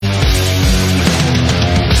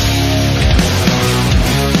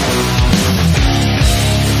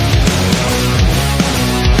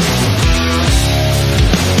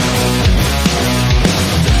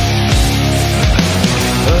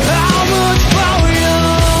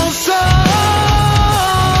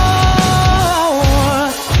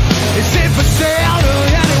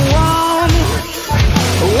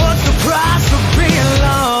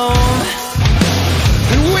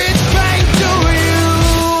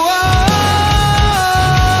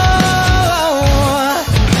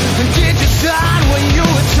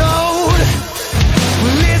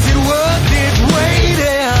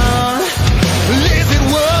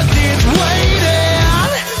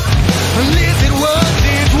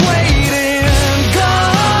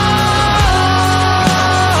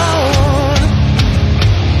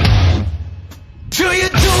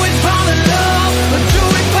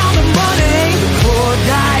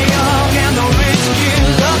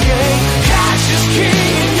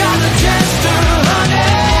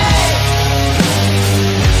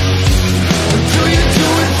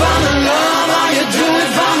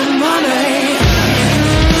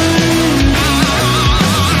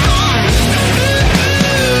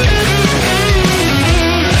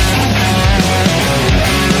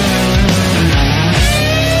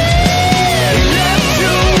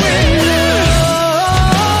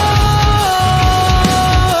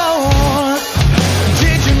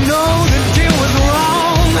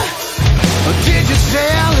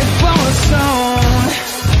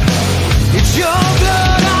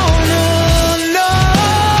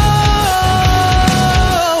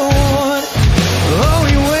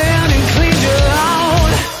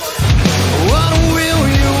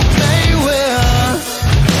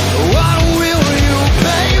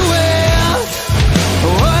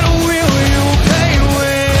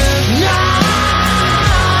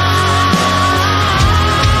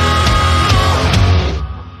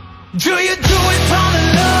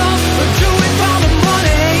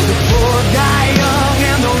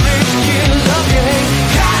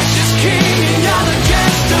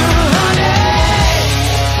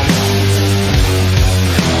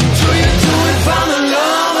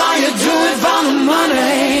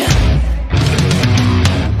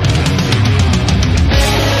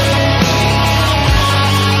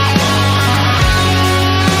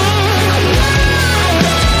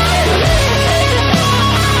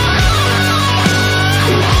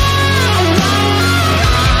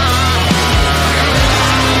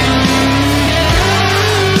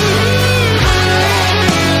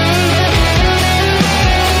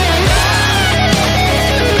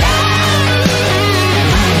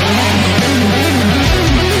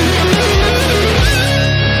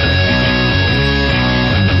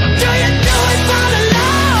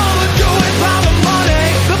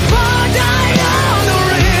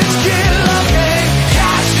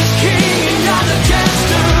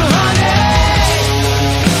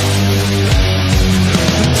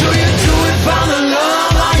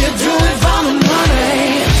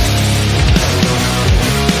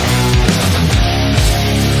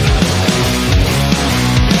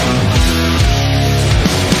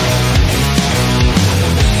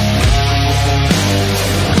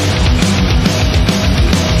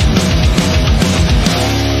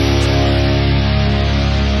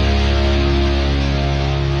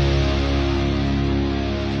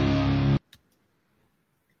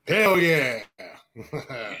yeah.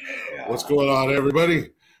 What's going on, everybody?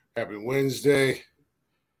 Happy Wednesday.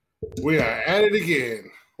 We are at it again.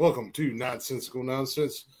 Welcome to Nonsensical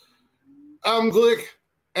Nonsense. I'm Glick,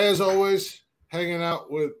 as always, hanging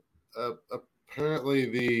out with apparently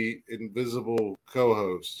the invisible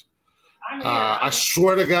co-host. I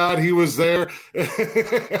swear to God he was there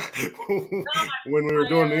when we were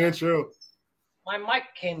doing the intro. My mic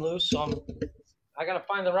came loose, so I got to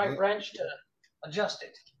find the right wrench to adjust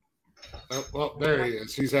it. Oh, well, there he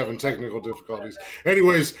is. He's having technical difficulties.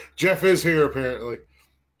 Anyways, Jeff is here apparently.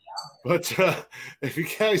 But if you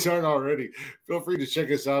guys aren't already, feel free to check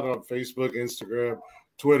us out on Facebook, Instagram,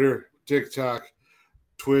 Twitter, TikTok,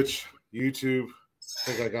 Twitch, YouTube.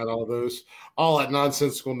 I think I got all those. All at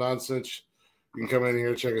Nonsensical Nonsense. You can come in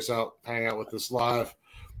here, check us out, hang out with us live.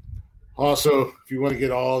 Also, if you want to get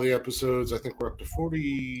all the episodes, I think we're up to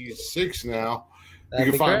 46 now. You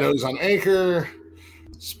can find those on Anchor,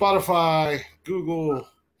 Spotify, Google,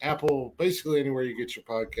 Apple, basically anywhere you get your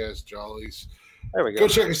podcast, jollies. There we go. Go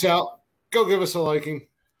check us out. Go give us a liking.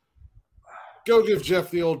 Go give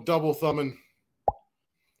Jeff the old double thumbing.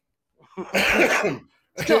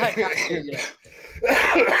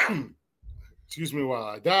 Excuse me while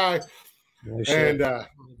I die. And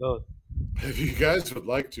if you guys would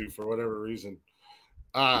like to, for whatever reason,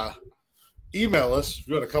 email us if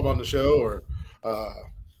you want to come on the show or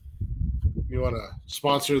you want to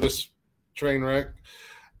sponsor this train wreck.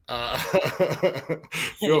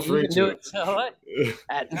 Feel free to do it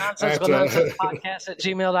at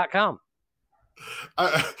nonsensicalnonsenspodcast@gmail.com.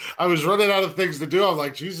 I was running out of things to do. I'm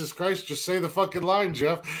like, Jesus Christ, just say the fucking line,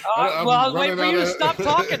 Jeff. I was waiting for you to stop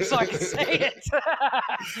talking so I can say it.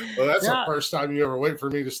 Well, that's the first time you ever wait for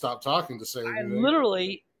me to stop talking to say anything.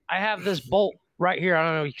 I have this bolt right here. I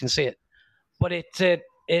don't know if you can see it, but it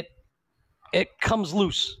comes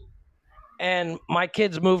loose. And my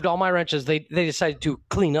kids moved all my wrenches. They decided to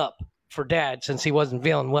clean up for Dad since he wasn't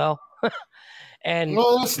feeling well. And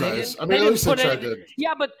well, that's nice. I mean, at least they tried to.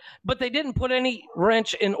 Yeah, but they didn't put any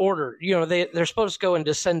wrench in order. You know, they're supposed to go in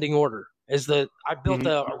descending order. I built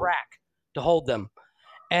a rack to hold them,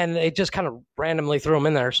 and they just kind of randomly threw them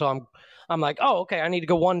in there. So I'm like, oh, okay, I need to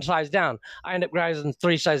go one size down. I end up rising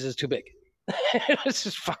 3 sizes too big. It's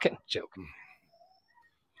just fucking joke.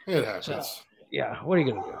 It happens. So, yeah, what are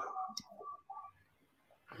you gonna do?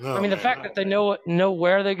 No, I mean, the fact that they know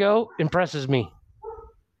where they go impresses me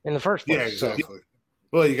in the first place. Yeah, exactly.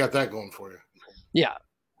 Well, you got that going for you. Yeah.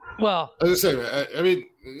 Well, as I say, I mean,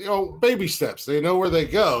 baby steps. They know where they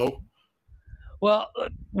go. Well,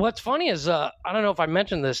 what's funny is I don't know if I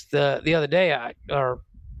mentioned this the other day or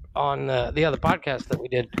on the other podcast that we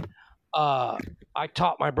did. I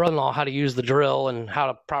taught my brother-in-law how to use the drill and how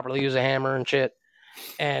to properly use a hammer and shit.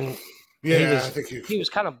 And yeah, I think he was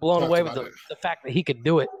kind of blown away with the fact that he could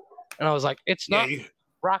do it. And I was like, it's not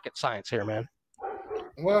rocket science here, man.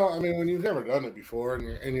 Well, I mean, when you've never done it before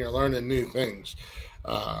and you're learning new things,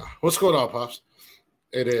 what's going on, Pops?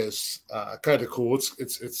 It is kind of cool.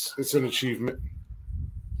 It's an achievement.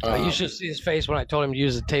 You should see his face when I told him to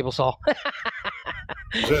use the table saw.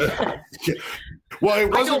 Well,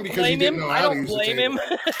 it wasn't because he didn't know how to use the table. I don't blame him.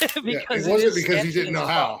 Because it wasn't because he didn't know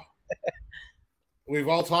how. We've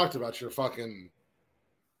all talked about your fucking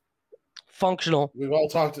functional. We've all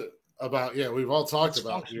talked about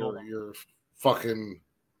your fucking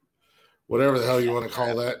whatever the hell you want to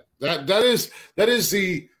call that. That is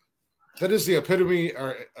the epitome,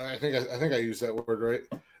 or I think I used that word right,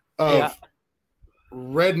 of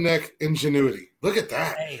redneck ingenuity. Look at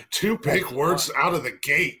that. Hey, 2 big words out of the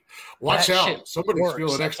gate. Watch out. Somebody's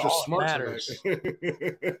feeling extra smart tonight.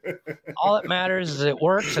 All that matters is it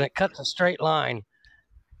works and it cuts a straight line.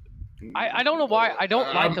 I don't know why I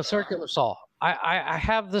don't like a circular saw. I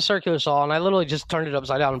have the circular saw, and I literally just turned it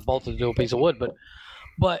upside down and bolted it to a piece of wood.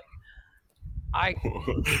 But for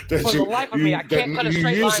the life of me, I can't cut a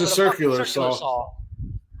straight line with a circular saw.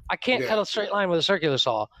 I can't cut a straight line with a circular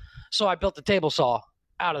saw. So I built the table saw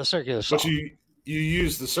out of the circular saw. But you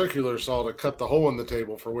use the circular saw to cut the hole in the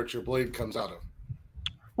table for which your blade comes out of.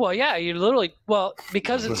 Well, yeah,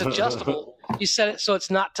 because it's adjustable, you set it so it's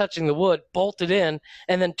not touching the wood, bolt it in,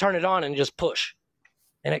 and then turn it on and just push.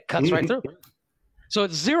 And it cuts right through. So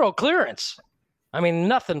it's zero clearance. I mean,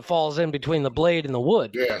 nothing falls in between the blade and the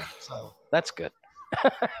wood. Yeah. So that's good.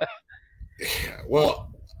 Yeah,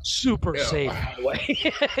 well. Super safe, by the way.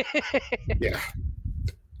 Yeah.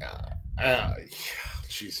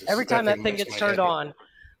 Jesus. Every time that thing gets turned on,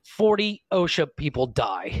 40 OSHA people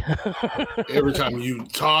die. Every time you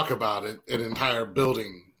talk about it, an entire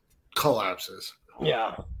building collapses.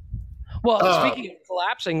 Yeah. Well, speaking of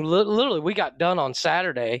collapsing, literally, we got done on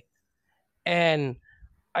Saturday, and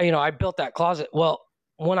I built that closet. Well,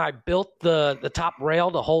 when I built the top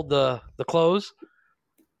rail to hold the clothes,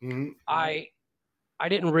 I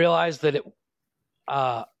didn't realize that it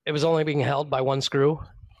was only being held by one screw,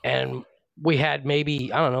 and we had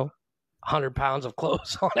maybe, I don't know, 100 pounds of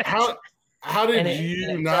clothes on it. How did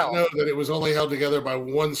you not know that it was only held together by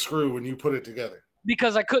one screw when you put it together?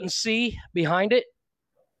 Because I couldn't see behind it,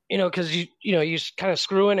 because you kind of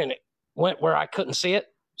screw in and it went where I couldn't see it.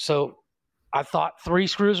 So I thought 3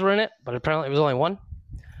 screws were in it, but apparently it was only one.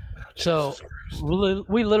 So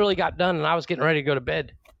we literally got done, and I was getting ready to go to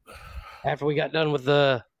bed after we got done with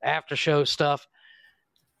the after show stuff.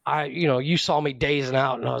 You saw me dazing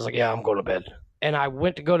out, and I was like, yeah, I'm going to bed. And I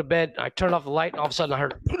went to go to bed. I turned off the light, and all of a sudden I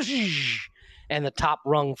heard, and the top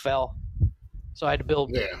rung fell. So I had to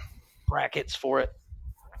build brackets for it.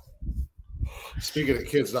 Speaking of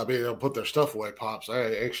kids not being able to put their stuff away, Pops,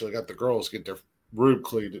 I actually got the girls get their room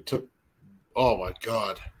cleaned. It took, oh my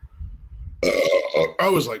God. I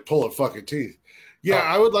was like pulling fucking teeth. Yeah,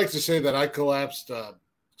 I would like to say that I collapsed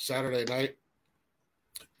Saturday night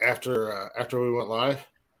after we went live.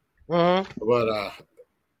 But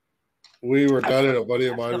we were done, and a buddy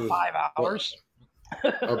of mine was 5 hours.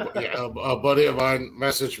 A buddy of mine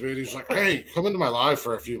messaged me, and he's like, hey, come into my live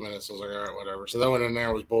for a few minutes. I was like, all right, whatever. So then I went in there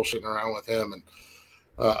and was bullshitting around with him and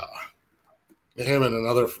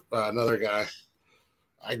another guy.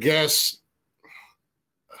 I guess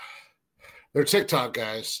they're TikTok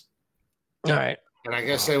guys. All right. And I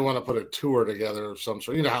guess they want to put a tour together of some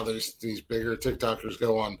sort. You know how these bigger TikTokers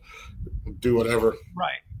go on, do whatever.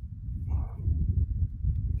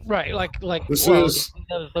 Right. Like this is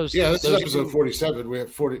episode 47. We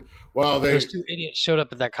have 40. Well, those 2 idiots showed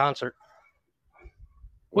up at that concert,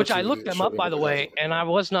 which I looked them up, by the way, and I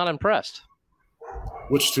was not impressed.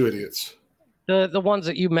 Which 2 idiots? The ones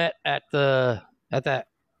that you met at that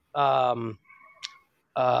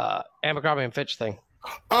Abercrombie and Fitch thing.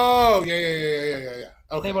 Oh yeah.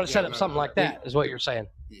 Okay, they want to set up something like that, is what you're saying.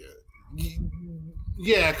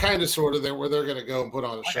 Yeah, kind of, sort of. Where they're going to go and put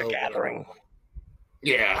on a show, a gathering.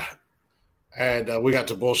 Yeah, and we got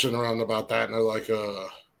to bullshitting around about that, and they're like, "So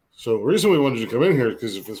the reason we wanted you to come in here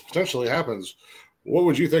because if this potentially happens, what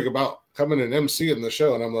would you think about coming and emceeing the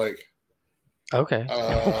show?" And I'm like, okay.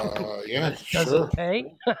 Yeah, Does sure. it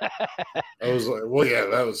pay? I was like, well, yeah,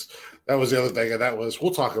 that was the other thing, and that was,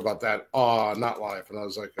 we'll talk about that not live. And I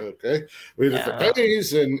was like, okay, we have different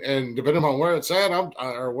days, and depending on where it's at,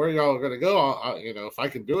 or where y'all are going to go, if I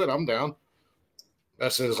can do it, I'm down. I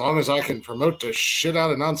said, as long as I can promote the shit out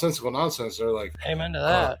of Nonsensical Nonsense. They're like, amen to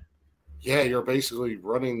that. Yeah, you're basically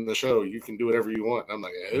running the show. You can do whatever you want. And I'm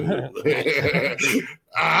like, oh.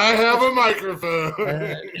 I have a microphone.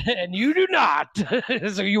 And you do not.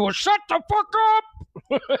 So you will shut the fuck up.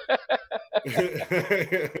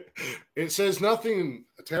 It says nothing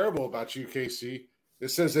terrible about you, KC. It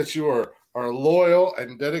says that you are loyal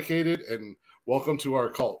and dedicated and welcome to our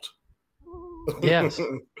cult. Yes.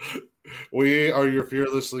 We are your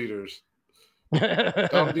fearless leaders.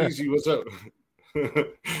 Tom Deasy, what's up?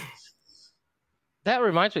 That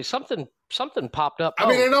reminds me, something popped up. I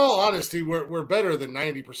mean, in all honesty, we're better than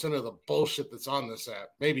 90% of the bullshit that's on this app.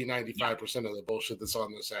 Maybe 95% of the bullshit that's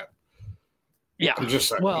on this app. Yeah. I'm just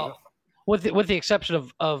saying, well, with the exception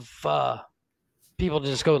of people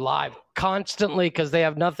just go live constantly because they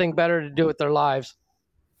have nothing better to do with their lives.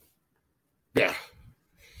 Yeah.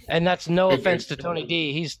 And that's no offense to Tony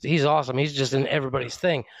D. He's awesome. He's just in everybody's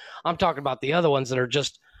thing. I'm talking about the other ones that are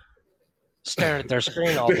just staring at their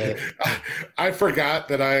screen all day. I forgot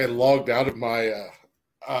that I had logged out of my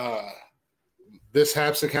This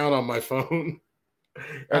Haps account on my phone,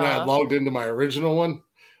 and I had logged into my original one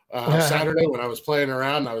Saturday when I was playing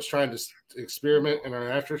around. And I was trying to experiment in our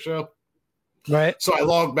after show. Right. So I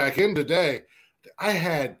logged back in today. I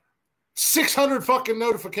had 600 fucking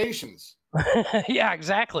notifications. Yeah,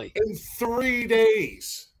 exactly. In 3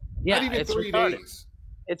 days. Yeah, not even it's 3 retarded. days.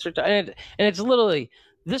 It's retarded, and it's literally,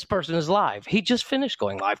 this person is live. He just finished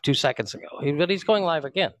going live 2 seconds ago, but he's going live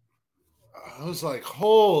again. I was like,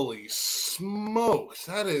 holy smokes,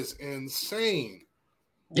 that is insane.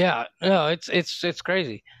 Yeah, no, it's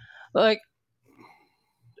crazy. Like,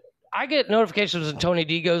 I get notifications when Tony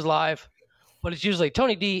D goes live, but it's usually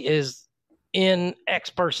Tony D is in X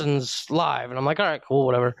person's live, and I'm like, all right, cool,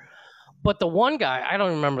 whatever. But the one guy, I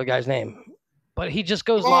don't remember the guy's name, but he just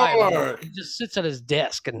goes live. He just sits at his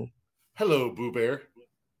desk and. Hello, Boo Bear.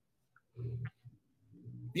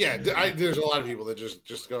 Yeah, there's a lot of people that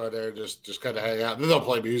just go out there and just kind of hang out. They'll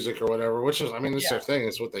play music or whatever, which is, I mean, it's their thing.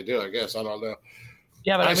 It's what they do, I guess. I don't know.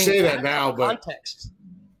 Yeah, but I mean, say that now, but context.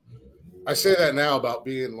 I say that now about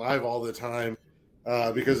being live all the time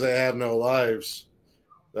because they have no lives.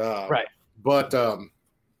 Right. But I'm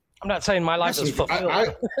not saying my life is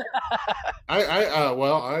fulfilled.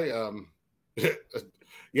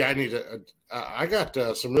 Yeah, I need to. I got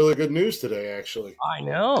some really good news today, actually. I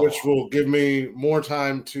know. Which will give me more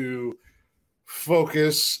time to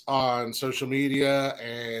focus on social media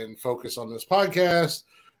and focus on this podcast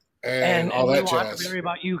and all that jazz. We don't have to worry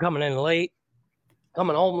about you coming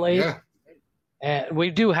home late. Yeah. And we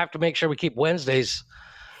do have to make sure we keep Wednesdays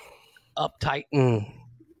uptight and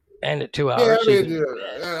end at 2 hours.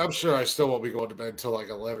 Yeah, I'm sure I still won't be going to bed until like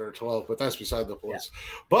 11 or 12, but that's beside the point. Yeah.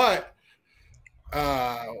 But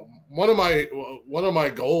one of my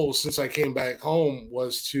goals since I came back home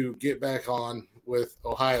was to get back on with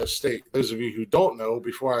Ohio State. Those of you who don't know,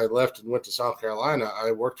 before I left and went to South Carolina,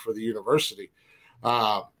 I worked for the university.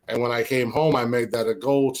 And when I came home, I made that a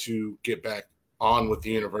goal to get back on with the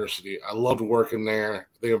university. I loved working there.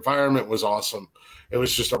 The environment was awesome. It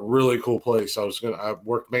was just a really cool place. I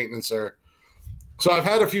worked maintenance there. So I've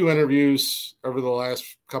had a few interviews over the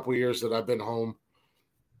last couple of years that I've been home.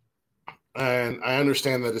 And I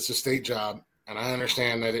understand that it's a state job, and I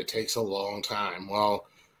understand that it takes a long time. Well,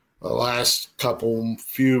 the last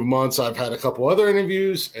few months, I've had a couple other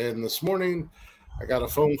interviews, and this morning I got a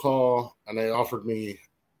phone call, and they offered me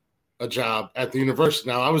a job at the university.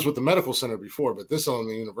 Now, I was with the medical center before, but this is on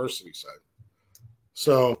the university side.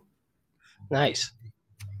 So nice.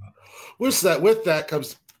 With that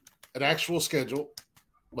comes an actual schedule,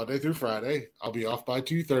 Monday through Friday. I'll be off by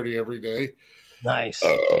 2:30 every day. Nice.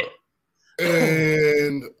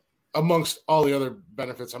 And amongst all the other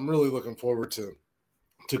benefits, I'm really looking forward to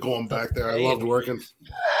going back there. I loved working.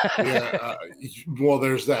 Yeah. Well,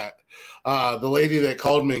 there's that. The lady that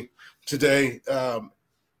called me today,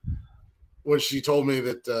 when she told me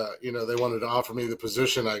that they wanted to offer me the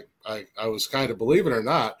position, I was kind of, believe it or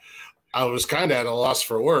not, I was kind of at a loss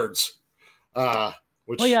for words.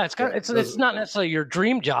 It's not necessarily your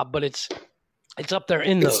dream job, but it's up there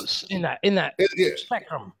in that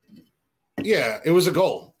spectrum. Yeah, it was a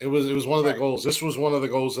goal. It was one of the goals. This was one of the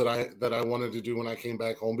goals that I wanted to do when I came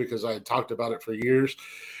back home, because I had talked about it for years,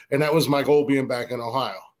 and that was my goal being back in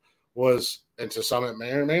Ohio. And to some it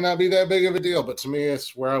may or may not be that big of a deal, but to me,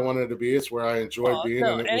 it's where I wanted to be. It's where I enjoyed being.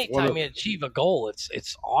 No, and anytime you achieve a goal,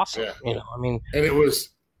 it's awesome. Yeah. And it was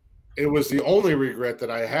the only regret that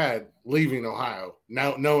I had leaving Ohio,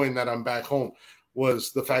 now knowing that I'm back home,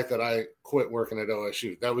 was the fact that I quit working at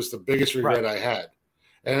OSU. That was the biggest regret I had.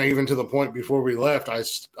 And even to the point before we left,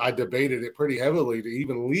 I debated it pretty heavily to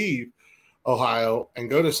even leave Ohio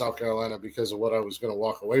and go to South Carolina because of what I was going to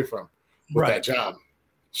walk away from with that job.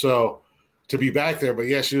 So to be back there, but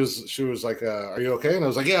yeah, she was like, "Are you okay?" And I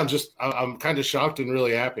was like, "Yeah, I'm kind of shocked and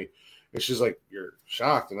really happy." And she's like, "You're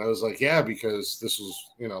shocked?" And I was like, "Yeah, because this was,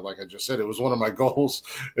 like I just said, it was one of my goals."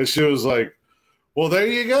 And she was like, "Well, there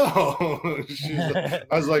you go."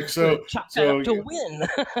 I was like, "So to win."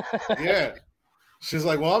 Yeah. She's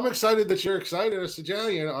like, "Well, I'm excited that you're excited." I said, "Yeah,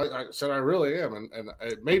 I said I really am," and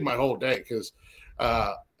it made my whole day, because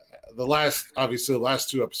the last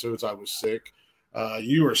 2 episodes I was sick.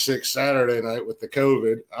 You were sick Saturday night with the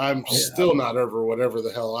COVID. I'm still not over whatever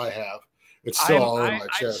the hell I have. It's still all in my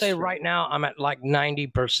chest. I'd say right now I'm at like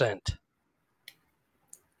 90%.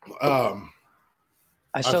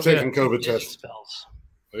 I've taken COVID tests. Spells.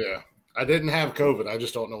 Yeah. I didn't have COVID. I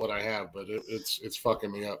just don't know what I have, but it's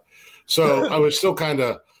fucking me up. So I was still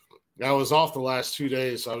I was off the last 2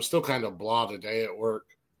 days. So I was still kind of blah today at work.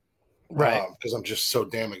 Right. Because I'm just so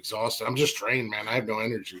damn exhausted. I'm just drained, man. I have no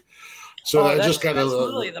energy. So that's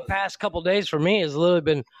literally the past couple of days for me has literally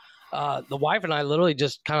been, the wife and I literally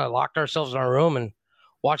just kind of locked ourselves in our room and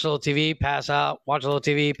watch a little TV, pass out, watch a little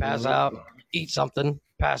TV, pass out, eat something,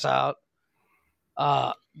 pass out.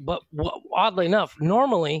 But oddly enough,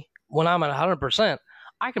 normally when I'm at 100%,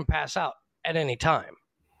 I can pass out at any time.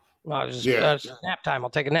 Nap time,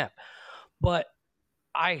 I'll take a nap. But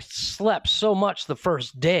I slept so much the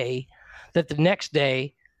first day that the next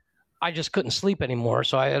day I just couldn't sleep anymore.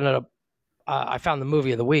 So I ended up, I found the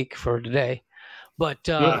movie of the week for today. But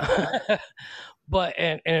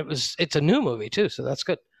it's a new movie too, so that's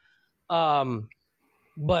good.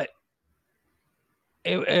 But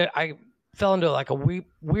I fell into like a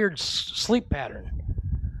weird sleep pattern.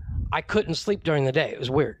 I couldn't sleep during the day. It was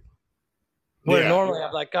weird. Where normally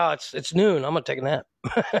I'm like, it's noon. I'm gonna take a nap.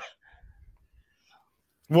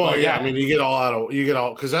 Well, yeah. I mean,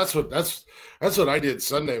 because that's what I did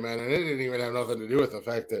Sunday, man, and it didn't even have nothing to do with the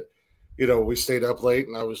fact that we stayed up late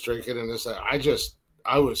and I was drinking and this.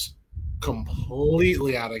 I was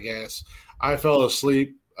completely out of gas. I fell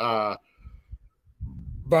asleep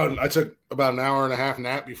I took about an hour and a half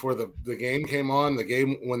nap before the game came on.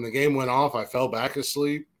 When the game went off, I fell back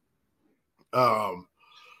asleep.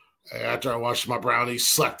 After I watched my Brownies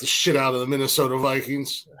slap the shit out of the Minnesota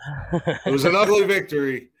Vikings. It was an ugly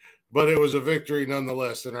victory, but it was a victory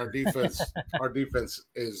nonetheless. And our defense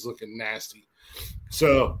is looking nasty.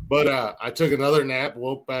 So, but I took another nap,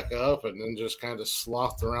 woke back up, and then just kind of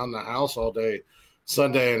slothed around the house all day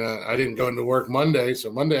Sunday. And I didn't go into work Monday.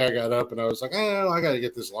 So Monday I got up and I was like, I got to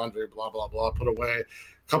get this laundry, blah, blah, blah, put away.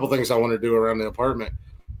 A couple things I want to do around the apartment.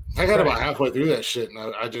 I got about halfway through that shit, and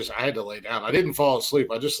I had to lay down. I didn't fall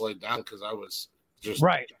asleep. I just laid down because I was just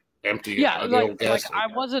empty. Yeah, I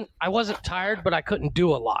wasn't tired, but I couldn't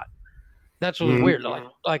do a lot. That's what was weird.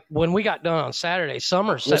 Like when we got done on Saturday,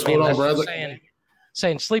 Summer sent me a message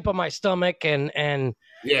saying sleep on my stomach and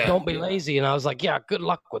don't be lazy. And I was like, yeah, good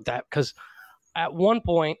luck with that. Because at one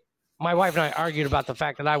point, my wife and I argued about the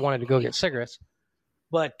fact that I wanted to go get cigarettes.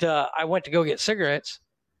 But I went to go get cigarettes,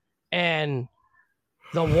 and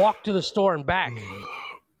the walk to the store and back,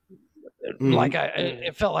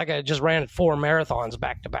 it felt like I just ran 4 marathons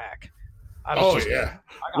back to back. I got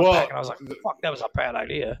back and I was like, fuck, that was a bad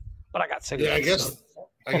idea. But I got cigarettes. Yeah,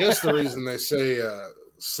 I guess the reason they say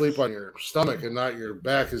sleep on your stomach and not your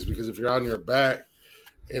back is because if you're on your back,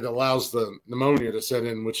 it allows the pneumonia to set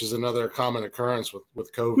in, which is another common occurrence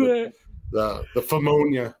with COVID. The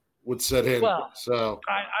pneumonia would set in. Well, so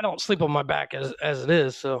I don't sleep on my back as it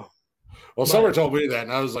is. So, well, Summer told me that,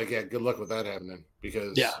 and I was like, yeah, good luck with that happening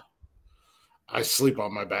because I sleep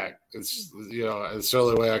on my back. It's it's the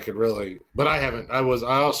only way I could really. But I haven't. I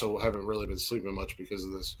also haven't really been sleeping much because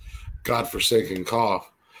of this godforsaken cough.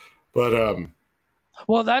 But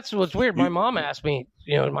well, that's what's weird. My mom asked me.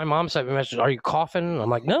 My mom sent me a message. Are you coughing? I'm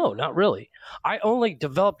like, no, not really. I only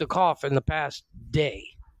developed a cough in the past day,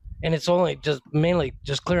 and it's only mainly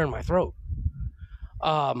clearing my throat.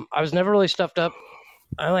 I was never really stuffed up.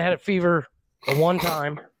 I only had a fever the one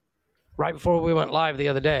time right before we went live the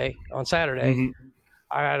other day on Saturday. Mm-hmm.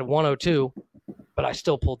 I had a 102, but I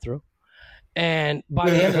still pulled through. And by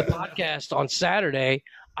the end of the podcast on Saturday,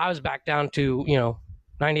 I was back down to,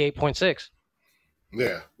 98.6.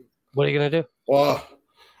 Yeah. What are you going to do? Well,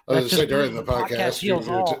 I was going to say during the podcast.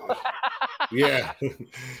 Yeah.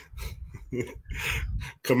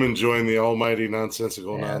 Come and join the almighty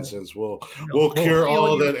nonsensical nonsense. We'll cure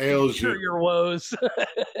all that ails you. Cure your woes.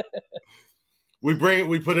 We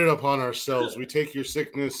put it upon ourselves. We take your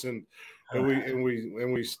sickness and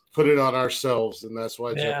we put it on ourselves, and that's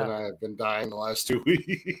why Jeff and I have been dying the last 2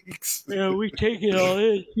 weeks. Yeah, we take it all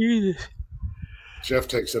in. Jesus. Jeff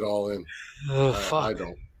takes it all in. Oh, fuck. I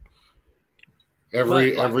don't.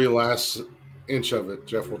 Every last inch of it,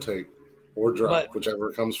 Jeff will take or drop,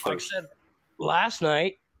 whichever comes first. Like I said, last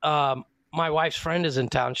night, my wife's friend is in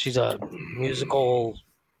town. She's a musical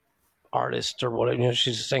artist or whatever.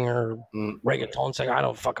 She's a singer, reggaeton singer. I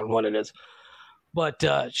don't fucking know what it is. But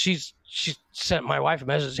she sent my wife a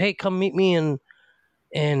message. Hey, come meet me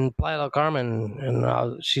in Playa del Carmen.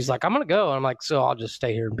 And she's like, I'm gonna go. And I'm like, so I'll just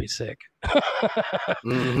stay here and be sick.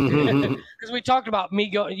 Because we talked about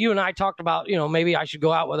you and I talked about maybe I should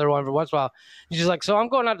go out with her every once in a while. And she's like, so I'm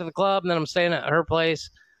going out to the club and then I'm staying at her place,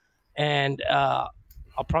 and I'll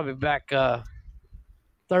probably be back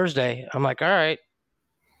Thursday. I'm like, all right,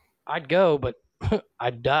 I'd go, but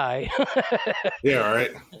I'd die. Yeah, all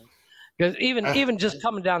right. Because even just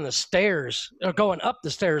coming down the stairs or going up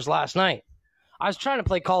the stairs last night, I was trying to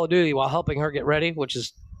play Call of Duty while helping her get ready, which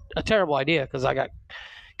is a terrible idea because I got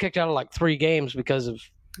kicked out of like 3 games because of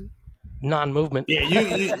non-movement.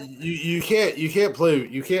 Yeah, you can't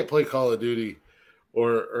play Call of Duty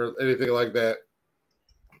or anything like that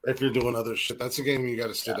if you're doing other shit. That's a game you got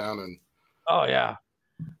to sit down and. Oh yeah,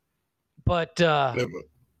 but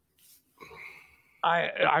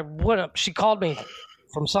I went up. She called me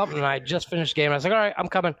from something, and I had just finished the game. I was like, all right, I'm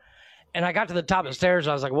coming. And I got to the top of the stairs.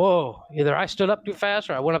 I was like, whoa, either I stood up too fast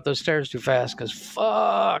or I went up those stairs too fast because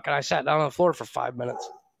fuck. And I sat down on the floor for 5 minutes.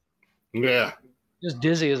 Yeah. Just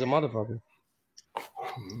dizzy as a motherfucker.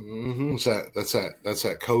 Mm-hmm. That's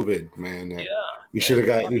that COVID, man. Yeah. You should have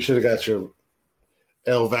got your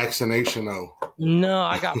L vaccination though. No,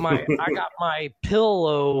 I got my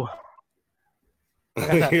pillow.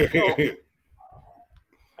 I got that pill.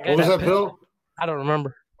 What was that pill? I don't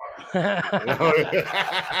remember.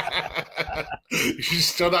 You're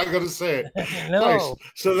still not going to say it. No. Nice.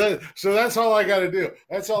 So that's all I got to do.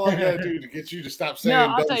 That's all I got to do to get you to stop saying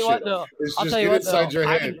I'll tell you what, though. I'll just get inside your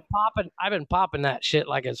head. I've been popping that shit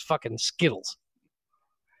like it's fucking Skittles.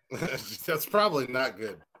 That's probably not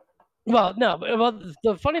good. Well, no. Well,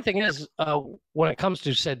 the funny thing is, when it comes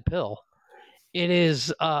to said pill, it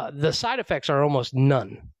is the side effects are almost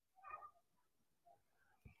none.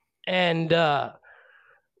 And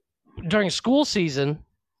during school season,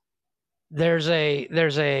 there's a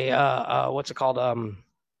what's it called? I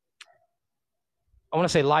want to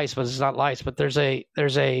say lice, but it's not lice. But there's a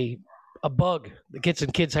bug that gets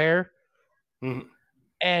in kids' hair,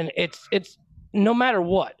 and it's no matter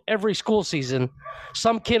what. Every school season,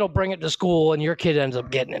 some kid will bring it to school, and your kid ends up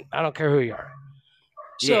getting it. I don't care who you are.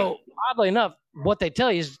 So oddly enough, what they tell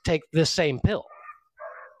you is to take this same pill.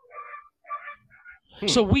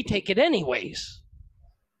 So we take it anyways.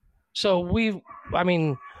 So we've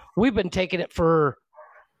been taking it for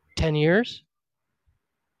 10 years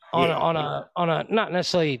on a not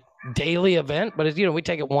necessarily daily event, but we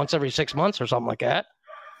take it once every 6 months or something like that.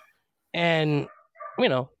 And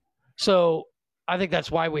so I think that's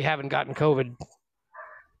why we haven't gotten COVID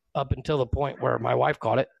up until the point where my wife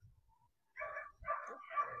caught it.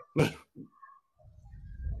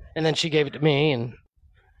 And then she gave it to me,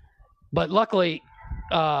 but luckily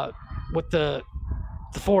with the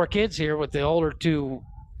 4 kids here, with the older 2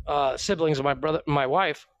 siblings of my brother and my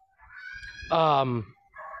wife,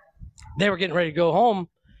 they were getting ready to go home,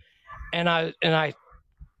 and I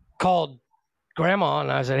called Grandma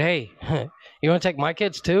and I said, "Hey, you want to take my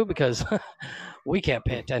kids too? Because we can't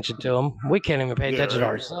pay attention to them. We can't even pay attention to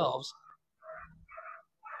ourselves."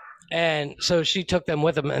 And so she took them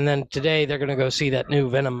with them, and then today they're going to go see that new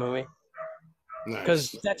Venom movie.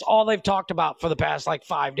 Because that's all they've talked about for the past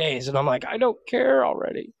 5 days, and I'm like, I don't care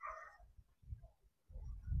already.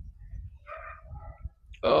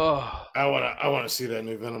 Oh, I want to see that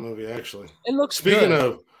new Venom movie. Actually, it looks speaking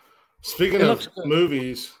good. of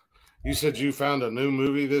movies, you said you found a new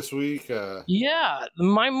movie this week. Yeah,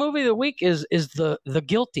 my movie of the week is the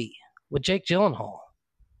Guilty with Jake Gyllenhaal.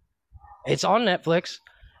 It's on Netflix.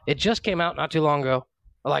 It just came out not too long ago,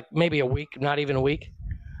 maybe a week, not even a week.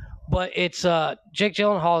 But it's Jake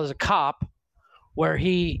Gyllenhaal is a cop, where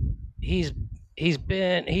he's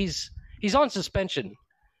on suspension,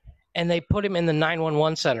 and they put him in the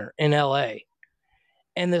 911 center in L.A.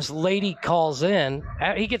 And this lady calls in.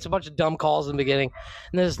 He gets a bunch of dumb calls in the beginning,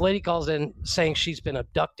 and this lady calls in saying she's been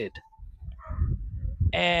abducted.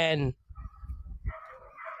 And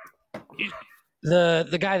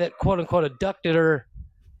the guy that quote unquote abducted her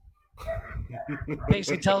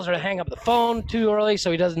basically tells her to hang up the phone too early, so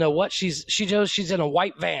he doesn't know what she knows. She's in a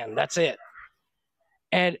white van. That's it.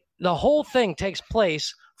 And the whole thing takes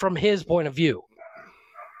place from his point of view.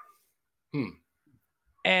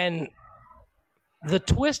 And the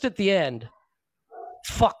twist at the end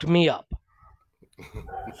fucked me up.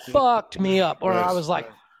 Or I was like,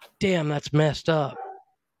 damn, that's messed up.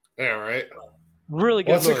 Yeah, right. Really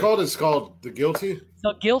good. What's it called? It's called The Guilty?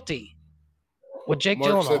 The Guilty. With Jake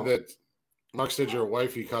Gyllenhaal. Mark said your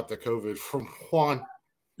wife, he caught the COVID from Juan.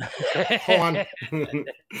 And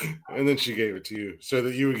then she gave it to you so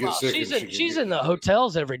that you would get sick. She's in the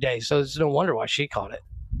hotels every day, so it's no wonder why she caught it.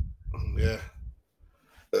 Yeah.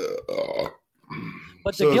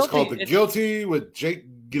 But so it's called The Guilty with Jake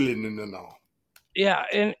Gyllenhaal. Yeah,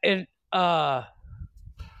 and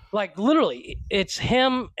literally, it's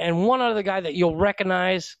him and one other guy that you'll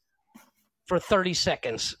recognize for 30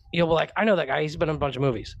 seconds. You'll be like, I know that guy. He's been in a bunch of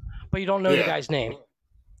movies. But you don't know the guy's name.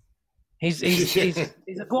 He's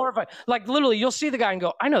a glorified. Literally, you'll see the guy and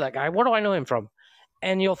go, I know that guy. Where do I know him from?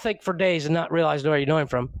 And you'll think for days and not realize where you know him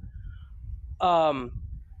from.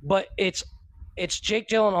 But it's Jake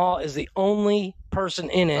Gyllenhaal is the only person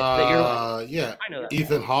in it that you're like, I know that.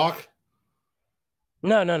 Ethan Hawke?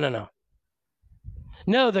 No.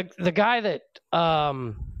 No, the guy that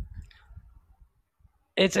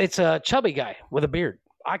it's a chubby guy with a beard.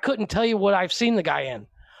 I couldn't tell you what I've seen the guy in.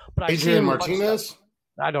 But Adrian Martinez?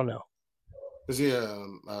 I don't know. Is he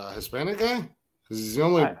a Hispanic guy? Because he's the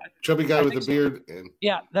only chubby guy with a beard. So.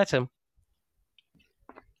 Yeah, that's him.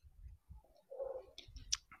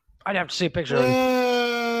 I'd have to see a picture of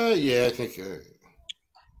him. Yeah, I think.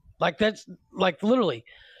 That's literally,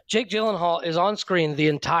 Jake Gyllenhaal is on screen the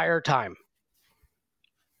entire time.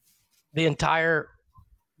 The entire,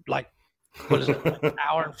 what is it,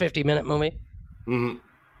 hour and 50-minute movie? Mm-hmm.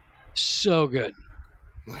 So good.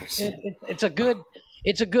 Nice. It's a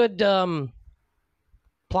good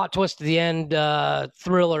plot twist at the end,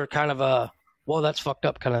 thriller kind of a, well, that's fucked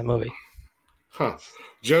up kind of movie. Huh.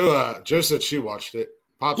 Joe said she watched it.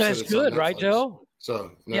 Pop said it's good, right, Joe?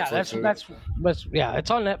 So Netflix, that's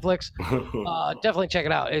it's on Netflix. Definitely check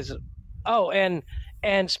it out.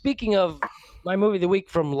 And speaking of my movie of the week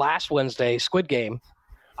from last Wednesday, Squid Game,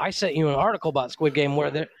 I sent you an article about Squid Game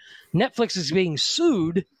where Netflix is being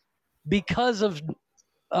sued because of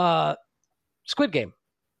Squid Game.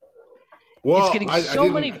 Well, it's getting so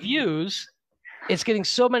many views. It's getting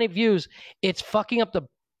so many views. It's fucking up the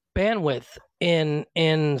bandwidth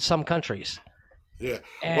in some countries. Yeah.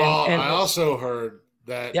 And I also heard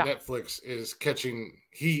that Netflix is catching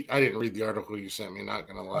heat. I didn't read the article you sent me, not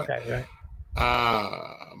gonna lie. Okay,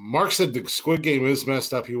 right. Mark said the Squid Game is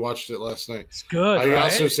messed up. He watched it last night. It's good.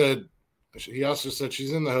 He also said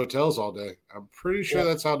she's in the hotels all day. I'm pretty sure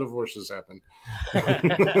that's how divorces happen.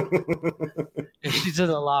 She's in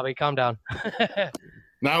the lobby. Calm down.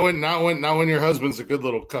 Not when your husband's a good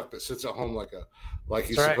little cuck that sits at home like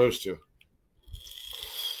he's supposed to.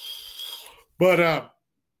 But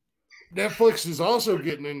Netflix is also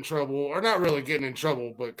getting in trouble, or not really getting in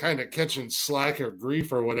trouble, but kind of catching slack or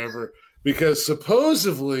grief or whatever, because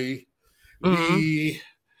supposedly the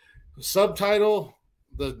subtitle,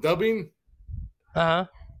 the dubbing,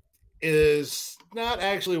 is not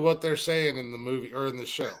actually what they're saying in the movie or in the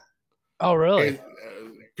show. Oh, really? And,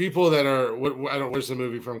 people that are, I don't know, where's the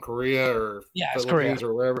movie from, Korea or Philippines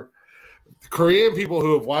or wherever? Korean people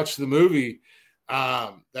who have watched the movie,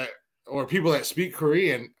 or people that speak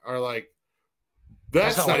Korean are like,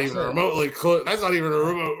 that's not even remotely close. That's not even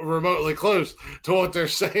remotely close to what they're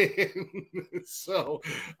saying. So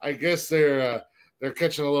I guess they're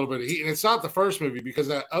catching a little bit of heat, and it's not the first movie, because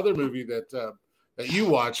that other movie that you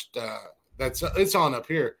watched, it's on up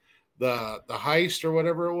here, the Heist or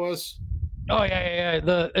whatever it was. Oh yeah.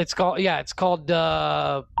 It's called it's called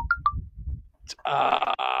The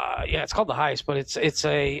Heist, but it's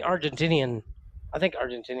a Argentinian, I think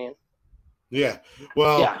Argentinian. Yeah.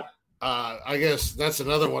 Well, I guess that's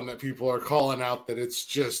another one that people are calling out, that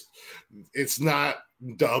it's not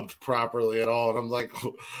dubbed properly at all. And I'm like,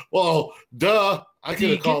 well, duh. I could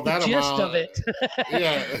have called that a gist of it.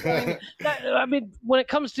 Yeah. I mean, when it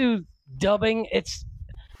comes to dubbing, it's,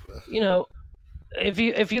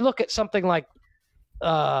 if you look at something like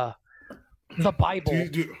the Bible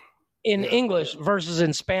in English versus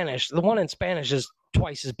in Spanish, the one in Spanish is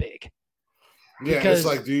twice as big. Yeah, because, it's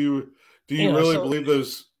like, do you really believe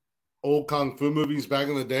those old kung fu movies back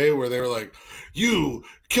in the day where they were like, you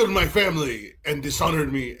killed my family and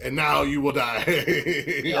dishonored me, and now you will die?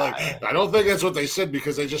 Like, I don't think that's what they said,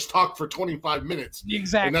 because they just talked for 25 minutes.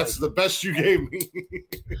 Exactly. And that's the best you gave me.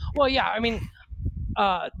 Well, yeah, I mean,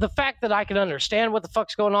 the fact that I can understand what the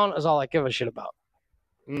fuck's going on is all I give a shit about.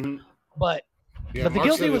 Mm-hmm. But The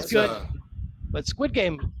Guilty was good. But Squid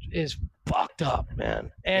Game is fucked up,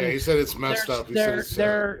 man. And he said it's messed up.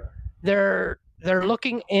 They're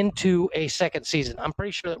looking into a second season. I'm pretty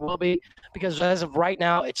sure it will be, because as of right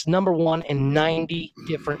now, it's number 1 in 90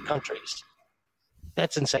 different countries.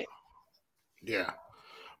 That's insane. Yeah.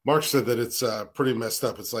 Mark said that it's pretty messed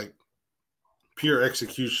up. It's like pure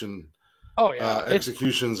execution. Oh, yeah.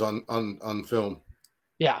 Executions on film.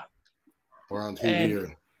 Yeah. Or on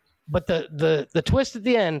TV. But the twist at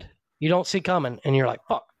the end, you don't see coming, and you're like,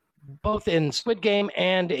 fuck. Both in Squid Game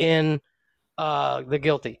and in The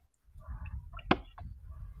Guilty.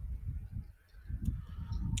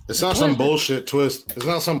 It's not some bullshit twist. It's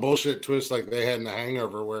not some bullshit twist like they had in The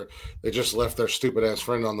Hangover, where they just left their stupid ass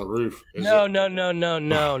friend on the roof. No.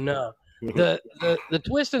 The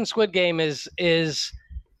twist in Squid Game is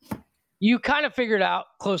you kind of figured out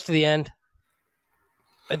close to the end,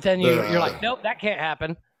 but then you're like, nope, that can't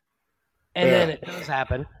happen, and then it does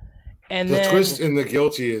happen. And the twist in The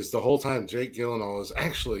Guilty is the whole time Jake Gyllenhaal is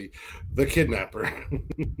actually the kidnapper.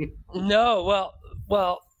 No,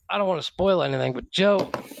 well, I don't want to spoil anything, but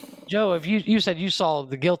Joe, if you said you saw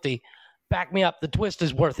The Guilty, back me up. The twist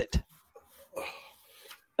is worth it.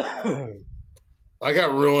 I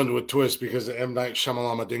got ruined with twist because of M. Night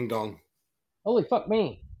Shyamalan Ding Dong. Holy fuck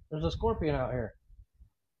me. There's a scorpion out here.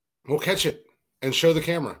 We'll catch it and show the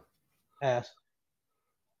camera. Ass.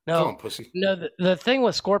 No, come on, pussy. No, the thing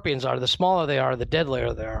with scorpions are, the smaller they are, the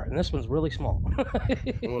deadlier they are. And this one's really small.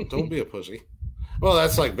 Well, don't be a pussy. Well,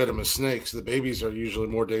 that's like venomous snakes. The babies are usually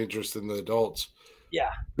more dangerous than the adults. Yeah.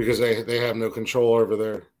 Because they have no control over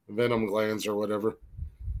their venom glands or whatever.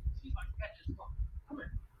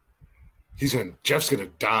 Jeff's going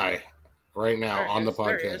to die right now on the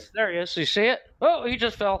podcast. There he is. You see it? Oh, he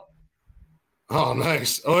just fell. Oh,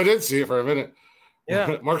 nice. Oh, I did see it for a minute.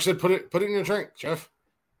 Yeah. Mark said, put it in your drink, Jeff.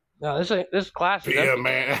 No, this is classic. Be a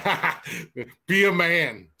man. Be a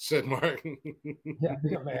man, said Mark. Yeah,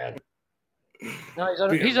 be a man.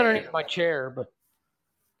 No, he's underneath my chair, but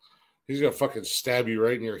he's gonna fucking stab you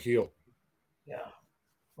right in your heel. Yeah.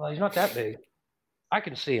 Well, he's not that big. I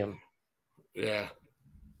can see him. Yeah.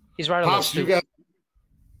 He's right on the stoop.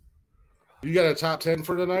 You got a top 10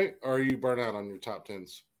 for tonight, or are you burnt out on your top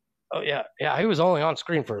 10s? Oh yeah, yeah. He was only on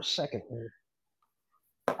screen for a second there.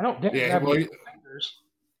 I don't. Yeah.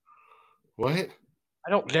 Well, What? I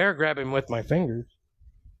don't dare grab him with my fingers.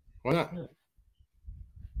 Why not?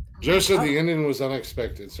 Joe said the ending was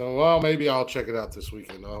unexpected. So, well, maybe I'll check it out this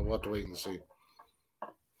weekend. I'll have to wait and see.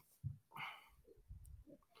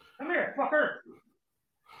 Come here, fucker.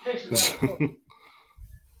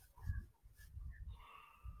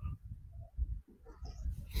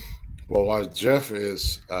 Well, while Jeff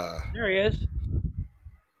is... there he is.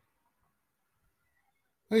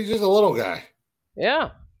 He's just a little guy. Yeah.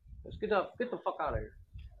 Let's get the fuck out of here.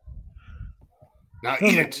 Now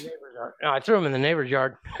eat it. No, I threw him in the neighbor's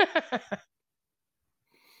yard.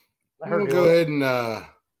 I'm going to go ahead and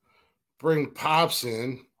bring Pops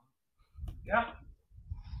in. Yeah.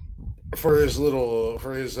 For his El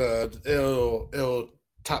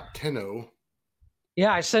Top 10-o.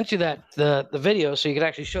 Yeah, I sent you the video so you could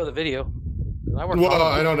actually show the video. I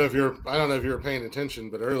don't know if you're paying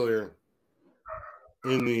attention, but earlier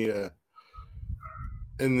in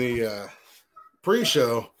the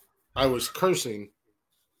pre-show, I was cursing.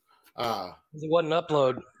 It wasn't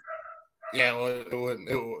upload. Yeah, it wouldn't.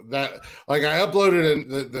 I uploaded and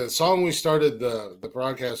the song we started the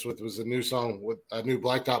broadcast with was a new song with a new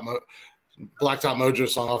Blacktop Mojo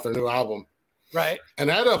song off their new album. Right. And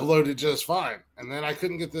that uploaded just fine. And then I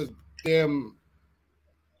couldn't get the damn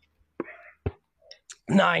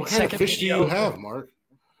 9 what second kind of fish video. do you have, Mark?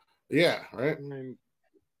 Yeah, right. I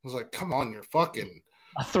was like, come on, you're fucking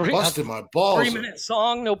busted my balls. 3-minute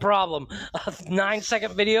song, no problem. A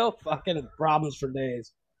 9-second video, fucking problems for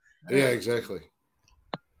days. Yeah, exactly.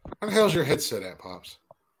 How the hell's your headset at, Pops?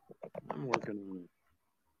 I'm working on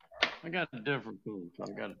it. I got a different phone, so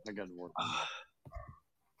I got to work on it.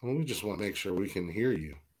 Well, we just want to make sure we can hear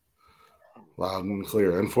you loud and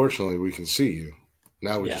clear. Unfortunately, we can see you.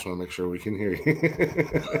 Now we just want to make sure we can hear you.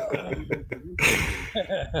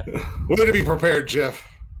 Way to be prepared, Jeff.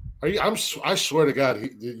 I swear to God,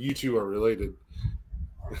 you two are related.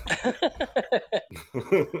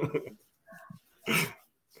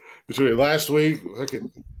 Between last week, look at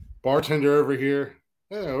bartender over here.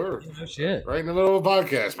 Yeah, we're right in the middle of a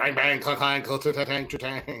podcast. Bang, bang, clang, clang, tang,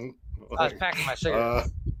 tang. I was packing my cigarettes.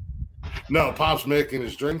 No, Pop's making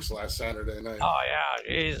his drinks last Saturday night. Oh, yeah,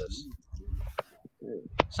 Jesus.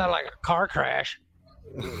 Sounded like a car crash.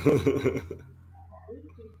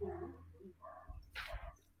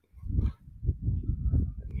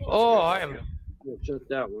 I am. Shut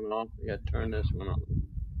that one off. I got to turn this one off.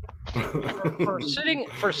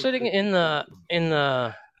 For sitting in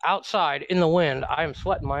the outside in the wind, I am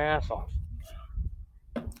sweating my ass off.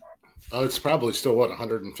 Oh, it's probably still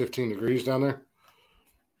 115 degrees down there?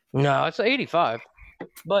 No, it's 85.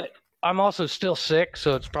 But I'm also still sick,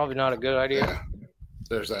 so it's probably not a good idea. Yeah,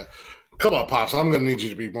 there's that. Come on, Pops. I'm going to need you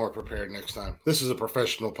to be more prepared next time. This is a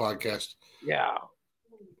professional podcast. Yeah.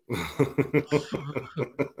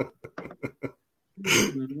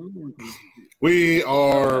 We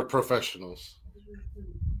are professionals.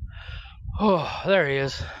 Oh, there he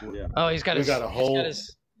is. Yeah. Oh, he's got his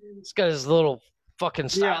little fucking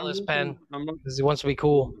stylus pen because he wants to be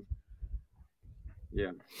cool.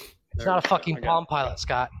 Yeah. It's not a fucking Palm Pilot,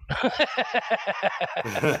 Scott.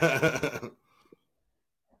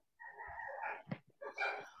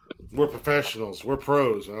 We're professionals. We're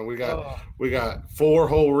pros. We got 4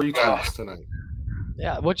 whole retweets tonight.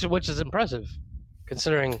 Yeah, which is impressive,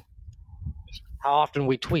 considering how often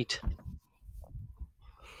we tweet.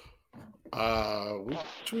 We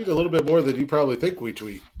tweet a little bit more than you probably think we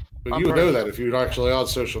tweet, but you would know that if you're actually on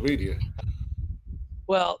social media.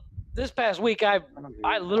 Well, this past week I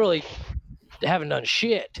literally haven't done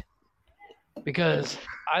shit because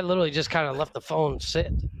I literally just kind of left the phone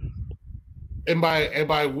sit. And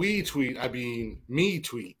by we tweet, I mean me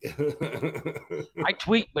tweet. I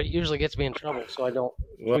tweet, but it usually gets me in trouble, so I don't.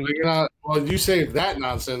 Well, you save that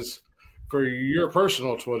nonsense for your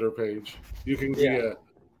personal Twitter page. You can be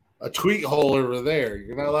a tweet hole over there.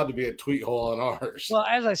 You're not allowed to be a tweet hole on ours. Well,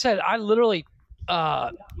 as I said, I literally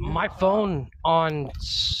my phone on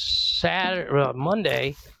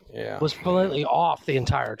Monday was completely off the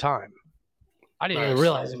entire time. I didn't even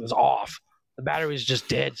realize it was off. The battery was just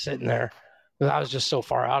dead sitting there. I was just so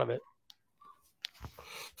far out of it.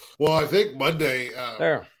 Well, I think Monday,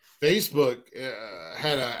 Facebook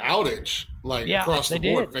had an outage across the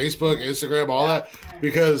board. Facebook, Instagram, all that,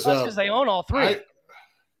 because they own all 3. I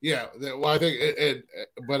think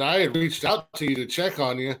but I had reached out to you to check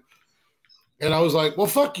on you, and I was like, "Well,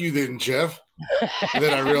 fuck you, then, Jeff." And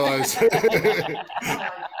then I realized.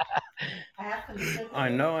 I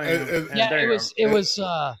know. It was.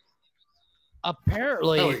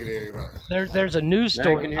 Apparently, there's a news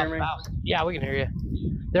story about. Yeah, we can hear you.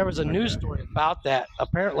 There was a news story about that.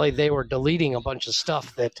 Apparently, they were deleting a bunch of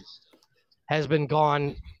stuff that has been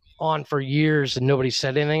gone on for years and nobody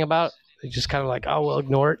said anything about it. They just kind of like, oh, we'll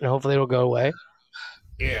ignore it and hopefully it'll go away.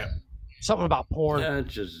 Yeah. Something about porn. Yeah,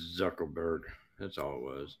 it's just Zuckerberg. That's all it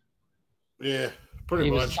was. Yeah, pretty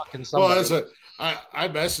He much. was sucking somebody. I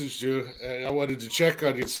messaged you and I wanted to check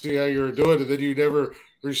on you to see how you were doing, and then you never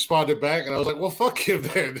responded back, and I was like, well, fuck him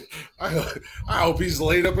then. I hope he's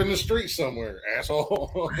laid up in the street somewhere,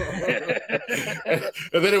 asshole. and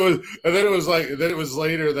then it was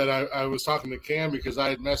later that I was talking to Cam because I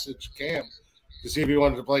had messaged Cam to see if he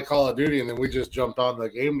wanted to play Call of Duty, and then we just jumped on the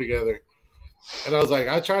game together. And I was like,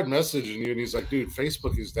 I tried messaging you, and he's like, dude,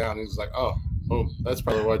 Facebook is down. And he's like, oh, boom. That's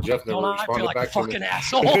probably why Jeff never responded I feel like back a to fucking me.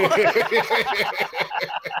 asshole.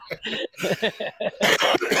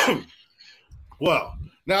 Well,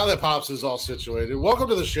 now that Pops is all situated, welcome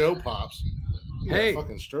to the show, Pops. You got a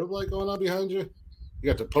fucking strobe light going on behind you? You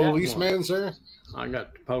got the policeman, sir? I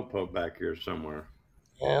got the Popo back here somewhere.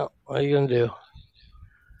 Yeah, what are you going to do?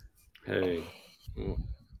 Hey,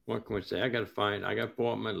 what can we say? I got to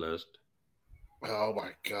pull up my list. Oh, my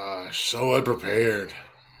gosh. So unprepared.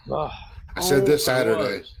 Oh. I said this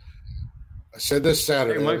Saturday.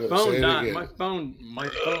 Hey, my phone died. My phone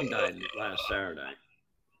died last Saturday.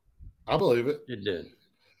 I believe it. It did.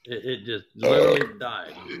 It just literally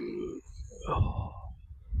died.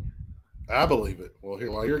 I believe it. Well, here,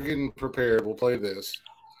 while you're getting prepared, we'll play this.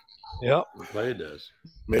 Yep. We'll play this.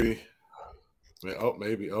 Maybe. Oh,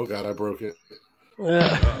 maybe. Oh, God, I broke it.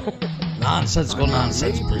 Nonsensical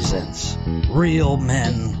Nonsense presents Real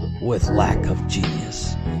Men with Lack of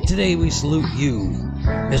Genius. Today we salute you,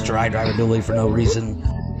 Mr. I Drive a Dually for no reason.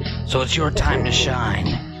 So it's your time to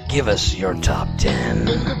shine. Give us your top 10.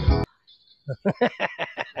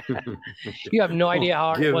 You have no idea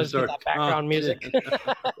how hard it was to get that background music.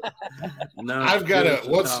 No, I've got to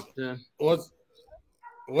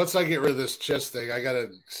once I get rid of this chest thing, I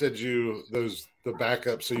gotta send you the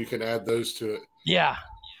backup so you can add those to it. Yeah.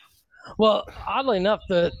 Well, oddly enough,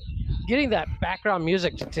 getting that background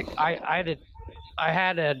music I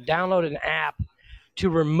had to download an app to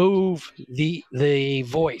remove the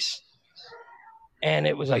voice, and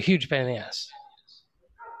it was a huge pain in the ass.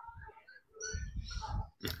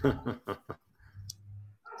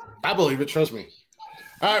 I believe it. Trust me.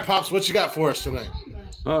 All right, Pops, what you got for us tonight?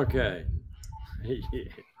 Okay.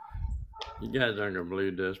 You guys aren't gonna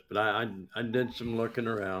believe this, but I did some looking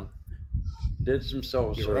around, did some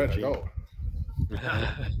soul searching.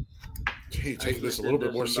 Gee, take this a little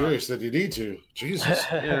bit more serious than you need to. Jesus.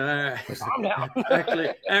 Yeah, Calm down.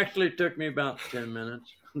 actually took me about 10 minutes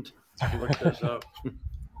to look this up.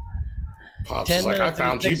 Pops is like, I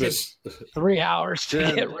found Jeebus. 3 hours to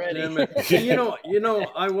get ready. You know,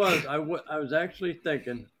 I was actually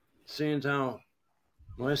thinking, seeing how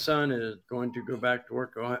my son is going to go back to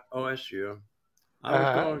work at OSU, I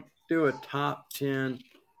was going to do a top 10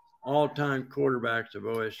 all-time quarterbacks of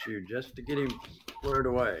OSU just to get him squared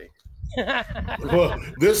away. Well,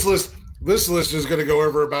 this list is going to go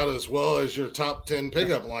over about as well as your top 10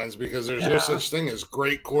 pickup lines because there's no such thing as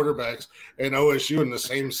great quarterbacks and OSU in the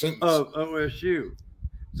same sentence. Oh, OSU.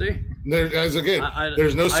 See,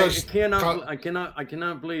 there's no such. I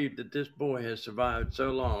cannot believe that this boy has survived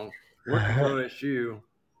so long working for OSU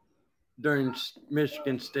during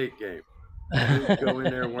Michigan State game. He would go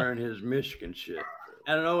in there wearing his Michigan shit.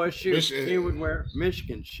 At an OSU, he would wear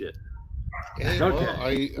Michigan shit. Yeah,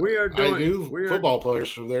 okay, well, I knew football players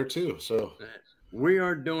from there too. So we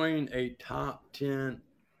are doing a top 10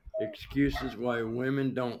 excuses why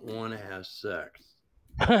women don't want to have sex.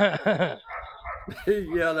 Yeah,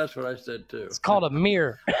 that's what I said too. It's called a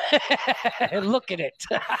mirror. Look at it.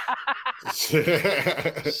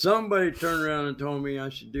 Somebody turned around and told me I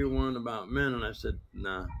should do one about men, and I said,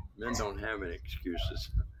 nah, men don't have any excuses.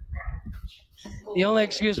 The only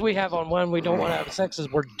excuse we have on when we don't want to have sex is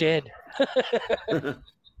we're dead. But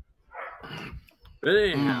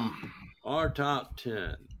anyhow, our top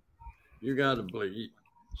 10. You got to believe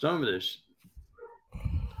some of this.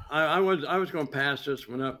 I was going to pass this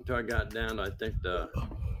one up until I got down to, I think,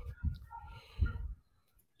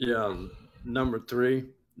 number 3.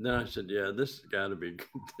 Then I said, yeah, this has got to be good.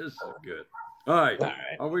 This is good. All right.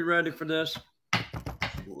 Are we ready for this?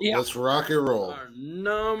 Yeah. Let's rock and roll. Our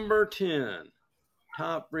number 10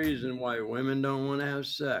 top reason why women don't want to have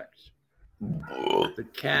sex. The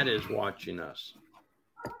cat is watching us.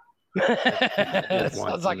 That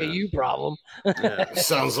sounds like a you problem. Yeah. It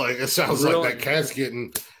sounds like that cat's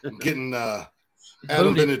getting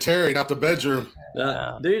Adam Vinatieri out the bedroom.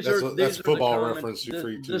 These that's are football the reference.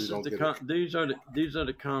 These are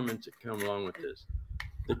the comments that come along with this.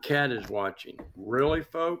 The cat is watching. Really,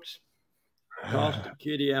 folks? Toss the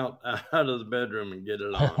kitty out of the bedroom and get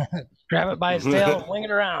it on. Grab it by his tail and wing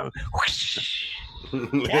it around.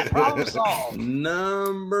 Yeah, problem solved.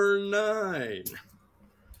 Number 9.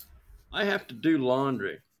 I have to do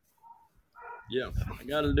laundry. Yeah, I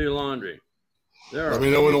got to do laundry. Let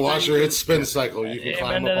me know when the washer hits spin cycle. You can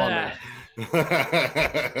climb up on that.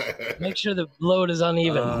 Make sure the load is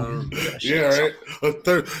uneven. Yeah,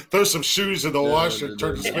 right. Throw some shoes in the washer,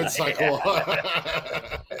 turn the spin cycle on.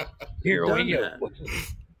 Here we go.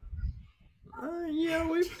 Yeah,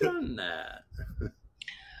 we've done that.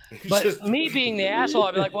 But me being the asshole,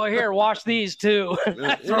 I'd be like, well, here, wash these too.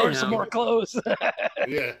 Throw in some more clothes.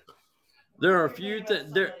 Yeah. There are a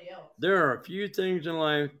few things in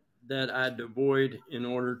life that I'd avoid in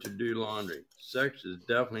order to do laundry. Sex is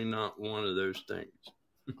definitely not one of those things.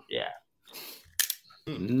 Yeah.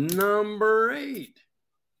 Number 8.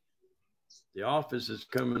 The Office is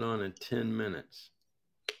coming on in 10 minutes.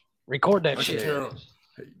 Record that shit.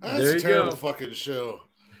 That's a terrible fucking show.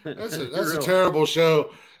 That's a terrible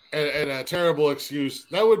show and a terrible excuse.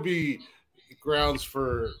 That would be grounds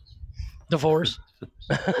for divorce.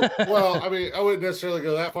 Well, I mean, I wouldn't necessarily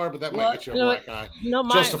go that far, but that might get you a black eye. No,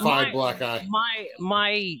 justified black eye.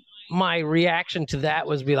 My reaction to that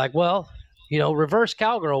was be like, well, reverse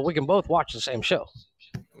cowgirl. We can both watch the same show.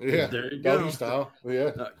 Yeah, there you go. Doggy style.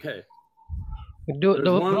 Yeah. Okay. Do it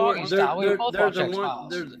doggy style. We can both watch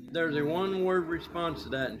X-Files. There's a one-word response to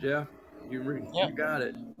that, Jeff. You got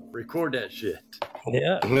it. Record that shit.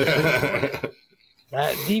 Yeah.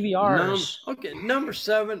 That DVRs. Okay, number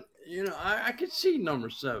 7. I could see number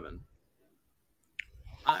 7.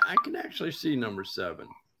 I can actually see number 7.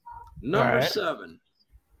 Number 7.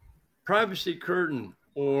 Privacy curtain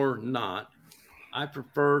or not, I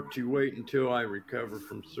prefer to wait until I recover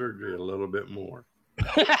from surgery a little bit more.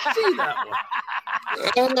 See that one.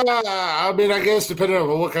 I mean, I guess depending on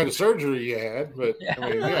what kind of surgery you had, but I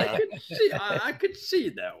mean, yeah. I could see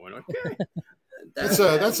that one. Okay. That's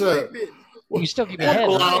a. You still keep your head.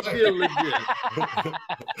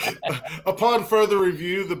 Upon further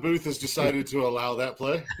review, the booth has decided to allow that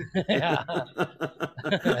play. Yeah.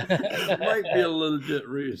 Might be a legit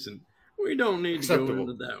reason. We don't need to go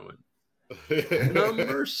into that one.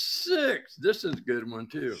 Number 6. This is a good one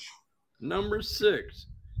too. Number 6.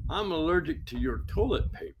 I'm allergic to your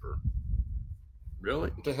toilet paper. Really?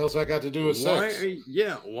 What the hell's that got to do with sex?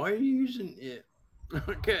 Why are you using it?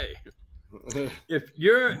 Okay. If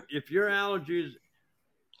your allergies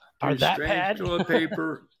are that strange bad, toilet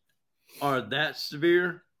paper are that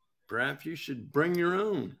severe, perhaps you should bring your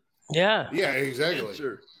own. Yeah. Yeah, exactly.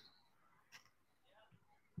 Answer.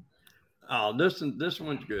 Oh, this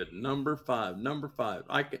one's good. Number 5.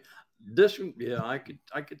 I could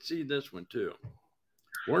see this one too.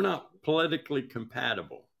 We're not politically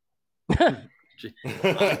compatible. I can see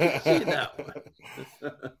that one.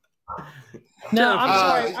 No,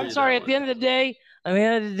 I'm sorry. At the end of the day,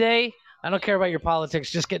 I don't care about your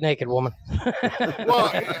politics. Just get naked, woman.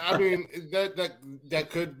 Well, I mean, that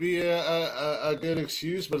could be a good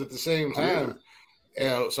excuse, but at the same time,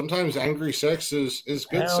 sometimes angry sex is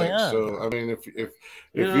good sex. Yeah. So, I mean, if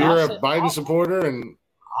you're a Biden supporter and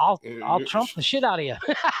I'll trump the shit out of you.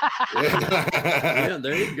 Yeah,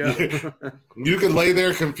 there you go. You can lay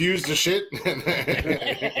there confused as shit.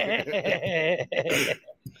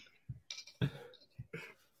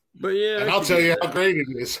 But yeah, and I'll tell you how great it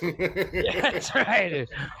is. Yeah, that's right.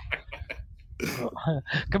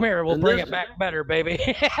 Come here, we'll bring it back better, baby.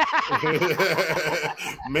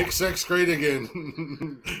 Make sex great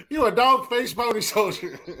again. You a dog face pony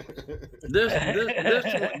soldier. This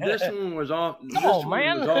one was often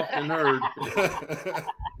heard.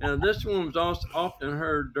 And this one was also often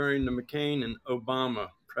heard during the McCain and Obama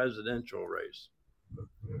presidential race.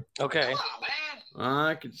 Okay.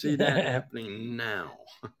 I could see that happening now.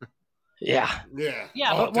 Yeah.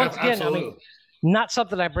 But once again, absolutely. I mean, not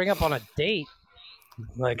something I bring up on a date.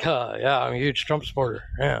 Like, I'm a huge Trump supporter.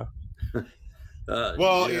 Yeah.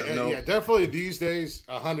 Definitely these days,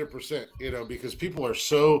 100%. Because people are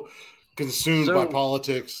so consumed by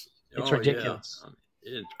politics. It's ridiculous.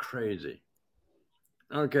 Yeah. It's crazy.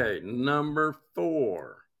 Okay, number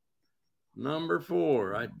 4.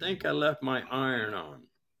 I think I left my iron on.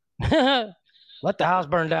 Let the house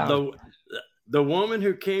burn down. The woman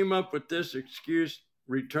who came up with this excuse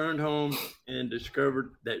returned home and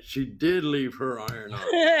discovered that she did leave her iron on.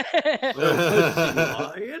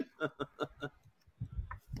 Was she lying?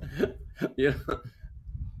 Yeah.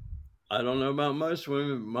 I don't know about most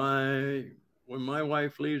women. When my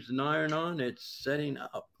wife leaves an iron on, it's setting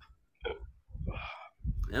up.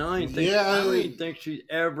 And I don't think she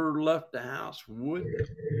ever left the house.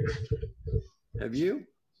 Have you?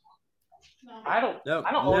 I don't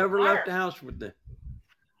never own left fire. the house with the.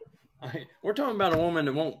 We're talking about a woman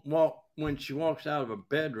that won't walk when she walks out of a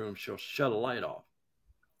bedroom. She'll shut a light off.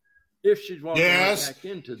 If she's walking right back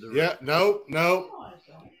into the room. Yeah, no. No,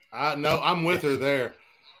 I'm with her there.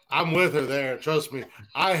 Trust me.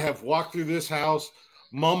 I have walked through this house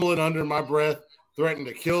mumbling under my breath, threatening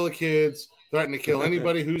to kill the kids, threatening to kill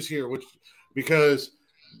anybody who's here, because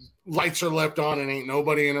lights are left on and ain't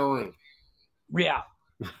nobody in a room. Yeah.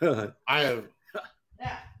 I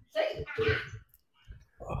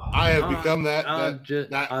have become that. I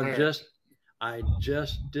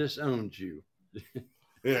just disowned you.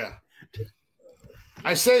 Yeah.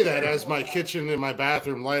 I say that as my kitchen and my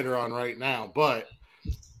bathroom light are on right now, but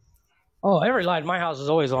every light in my house is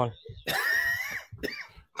always on.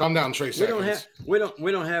 Calm down, Trey. We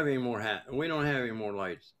don't have any more we don't have any more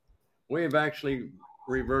lights. We have actually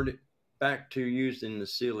reverted back to using the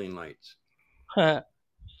ceiling lights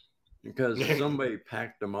because somebody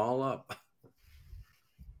packed them all up.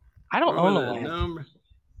 I don't own a light.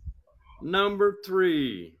 Number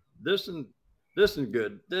 3. This is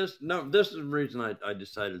good. This is the reason I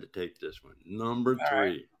decided to take this one. Number 3.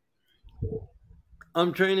 Right.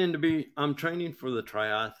 I'm training for the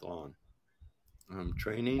triathlon. That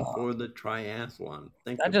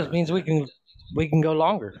just means we can go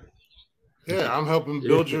longer. Yeah, I'm helping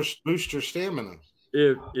boost your stamina.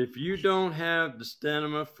 If you don't have the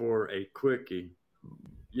stamina for a quickie,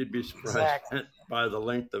 you'd be surprised by the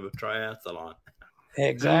length of a triathlon.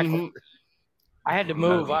 Exactly. Mm-hmm. I had to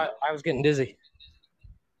move. I was getting dizzy.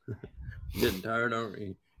 Getting tired, aren't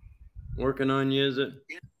you? Working on you, is it?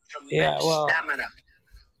 Yeah, well.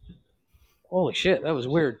 Holy shit, that was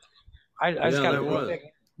weird. I just got a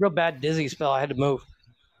real bad dizzy spell. I had to move.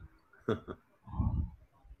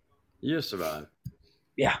 You survive.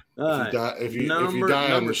 Yeah. If you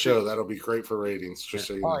die on the show, that'll be great for ratings. Just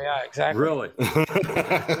so you know. Oh yeah, exactly. Really?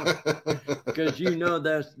 Because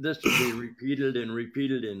this will be repeated and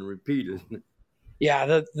repeated and repeated. Yeah,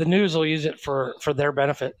 the news will use it for their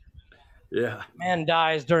benefit. Yeah. Man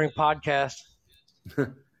dies during podcast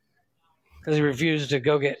because he refused to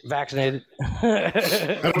go get vaccinated.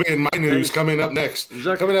 That'll be in my news coming up next.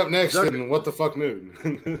 And what the fuck news?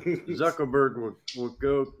 Zuckerberg will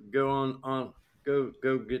go on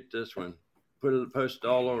go get this one. Post it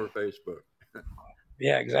all over Facebook.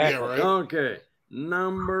 Yeah, exactly. Yeah, right? Okay.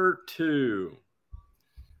 Number 2.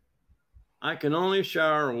 I can only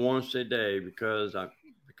shower once a day because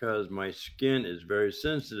my skin is very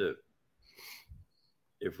sensitive.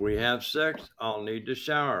 If we have sex, I'll need to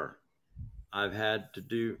shower. I've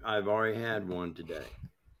already had one today.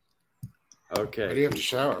 Okay. Why do you have to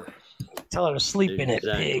shower? Tell her to sleep in it,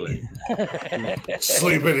 pig.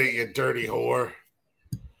 Sleep in it, you dirty whore.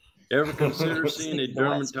 Ever consider seeing a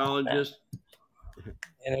dermatologist?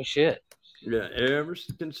 Any shit. Yeah, ever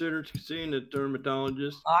considered seeing a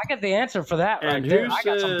dermatologist? Oh, I got the answer for that right there. I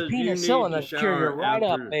got some penicillin to cure you right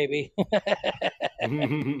up, baby.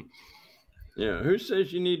 Yeah, who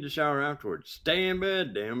says you need to shower afterwards? Stay in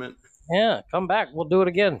bed, damn it. Yeah, come back. We'll do it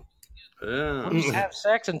again. Yeah. We'll just have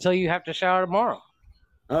sex until you have to shower tomorrow.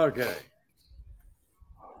 Okay.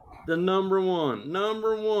 The number one,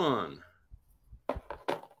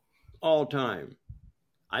 all time.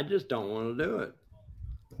 I just don't want to do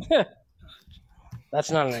it.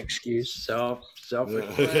 That's not an excuse.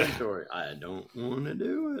 Self-explanatory. I don't want to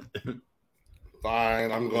do it.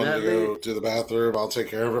 Fine, I'm going to go to the bathroom. I'll take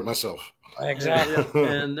care of it myself. Exactly.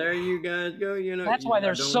 And there you guys go. That's why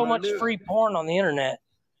there's so much free porn on the internet.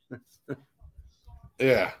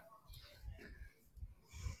 Yeah.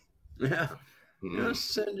 Yeah.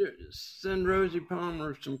 Send Rosie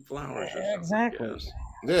Palmer some flowers. Yeah, exactly.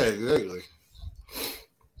 Yeah, exactly.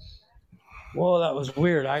 Whoa, that was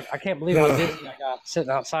weird. I can't believe how dizzy I got sitting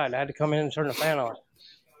outside. I had to come in and turn the fan on.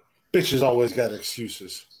 Bitches always got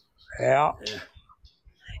excuses. Yeah.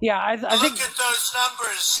 Yeah, I think. Look at those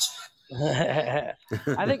numbers.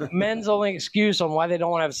 I think men's only excuse on why they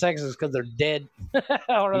don't want to have sex is because they're dead.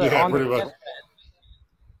 Or they're on pretty much.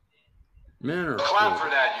 Men are Clap for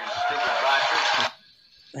that, you stinking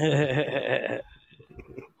bastard.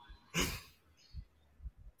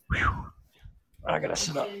 I gotta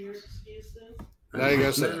sit up. Now you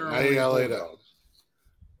gotta sit. Now you gotta lay down.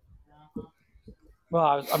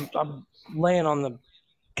 Well, I'm laying on the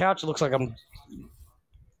couch. It looks like I'm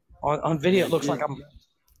on video. It looks like I'm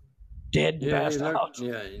dead, passed out.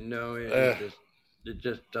 Yeah, it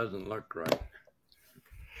just doesn't look right.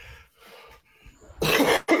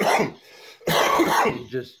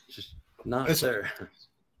 just not there.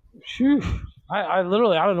 Phew. I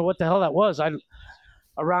literally, I don't know what the hell that was.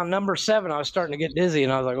 Around number 7, I was starting to get dizzy,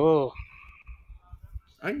 and I was like, oh.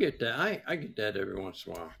 I get that. I get that every once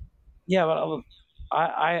in a while. Yeah, but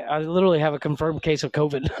I literally have a confirmed case of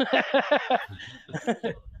COVID.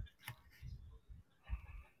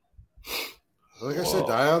 Like I said,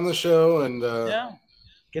 die on the show and Yeah.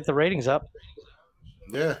 Get the ratings up.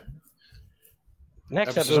 yeah.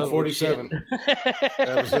 Next Episode episode 47.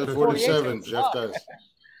 Episode 47. Jeff dies.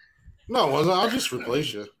 No, it wasn't. I'll just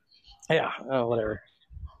replace you. Yeah. Oh, whatever.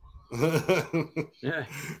 Yeah,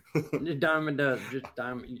 just dime a dozen. Just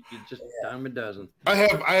dime a dozen. I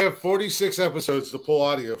have 46 episodes to pull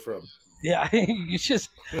audio from. Yeah, you just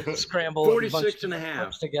scramble 46 and a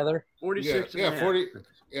half together. 46 Yeah, and a half. 40.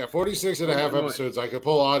 Yeah, 46 and a half episodes I could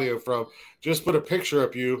pull audio from. Just put a picture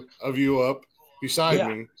of you up beside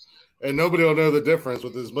me, and nobody will know the difference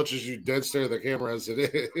with as much as you dead stare the camera as it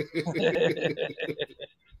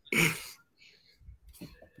is.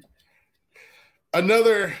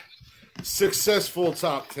 Another successful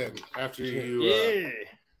top 10 after you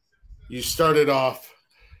started off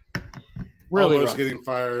Really almost rough. getting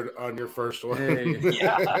fired on your first one. Hey.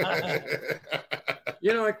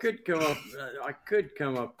 You know, I could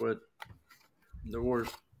come up with the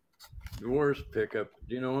worst pickup.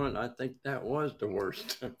 You know what? I think that was the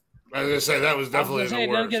worst. I was gonna say that was definitely the It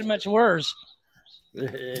doesn't worst. get much worse.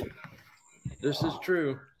 This is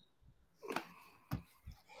true.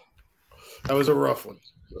 That was a rough one.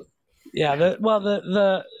 Yeah.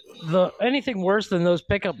 The anything worse than those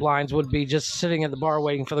pickup lines would be just sitting at the bar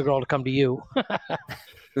waiting for the girl to come to you,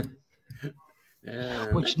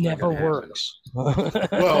 Yeah, which that's not never gonna happen. works.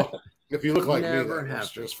 Well, if you look like me, Never that's happened.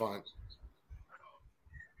 just fine.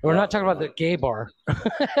 We're not talking about the gay bar.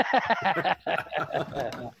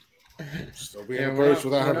 Still being Yeah, approached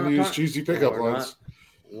we're without not having to use talking- cheesy pickup we're lines.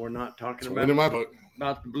 We're not talking It's in my book.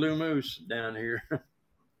 about the blue moose down here.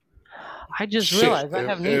 I just Shit, realized I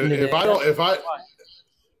haven't eaten today.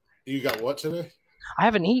 You got what today? I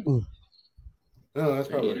haven't eaten. No, that's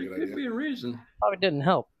Hey, probably a there good could idea. be a reason. Probably didn't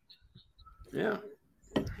help. Yeah.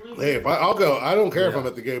 Hey, I'll go. I don't care if Yeah. I'm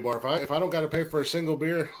at the gay bar. If I don't got to pay for a single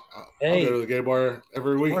beer, I'll Hey. go to the gay bar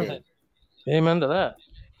every Worth weekend. it. Amen to that.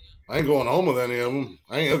 I ain't going home with any of them.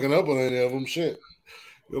 I ain't hooking up with any of them. Shit,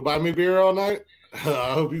 you'll buy me beer all night.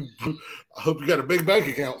 I hope you got a big bank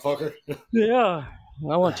account, fucker. Yeah.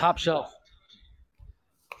 I want top shelf.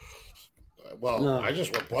 Well, No. I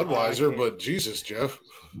just want Budweiser, but Jesus, Jeff.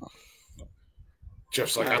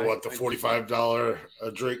 Jeff's like, I want the $45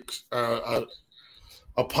 a drink, a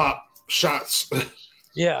pop shots.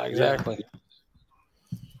 Yeah, exactly.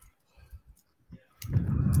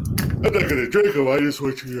 I'm not gonna drink them. I just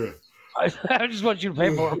want you. I just want you to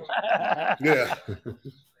pay for them. Yeah,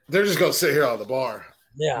 they're just gonna sit here on the bar.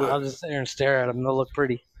 Yeah, I'll just sit there and stare at them. They'll look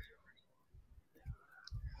pretty.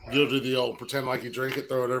 You'll do the old pretend like you drink it,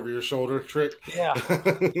 throw it over your shoulder trick. Yeah,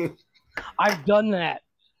 I've done that.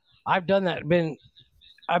 I've been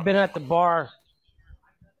at the bar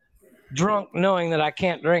drunk, knowing that I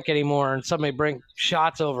can't drink anymore, and somebody bring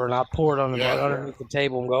shots over, and I'll pour it on the underneath the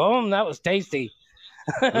table and go, "Oh, that was tasty."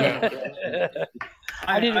 Yeah.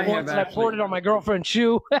 I did it once, and I poured it on my girlfriend's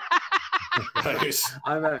shoe. Nice.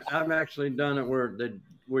 I've actually done it where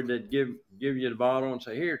they give you the bottle and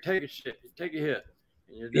say, "Here, take a hit,"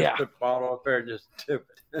 and you just put the bottle up there and just tip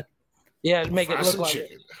it. Yeah, to make it Fry look some like.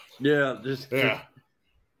 chicken. Yeah, just Yeah.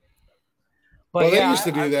 But Well, yeah, they used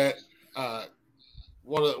to do that.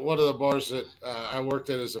 One of the bars that I worked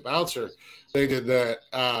at as a bouncer, they did that.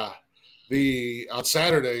 On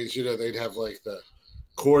Saturdays, they'd have like the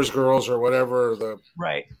Coors Girls or whatever,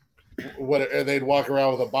 right. and they'd walk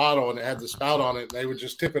around with a bottle and it had the spout on it, and they would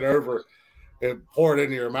just tip it over and pour it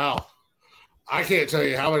into your mouth. I can't tell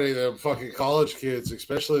you how many of them fucking college kids,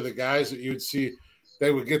 especially the guys that you'd see,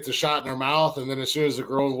 they would get the shot in their mouth, and then as soon as the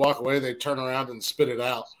girl would walk away, they'd turn around and spit it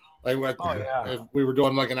out. Like if we were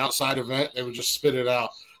doing like an outside event, they would just spit it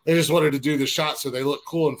out. They just wanted to do the shot so they looked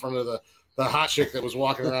cool in front of the hot chick that was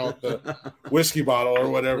walking around with the whiskey bottle or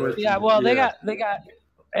whatever. Yeah, well, they got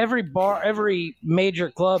every bar, every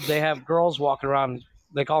major club. They have girls walking around.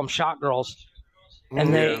 They call them shot girls,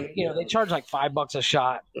 and they charge like $5 a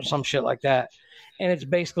shot or some shit like that, and it's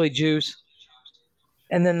basically juice.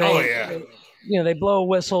 And then they blow a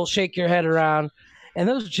whistle, shake your head around. And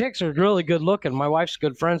those chicks are really good looking. My wife's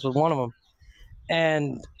good friends with one of them,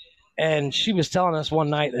 and she was telling us one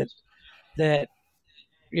night that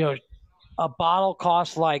a bottle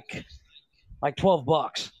costs like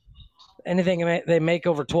 $12. Anything they make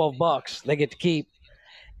over $12, they get to keep.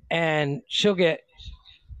 And she'll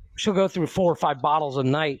go through 4 or 5 bottles a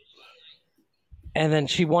night, and then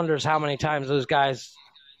she wonders how many times those guys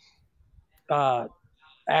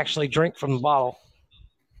actually drink from the bottle.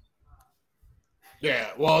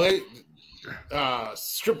 Yeah, well,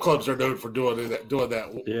 strip clubs are known for doing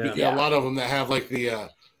that. Yeah. A lot of them that have like the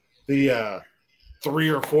 3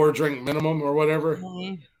 or 4 drink minimum or whatever.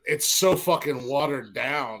 Mm-hmm. It's so fucking watered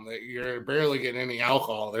down that you're barely getting any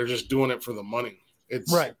alcohol. They're just doing it for the money.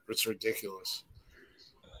 It's ridiculous.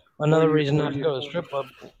 Another reason not to go to the strip club.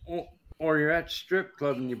 Or you're at strip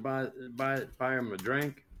club and you buy them a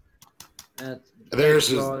drink. They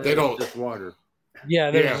don't just water. Yeah,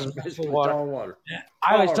 there's It's water. all water.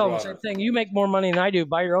 I always tell them the same thing. You make more money than I do.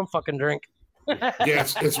 Buy your own fucking drink. Yeah,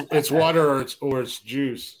 it's water or it's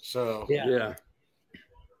juice. So Yeah.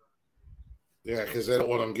 Yeah, because they don't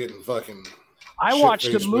want them getting fucking. I watched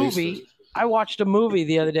a movie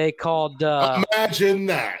the other day called. Imagine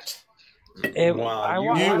that. You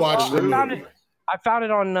watched the movie. I found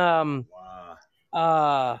it on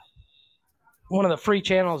one of the free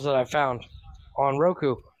channels that I found on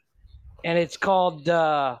Roku, and it's called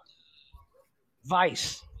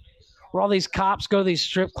Vice, where all these cops go to these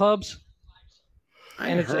strip clubs,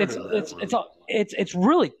 and it's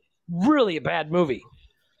really really a bad movie.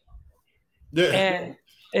 Yeah. And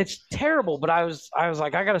it's terrible, but I was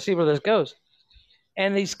like, I got to see where this goes.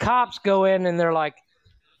 And these cops go in and they're like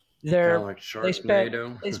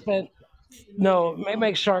Sharknado. They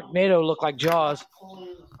make Sharknado look like Jaws.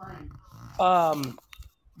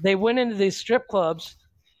 They went into these strip clubs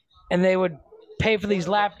and they would pay for these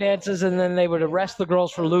lap dances and then they would arrest the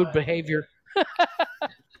girls for lewd behavior.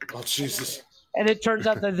 Oh, Jesus. And it turns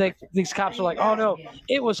out that these cops are like, oh no,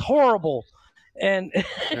 it was horrible. And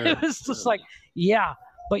it was just like, yeah,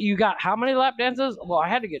 but you got how many lap dances? Well, I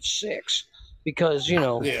had to get 6 because,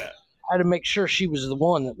 I had to make sure she was the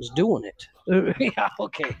one that was doing it. Yeah,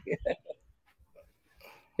 okay.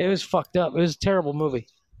 It was fucked up. It was a terrible movie.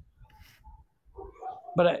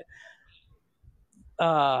 But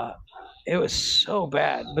it was so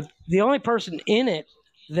bad. But the only person in it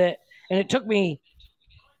and it took me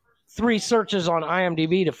 3 searches on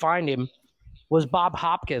IMDb to find him, was Bob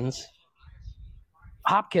Hopkins,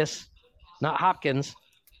 not Hopkins,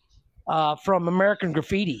 from American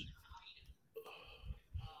Graffiti.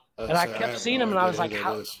 And I kept seeing him, and I was like,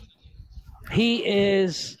 how? He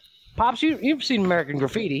is Pops. You've seen American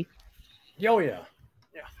Graffiti? Oh yeah.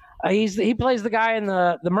 He plays the guy in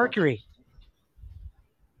the Mercury.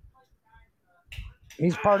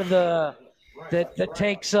 He's part of that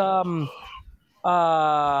takes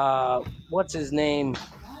what's his name?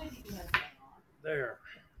 There,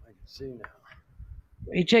 I can see now.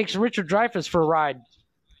 He takes Richard Dreyfuss for a ride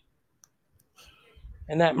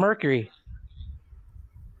in that Mercury.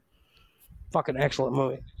 Fucking excellent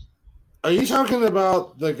movie. Are you talking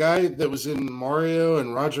about the guy that was in Mario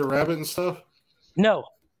and Roger Rabbit and stuff? No,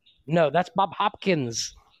 that's Bob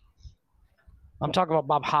Hopkins. I'm talking about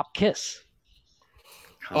Bob Hopkiss.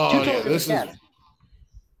 Oh, yeah, this is...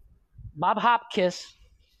 Bob Hopkiss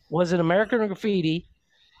was in American Graffiti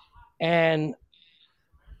and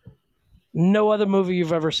no other movie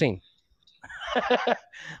you've ever seen.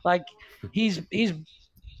 Like, he's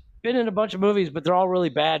been in a bunch of movies, but they're all really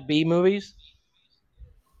bad B movies.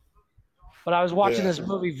 But I was watching this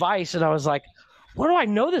movie Vice, and I was like, where do I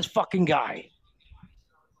know this fucking guy?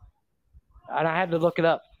 And I had to look it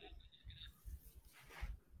up.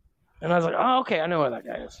 And I was like, oh, okay, I know where that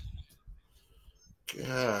guy is.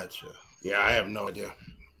 Gotcha. Yeah, I have no idea.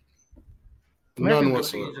 None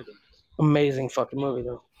whatsoever. Amazing fucking movie,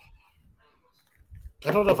 though. I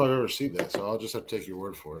don't know if I've ever seen that, so I'll just have to take your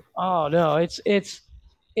word for it. Oh no, it's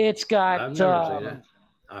got. I've never seen it.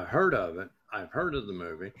 I've heard of it. I've heard of the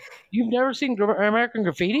movie. You've never seen American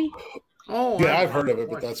Graffiti? Oh, yeah, I've heard of it,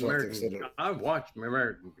 but that's what I consider. I've watched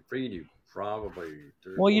American Graffiti probably.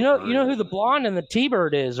 Well, you know who the blonde and the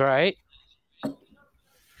T-Bird is, right? Yeah.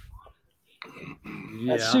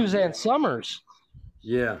 That's Suzanne Summers.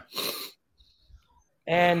 Yeah.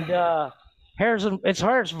 And it's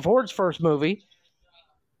Harrison Ford's first movie.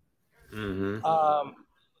 Mm-hmm.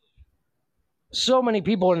 So many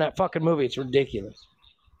people in that fucking movie, it's ridiculous.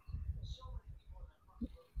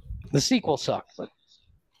 The sequel sucked, but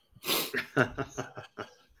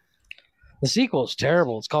the sequel is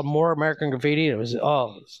terrible. It's called More American Graffiti. It was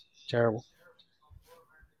terrible.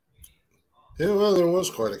 Yeah, well, there was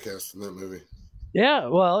quite a cast in that movie. Yeah,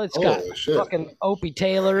 well, it's got shit. fucking Opie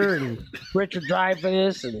Taylor and Richard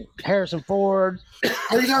Dreyfuss and Harrison Ford.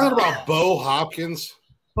 Are you talking about Bo Hopkins?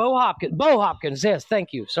 Bo Hopkins, yes,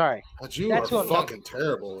 thank you. Sorry. But you are fucking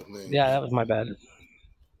terrible with me. Yeah, that was my bad.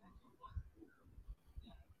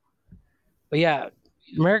 But yeah,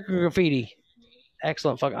 American Graffiti.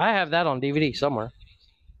 Excellent fuck. I have that on DVD somewhere.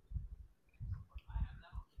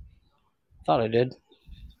 Thought I did.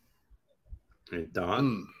 You thought?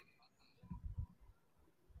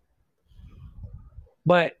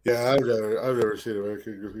 But Yeah, I've never seen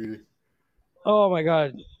American Graffiti. oh my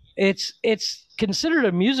god, it's considered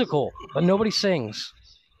a musical, but nobody sings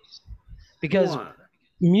because What?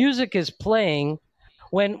 music is playing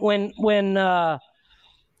when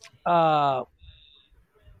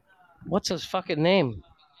what's his fucking name?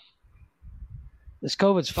 This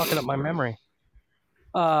COVID's fucking up my memory.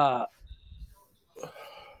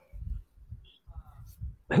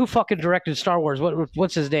 Who fucking directed Star Wars?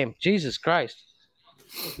 What's his name? Jesus Christ.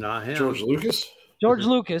 Not him. George Lucas? George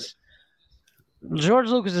Lucas. George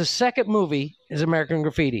Lucas's second movie is American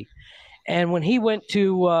Graffiti. And when he went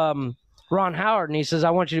to Ron Howard and he says, I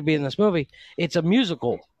want you to be in this movie, it's a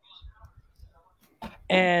musical.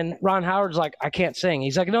 And Ron Howard's like, I can't sing.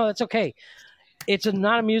 He's like, no, that's okay. It's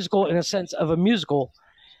not a musical in a sense of a musical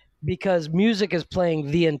because music is playing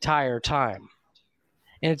the entire time.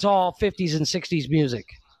 And it's all 50s and 60s music.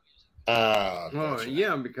 Well,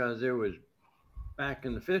 yeah, because it was back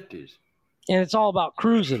in the 50s. And it's all about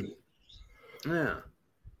cruising. Yeah.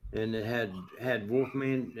 And it had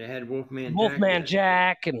Wolfman. It had Wolfman. Wolfman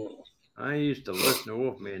Jack, and I used to listen to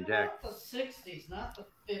Wolfman Jack. The 60s, not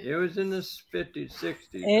the 50s. It was in the 50s,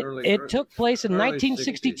 60s. It took place in early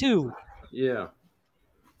 1962. 60s. Yeah.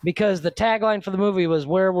 Because the tagline for the movie was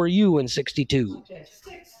 "Where were you in '62?" Okay,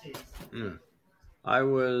 60s. Mm. I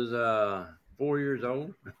was 4 years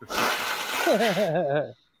old.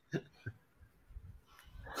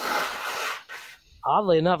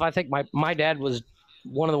 Oddly enough, I think my dad was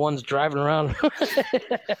one of the ones driving around.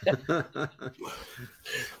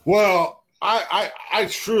 Well, I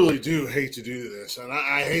truly do hate to do this, and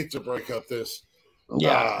I hate to break up this.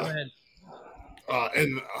 Yeah, go ahead.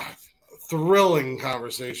 And thrilling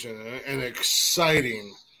conversation and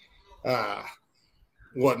exciting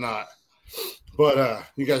whatnot. But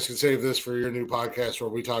you guys can save this for your new podcast where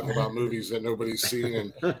we talk about movies that nobody's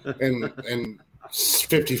seen in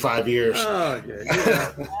 55 years. Oh, yeah.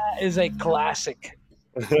 That is a classic.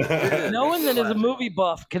 No one that is a movie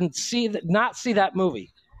buff can not see that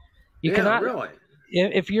movie. You cannot really.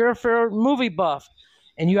 If you're a movie buff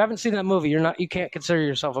and you haven't seen that movie, you can't consider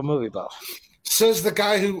yourself a movie buff. Says the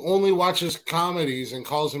guy who only watches comedies and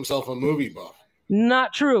calls himself a movie buff.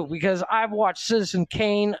 Not true, because I've watched Citizen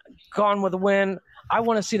Kane, Gone with the Wind. I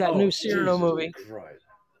want to see that new Cyrano movie. Right.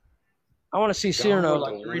 I want to see Cyrano,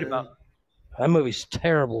 like to read about. That movie's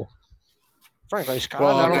terrible. Frankly, Scott.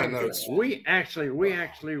 Well, I on don't that note, We actually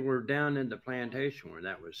were down in the plantation where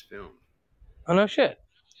that was filmed. Oh no shit.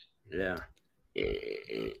 Yeah.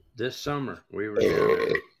 This summer we were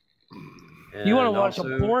down. You want to And watch a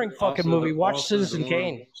also- boring fucking also movie? the- Watch also the Citizen one-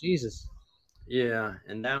 Kane. Jesus. Yeah,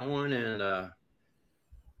 and that one and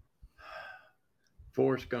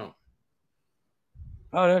Forrest Gump.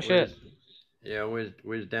 Oh no shit. Yeah, we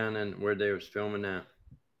was down in where they was filming that.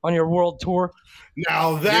 On your world tour.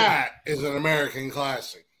 now that is an American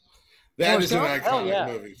classic. That Forrest is an Gump? Hell iconic yeah.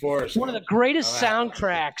 movie. Forrest One of the Gump. greatest Now that-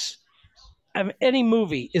 soundtracks of any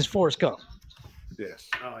movie is Forrest Gump. Yes.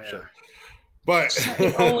 Oh yeah. Sure. But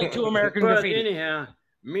Only to American But Graffiti. anyhow,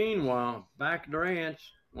 meanwhile, back at the ranch,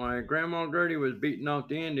 while Grandma Gertie was beating off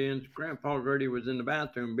the Indians, Grandpa Gertie was in the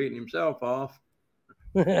bathroom beating himself off.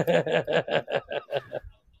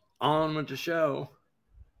 On with the show.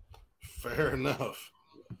 fair enough.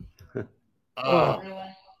 Really?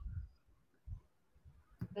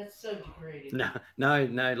 That's so degrading. Now he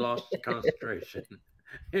lost the concentration.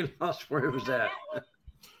 He lost where he was at.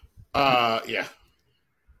 Yeah.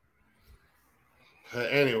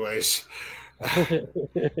 Anyways,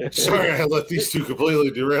 sorry I let these two completely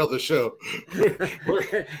derail the show.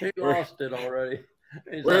 He lost it already.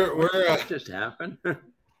 He's We're- like, we're, what just happened?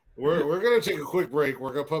 We're gonna take a quick break.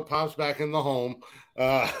 We're gonna put Pops back in the home.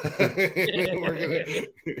 We're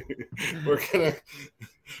gonna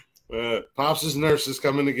Pops' nurse is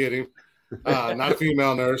coming to get him. Not a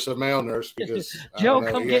female nurse, a male nurse. Because Joe,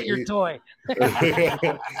 come get your toy.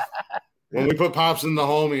 When we put Pops in the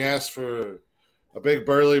home, he asked for a big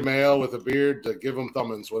burly male with a beard to give him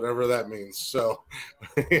thumbins, whatever that means. So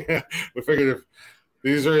we figured if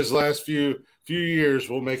these are his last few years,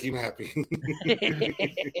 we'll make him happy.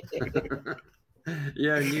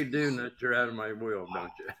 Yeah, you do know you're out of my will,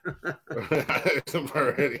 don't you? I'm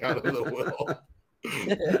already out of the will.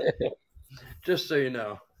 Just so you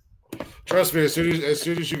know. Trust me, as soon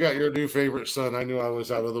as you got your new favorite son, I knew I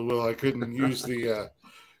was out of the will. I couldn't use the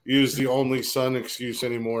only son excuse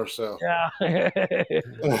anymore. So Yeah. I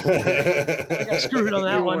got screwed on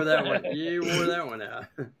that You one. wore that one. You wore that one out.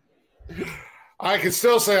 I can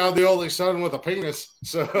still say I'm the only son with a penis.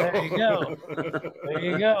 So There you go. There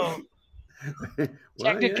you go. Well,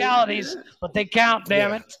 Technicalities, but they count,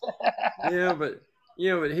 damn it. Yeah, but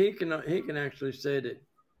Yeah, but he can actually say that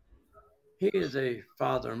he is a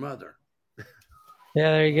father mother. Yeah,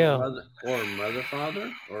 there you go. Mother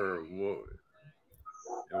father or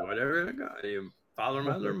whatever it got. Father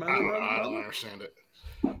mother mother mother. I don't understand it.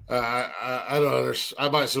 I don't understand. I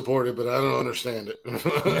might support it, but I don't understand it.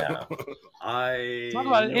 Yeah. Talk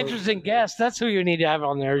about an know- interesting guest. That's who you need to have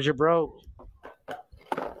on there. Is your bro?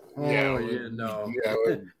 Oh, yeah,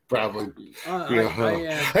 probably.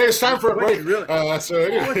 Hey, Hey, it's time for a what break. you really- So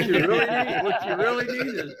anyway. what you really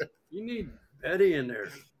need is you need Betty in there.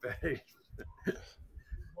 Betty.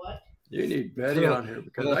 What? You need Betty on here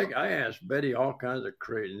because I asked Betty all kinds of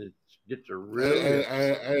crazy and it gets her really.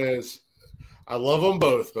 I love them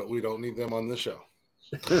both, but we don't need them on the show.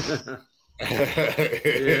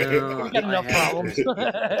 Yeah, Got enough problems.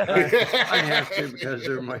 I have to because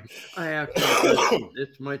they're my. I have to. Because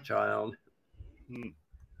it's my child.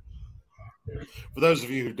 For those of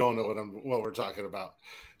you who don't know what we're talking about,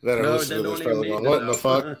 that are No, listening they to this, don't even probably need going, to what in the know.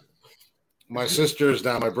 fuck? My sister is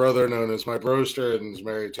now my brother, known as my broster, and is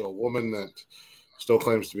married to a woman that still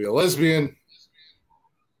claims to be a lesbian.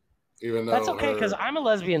 Even though That's okay because I'm a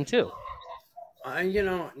lesbian too.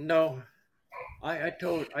 No. I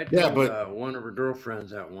told one of her girlfriends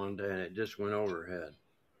that one day, and it just went over her head.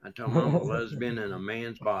 I told her I'm a lesbian in a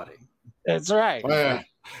man's body. That's right. I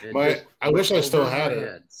wish I still had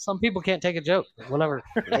it. Some people can't take a joke. Whatever.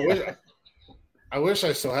 I wish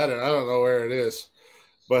I still had it. I don't know where it is.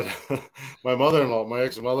 But my mother-in-law, my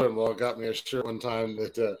ex-mother-in-law, got me a shirt one time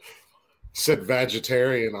that said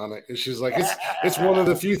vegetarian on it. And she's like, it's one of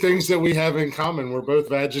the few things that we have in common. We're both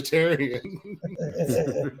vegetarian.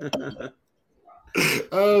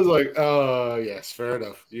 I was like, oh, yes, fair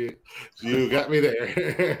enough. You got me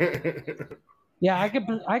there. Yeah,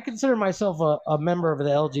 I consider myself a member of the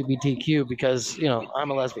LGBTQ because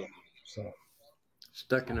I'm a lesbian. So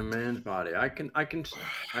stuck in a man's body. I can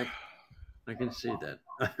see that.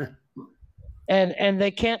 and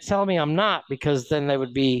they can't tell me I'm not because then they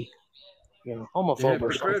would be homophobe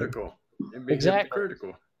or something. Exactly.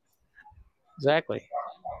 Hypocritical. Exactly.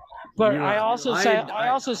 But I also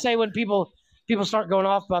say when people start going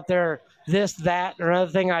off about their this, that, or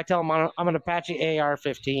another thing, I tell them I'm an Apache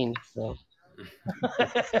AR-15. So.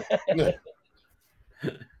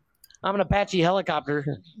 I'm an Apache helicopter,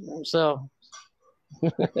 so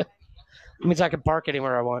it means I can park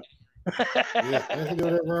anywhere I want. Yeah, I can do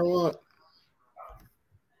whatever I want.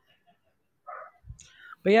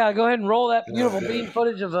 But yeah, go ahead and roll that beautiful bean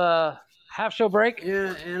footage of a half show break.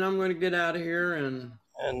 Yeah, and I'm going to get out of here and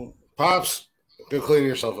Pops, go clean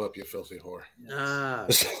yourself up, you filthy whore.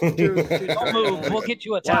 Don't move. We'll get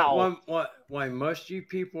you a towel. Why most of you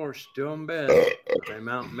people are still in bed. I'm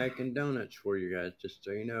out making donuts for you guys, just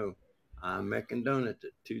so you know. I'm making donuts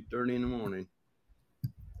at 2:30 in the morning.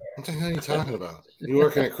 What the hell are you talking about? You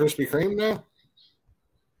working at Krispy Kreme now?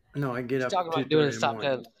 No, I get up. Talking about doing his top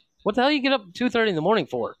 10. What the hell you get up at 2:30 in the morning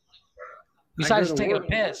for? Besides taking a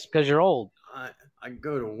piss because you're old. I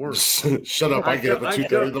go to work. Shut up! I get up at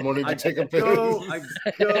 2:30 in the morning to take a piss. I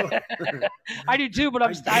go. I do too, but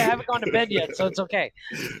I haven't gone to bed yet, so it's okay.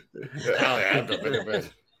 I've been to bed.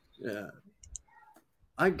 Yeah.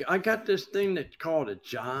 I got this thing that's called a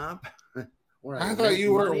job. I thought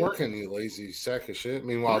you weren't working, you lazy sack of shit.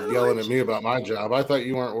 Meanwhile, yelling at me about my job. I thought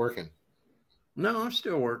you weren't working. No, I'm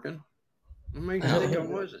still working. What makes you think I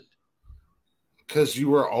wasn't? Because you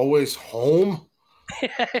were always home?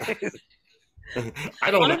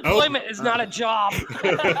 I don't know. Unemployment is not a job.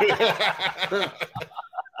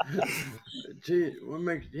 Gee, what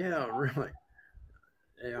makes really?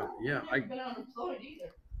 Yeah. I've been unemployed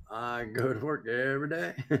either. I go to work every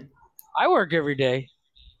day. I work every day.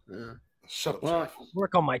 Yeah. Shut up. Well,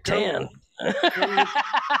 Work on my tan.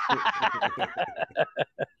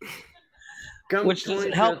 Which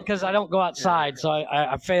doesn't help because I don't go outside, so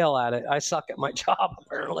I fail at it. I suck at my job,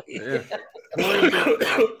 apparently. Yeah.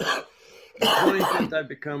 25th, I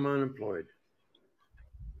become unemployed.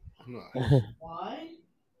 Why?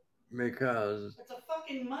 Because It's a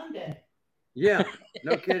fucking Monday. yeah,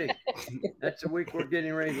 no kidding. That's the week we're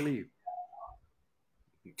getting ready to leave.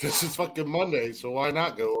 This is fucking Monday, so why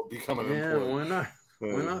not go become an Yeah, employee? why not?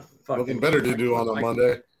 Why not? Nothing better to do on a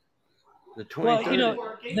Monday. The 23rd.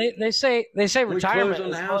 Well, they say retirement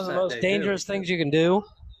is one of the most dangerous things you can do.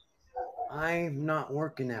 I'm not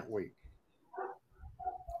working that week.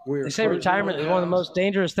 They say retirement is one of the most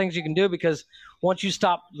dangerous things you can do because once you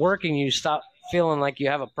stop working, you stop feeling like you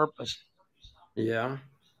have a purpose. Yeah.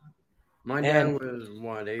 My dad was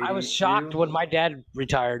what, 82? I was shocked when my dad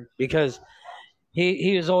retired because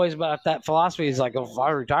He was always about that philosophy. He's like, if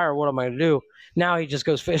I retire, what am I going to do? Now he just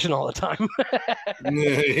goes fishing all the time.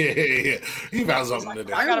 Yeah. He found something to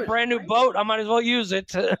do. I got a brand new boat. I might as well use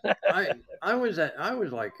it. I was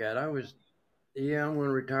like that. I'm going to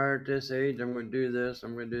retire at this age. I'm going to do this.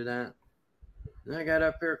 I'm going to do that. And I got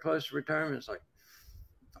up here close to retirement. It's like,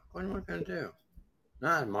 what am I going to do?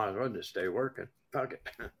 Nah, I might as well just stay working. Fuck it.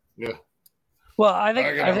 Yeah. Well, I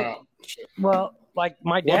think well, like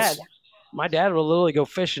my dad will literally go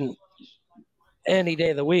fishing any day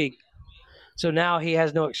of the week. So now he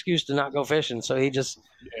has no excuse to not go fishing. So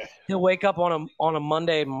he'll wake up on a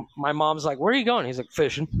Monday. My mom's like, "Where are you going?" He's like,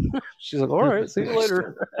 "Fishing." She's like, "All right, see you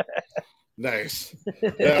later." Nice.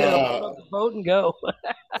 Put up the boat and go.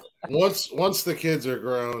 Once the kids are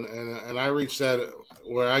grown and I reach that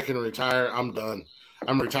where I can retire, I'm done.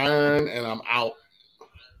 I'm retiring and I'm out.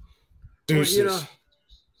 Deuces.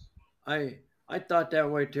 Well, I thought that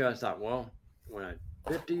way too. I thought, well, when I'm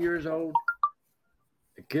 50 years old,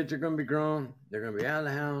 the kids are going to be grown. They're going to be out of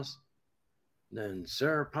the house. Then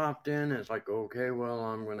Sarah popped in and it's like, okay, well,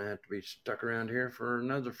 I'm going to have to be stuck around here for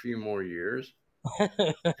another few more years.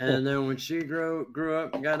 And then when she grew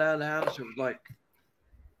up and got out of the house, it was like,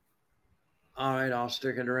 all right, I'll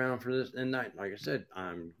stick it around for this. And like I said,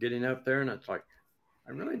 I'm getting up there and it's like,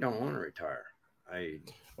 I really don't want to retire.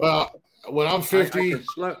 When I'm 50,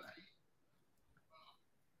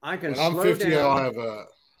 I can when I'm slow 50, down. I'll have a,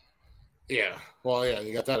 yeah. Well, yeah,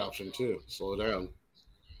 you got that option too. Slow down.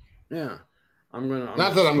 Yeah.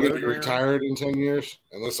 Not that I'm going to be retired in 10 years,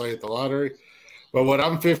 unless I hit the lottery. But when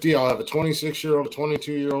I'm 50, I'll have a 26-year-old, a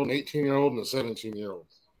 22-year-old, an 18-year-old, and a 17-year-old.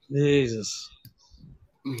 Jesus.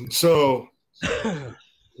 So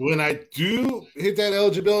when I do hit that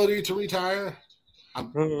eligibility to retire,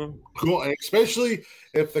 I'm cool. And especially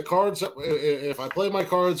if if I play my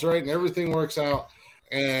cards right and everything works out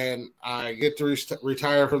and I get to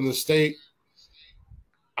retire from the state,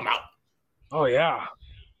 I'm out. Oh, yeah.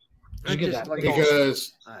 Because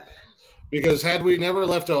had we never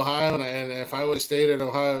left Ohio and if I would have stayed at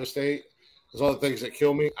Ohio State, there's all the things that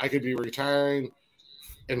kill me, I could be retiring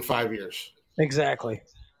in 5 years. Exactly.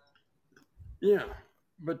 Yeah.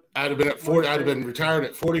 But I'd have been at 40. I'd have been retired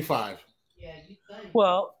at 45. Yeah, you think.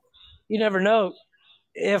 Well, you never know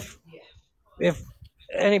if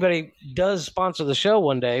anybody does sponsor the show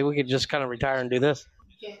one day, we could just kind of retire and do this.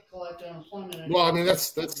 You can't collect unemployment. Well, I mean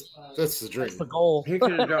that's the dream. That's the goal. he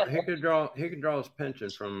could draw his pension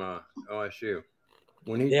from OSU.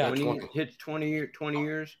 When he hits 20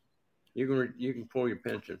 years, you can pull your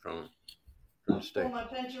pension from the state. Pull my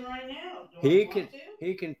pension right now. He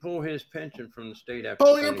can pull his pension from the state after.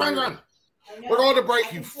 Pull your pension. We're going to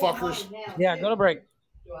break, you fuckers. Yeah, go to break.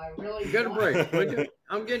 Do I really? Go to break. Would you?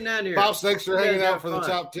 I'm getting out of here. Pops, thanks for hanging out for the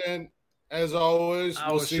top 10. As always,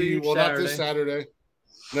 we'll see you. Well, not this Saturday.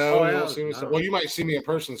 No, you won't see me. Well, you might see me in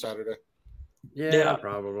person Saturday. Yeah,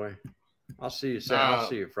 probably. I'll see you Saturday. I'll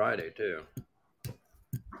see you Friday too.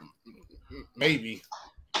 Maybe.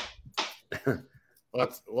 We'll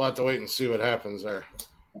have to wait and see what happens there.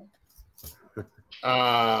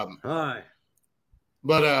 Hi.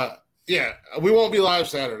 But yeah, we won't be live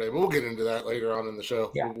Saturday, but we'll get into that later on in the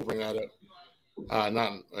show. Yeah. We'll bring that up.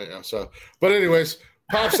 But anyways,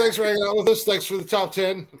 Pops, thanks for hanging out with us. Thanks for the top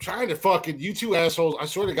 10. I'm trying to fucking, you two assholes. I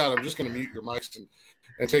swear to God, I'm just going to mute your mics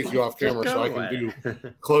and take you off camera so I can do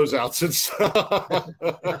closeouts and stuff.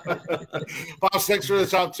 Pops, thanks for the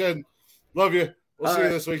top 10. Love you. We'll see you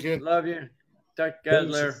this weekend. Love you. Talk to you guys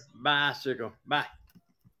later. Bicycle. Bye.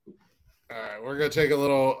 All right, we're gonna take a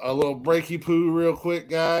little breaky poo real quick,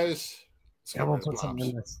 guys. I'm gonna put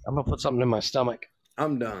something in my stomach.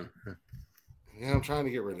 I'm done. Yeah, I'm trying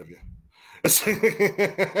to get rid of you.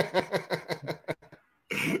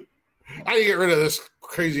 How do you get rid of this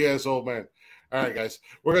crazy ass old man? All right, guys,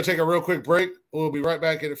 we're gonna take a real quick break. We'll be right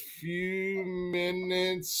back in a few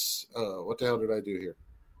minutes. What the hell did I do here?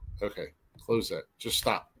 Okay, close that. Just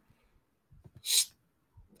stop.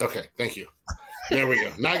 Okay, thank you. There we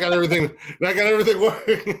go. Now I got everything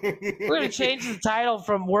working. We're going to change the title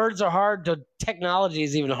from "Words Are Hard" to "Technology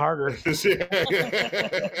is Even Harder."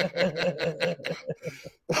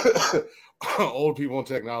 Old people and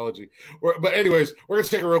technology. But anyways, we're going to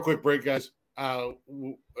take a real quick break, guys.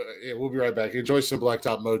 We'll be right back. Enjoy some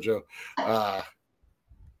Blacktop Mojo.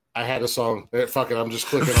 I had a song. Fuck it, I'm just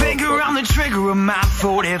clicking. Finger on the trigger of my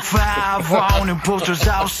 45. Wanting posters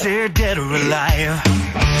out there, dead or alive.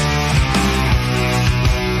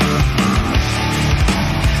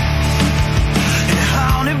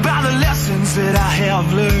 By the lessons that I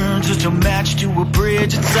have learned, just a match to a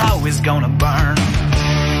bridge, it's always gonna burn.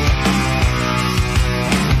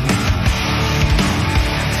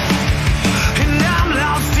 And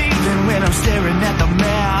I'm staring at the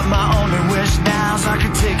map. My only wish now is I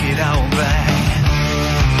could take it all back.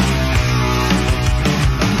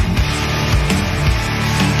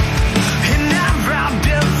 And I've robbed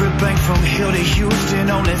every bank from here to Houston.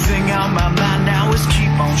 Only thing on my mind now is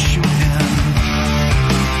keep on shooting.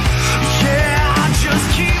 Yeah,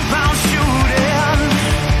 just keep on shooting.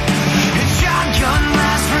 And shotgun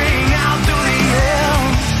blast ring out through the air.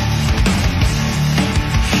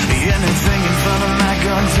 Anything in front of my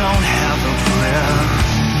gun don't have a prayer.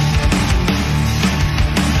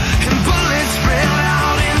 And bullets spread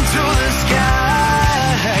out into the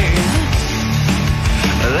sky.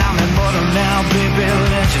 I'm immortal now, baby,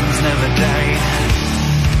 legends never die.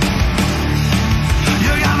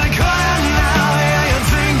 You got me caught now, yeah, you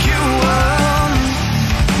think you won.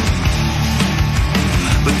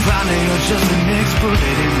 But probably you're just the next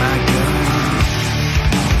bullet in my gun.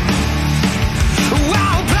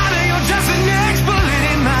 Wow, probably you're just the next bullet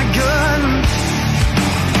in my gun.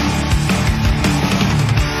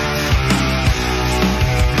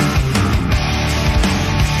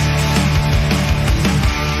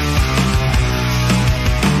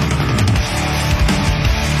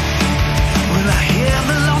 Well, I hear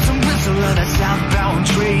the lonesome whistle of that southbound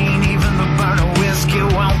train. Even the burn of whiskey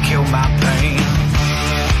won't kill my pain.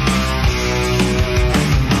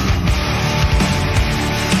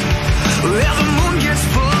 Well, the moon gets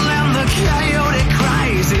full and the coyote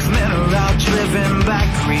cries. These men are all driven by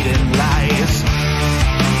greed and lies.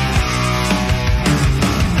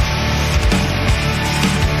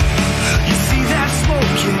 You see that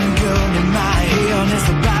smoking gun in my hand as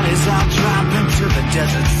the bodies all drop into the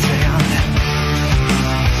desert sand.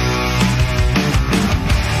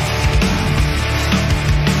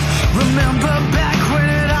 Remember back when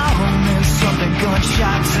it all meant something.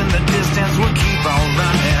 Gunshots in the distance would keep on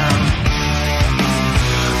running.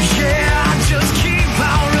 Yeah, just keep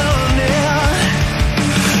on running.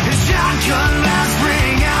 The shotgun blast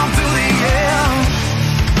ring out through the air.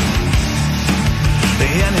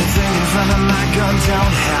 Anything in front of my gun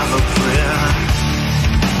don't have a prayer.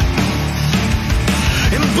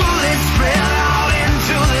 And bullets spread out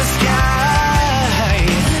into the sky.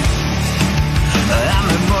 I'm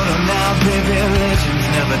immortal now, baby, legends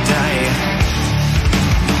never die.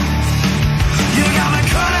 You got me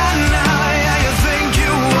caught out now, yeah, you think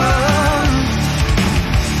you won.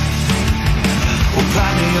 Well,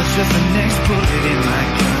 probably you're just the next bullet in my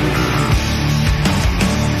gun.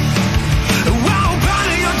 Wow,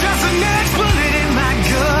 probably you're just the next bullet in my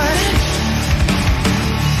gun.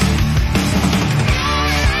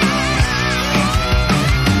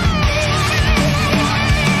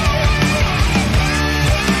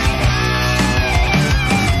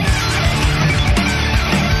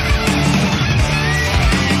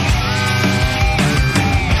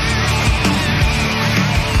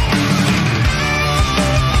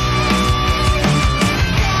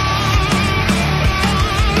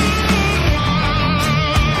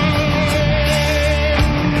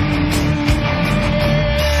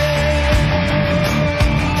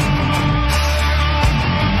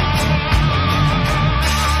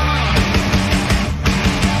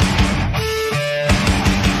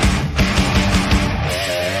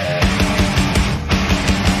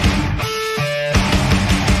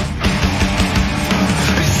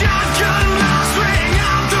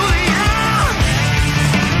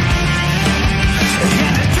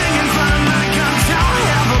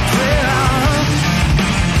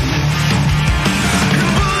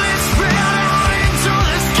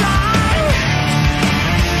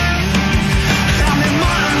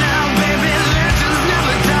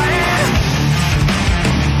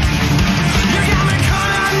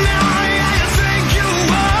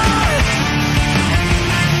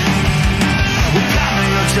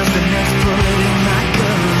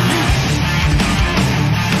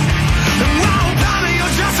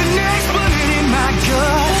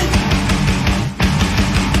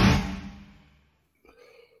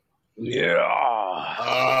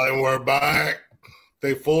 And we're back.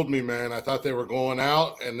 They fooled me, man. I thought they were going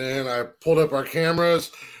out, and then I pulled up our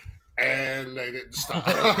cameras, and they didn't stop.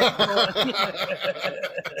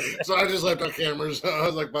 So I just left our cameras. I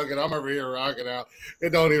was like, fuck it, I'm over here rocking out. It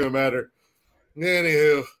don't even matter.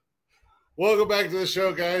 Anywho, welcome back to the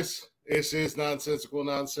show, guys. This is Nonsensical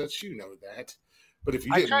Nonsense. You know that. But if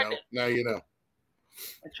you didn't know, now you know.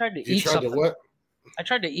 I tried to eat something. What? I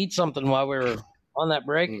tried to eat something while we were on that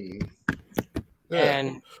break. Yeah.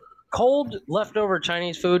 And cold leftover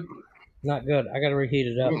Chinese food, not good. I got to reheat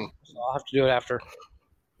it up. So I'll have to do it after.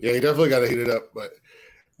 Yeah, you definitely got to heat it up. But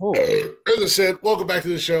as I said, welcome back to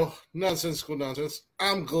the show. Nonsensical Nonsense.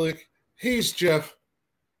 I'm Glick. He's Jeff.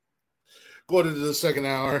 going into the second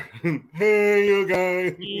hour. Hey, you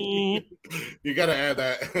guys. You got to add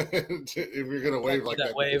that if you're going to wave like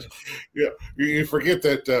that. Wave. Yeah, you forget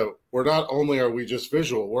that we're not only are we just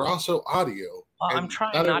visual, we're also audio. Well, I'm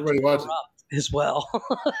trying not to interrupt as well.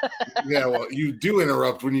 Yeah, well, you do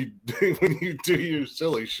interrupt when you do your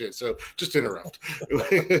silly shit. So just interrupt.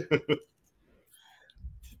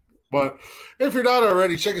 But if you're not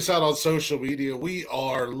already, check us out on social media. We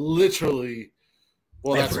are literally,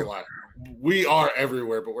 well, that's a lie. We are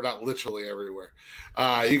everywhere, but we're not literally everywhere.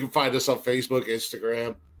 You can find us on Facebook,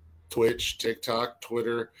 Instagram, Twitch, TikTok,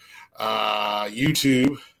 Twitter,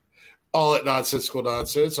 YouTube, all at Nonsensical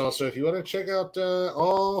Nonsense. Also, if you want to check out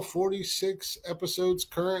all 46 episodes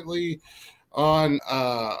currently on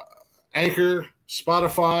Anchor,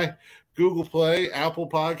 Spotify, Google Play, Apple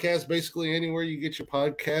Podcasts, basically anywhere you get your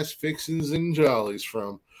podcast fixins and jollies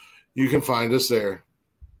from, you can find us there.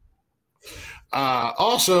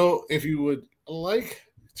 Also, if you would like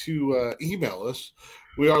to email us,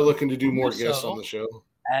 we are looking to do more guests on the show.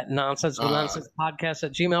 At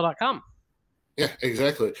nonsensicalnonsensepodcast@gmail.com. Yeah,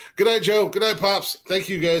 exactly. Good night, Joe. Good night, Pops. Thank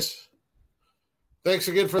you, guys. Thanks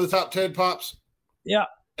again for the top 10, Pops. Yeah.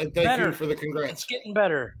 And thank you for the congrats. It's getting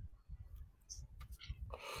better.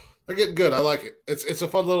 They're getting good. I like it. It's a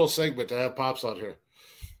fun little segment to have Pops on here.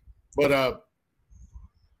 But,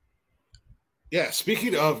 yeah,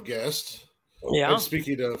 speaking of guests, and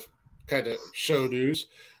speaking of kind of show news,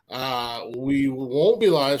 we won't be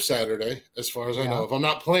live Saturday, as far as I know. If I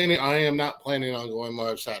am not planning on going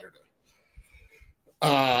live Saturday.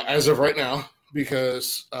 As of right now,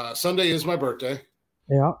 because Sunday is my birthday.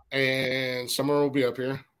 Yeah. And Summer will be up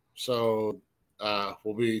here. So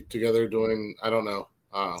we'll be together doing, I don't know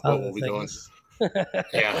what we'll be doing.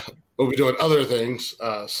 Yeah. We'll be doing other things.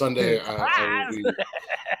 Sunday, I will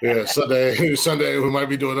be, Sunday we might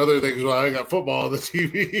be doing other things while I got football on the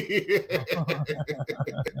TV.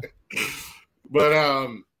 But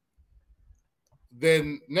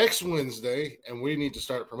then next Wednesday, and we need to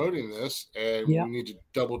start promoting this, and we need to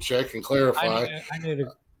double check and clarify.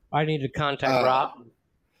 I need to contact Rob.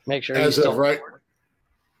 Make sure as of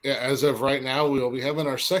right now, we will be having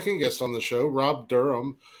our second guest on the show, Rob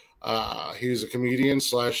Durham. He's a comedian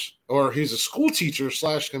he's a school teacher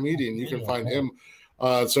 / comedian. You can find him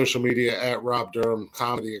on social media at Rob Durham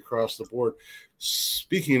Comedy across the board.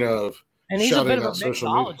 Speaking of, and he's a bit of a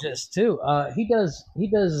mixologist too. He does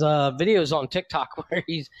videos on TikTok where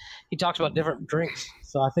he talks about different drinks.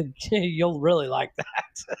 So I think you'll really like that.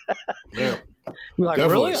 Yeah, you're like,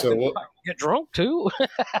 definitely. Really? So we'll get drunk too.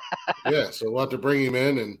 Yeah, so we'll have to bring him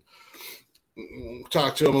in and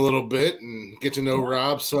talk to him a little bit and get to know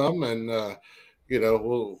Rob some, and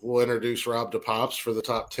we'll introduce Rob to Pops for the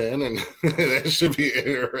top 10, and that should be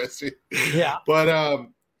interesting. Yeah, but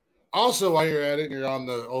also, while you're at it and you're on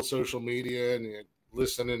the old social media and you're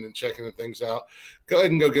listening and checking the things out, go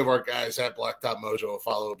ahead and go give our guys at Blacktop Mojo a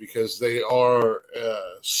follow, because they are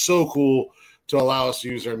so cool to allow us to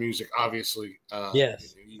use their music, obviously.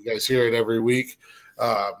 Yes. You guys hear it every week.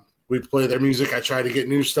 We play their music. I try to get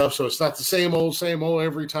new stuff, so it's not the same old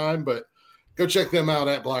every time, but go check them out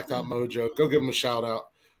at Blacktop Mojo. Go give them a shout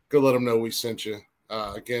out. Go let them know we sent you.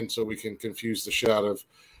 Again, so we can confuse the shit out of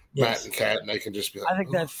Matt and Kat, and they can just be like, I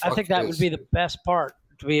think that would be the best part,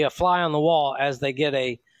 to be a fly on the wall as they get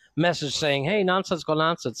a message saying, "Hey, Nonsensical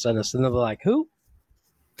Nonsense sent us," and they'll be like, "Who?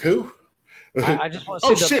 Who?" I just want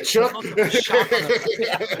to see Chuck. Oh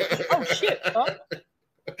shit, Chuck.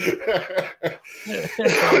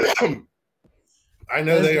 I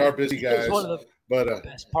know they are busy guys, one of the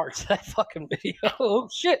best parts of that fucking video. Oh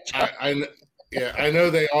shit, Chuck. I know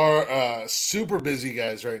they are super busy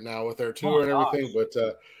guys right now with their tour and everything, but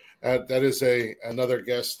that is another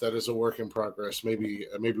guest that is a work in progress. Maybe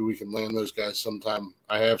we can land those guys sometime.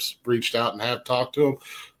 I have reached out and have talked to them,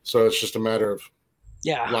 so it's just a matter of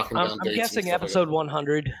locking down dates. I'm guessing episode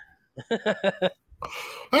 100.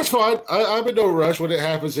 That's fine. I'm in no rush. When it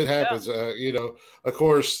happens, it happens. Yeah. Of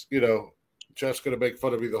course, Jeff's going to make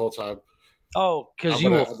fun of me the whole time. Oh, because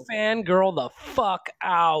you will fangirl the fuck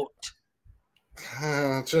out.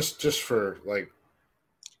 Just for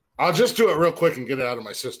I'll just do it real quick and get it out of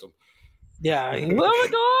my system. Yeah. Oh my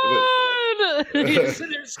god! You sit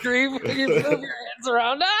there and scream. You move your hands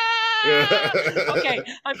around. Ah! Okay,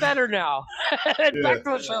 I'm better now. Back to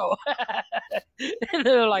the show. And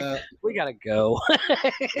they're like, we gotta go.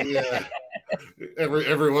 Yeah.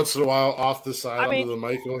 Every once in a while, off the side onto the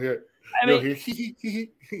mic, you'll hear. You'll hear.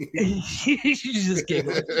 You just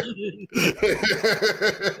giggle.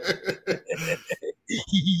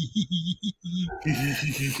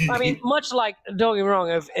 I mean, much like, don't get me wrong,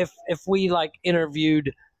 if we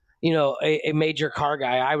interviewed a major car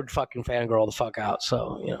guy, I would fucking fangirl the fuck out.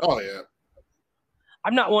 So, Oh yeah.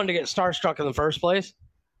 I'm not one to get starstruck in the first place,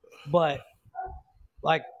 but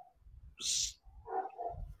like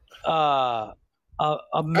a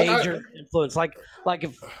major influence, like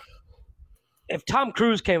if Tom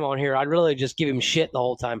Cruise came on here, I'd really just give him shit the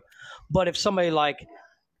whole time. But if somebody like,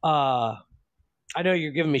 I know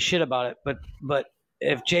you're giving me shit about it, but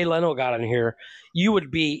if Jay Leno got on here, you would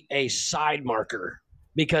be a side marker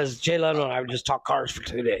because Jay Leno and I would just talk cars for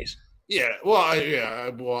 2 days. Yeah. Well,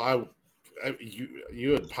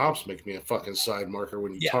 you and Pops make me a fucking side marker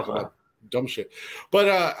when you talk about dumb shit. But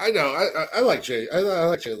I know I like Jay. I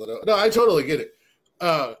like Jay Leno. No, I totally get it.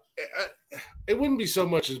 It wouldn't be so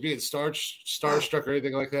much as being starstruck or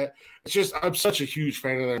anything like that. It's just I'm such a huge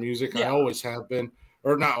fan of their music. I always have been,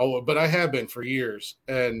 or not always, but I have been for years.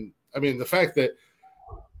 And I mean, the fact that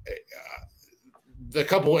the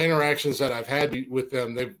couple of interactions that I've had with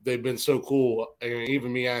them, they've been so cool. And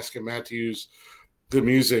even me asking Matt to use the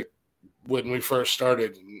music when we first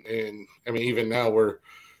started, and I mean, even now we're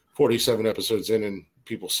 47 episodes in, and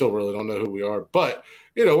people still really don't know who we are. But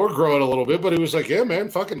we're growing a little bit. But he was like, "Yeah, man,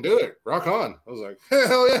 fucking do it, rock on." I was like,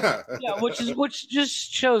 "Hell yeah!" Yeah, which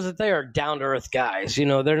just shows that they are down to earth guys.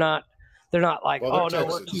 They're not like, "Oh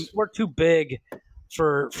no, we're too big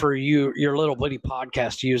for your little bitty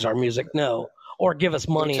podcast to use our music." No, or give us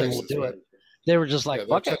money and we'll do it. They were just like,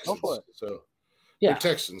 "Fuck it, go for it." So they're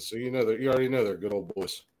Texans, so you already know they're good old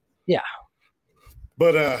boys. Yeah.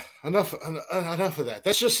 But enough of that.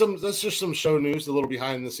 That's just some show news, a little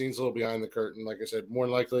behind the scenes, a little behind the curtain. Like I said, more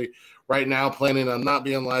than likely right now planning on not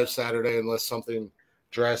being live Saturday unless something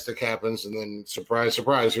drastic happens, and then surprise,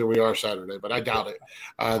 here we are Saturday. But I doubt it.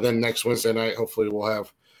 Then next Wednesday night, hopefully we'll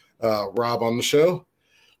have Rob on the show.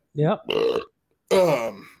 Yep.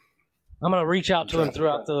 I'm gonna reach out to him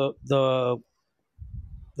throughout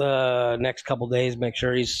the next couple days, make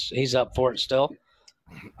sure he's up for it still.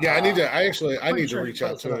 Yeah, I need to reach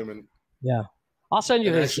out to him, and I'll send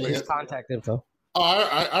you his contact info. Oh,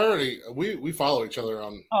 I already we follow each other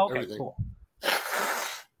on everything. Cool.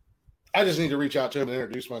 I just need to reach out to him and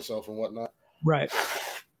introduce myself and whatnot. Right.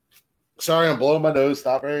 Sorry, I'm blowing my nose.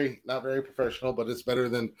 Not very professional, but it's better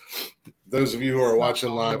than those of you who are watching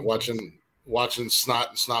live, watching snot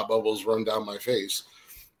and snot bubbles run down my face.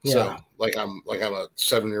 Yeah. So like I'm a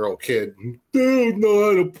 7-year-old kid. Don't know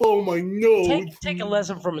how to pull my nose. Take a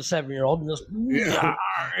lesson from a 7-year-old and just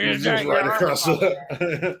just right across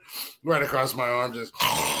right across my arm, just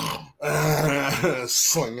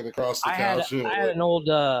sling it across the couch. I had an old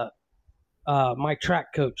my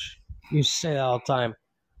track coach used to say that all the time.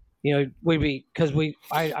 I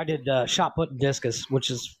did shot put and discus, which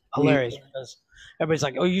is hilarious because everybody's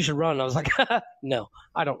like, "Oh, you should run." I was like, "No,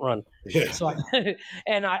 I don't run." Yeah. So I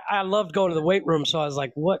loved going to the weight room. So I was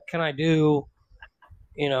like, "What can I do?"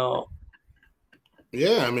 Yeah,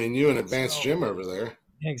 I mean, you an advanced gym over there.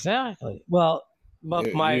 Exactly. Well,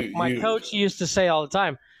 but my coach used to say all the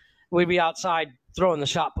time, we'd be outside throwing the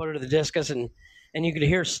shot putter to the discus, and you could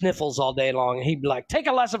hear sniffles all day long. And he'd be like, "Take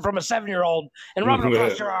a lesson from a 7-year-old and rub it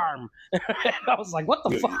across your arm." I was like, "What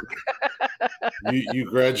the fuck?" You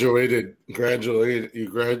graduated. Words are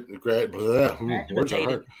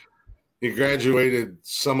hard. You graduated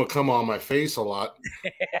Some Come On My Face a lot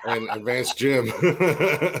and advanced gym.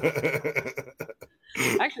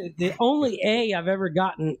 Actually, the only A I've ever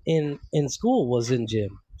gotten in school was in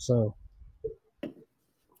gym. So I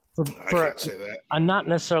can't say that. I'm not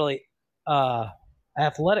necessarily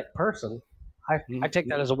athletic person. I take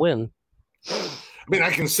that as a win. I mean,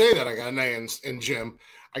 I can say that I got an A in gym.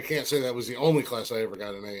 I can't say that was the only class I ever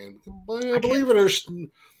got an A in. Believe it or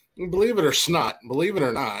snot. Believe it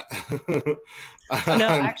or not. No,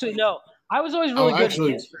 actually, no. I was always really good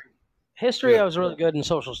in history. History, I was really good in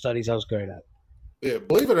social studies. I was great at. Yeah,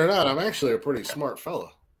 believe it or not, I'm actually a pretty smart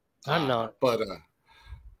fella. I'm not, but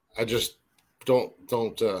I just don't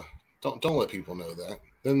let people know that.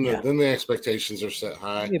 Then the expectations are set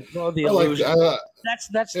high. The illusion. That's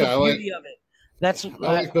the beauty of it.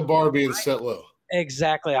 I like the bar being set low.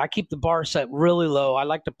 Exactly. I keep the bar set really low. I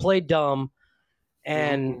like to play dumb.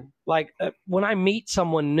 And when I meet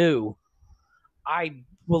someone new, I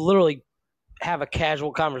will literally have a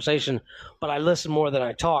casual conversation, but I listen more than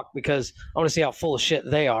I talk because I want to see how full of shit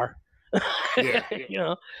they are. Yeah.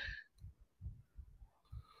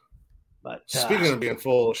 But speaking of being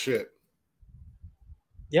full of shit.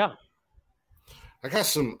 Yeah. I got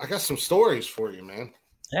some stories for you, man.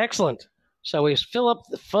 Excellent. Shall we fill up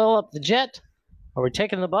the jet? Are we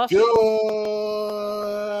taking the bus? Fuel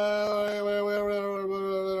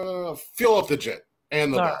up the jet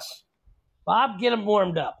and the bus. Bob, get them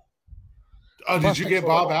warmed up. Oh, did you get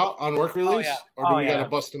Bob out on work release? yeah. Or do Oh, we yeah. got to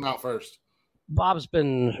bust him out first? Bob's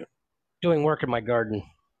been doing work in my garden.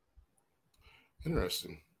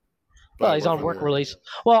 Interesting. Well, he's on work release.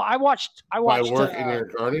 Well, I watched. By work in your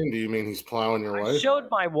garden, do you mean he's plowing your I wife? showed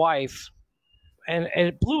my wife, and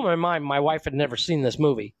it blew my mind. My wife had never seen this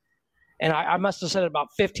movie, and I must have said it about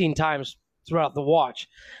 15 times throughout the watch.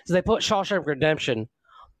 So they put Shawshank Redemption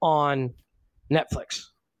on Netflix.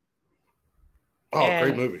 Oh,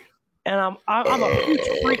 great movie. And I'm a huge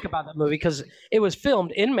freak about that movie because it was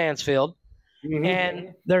filmed in Mansfield,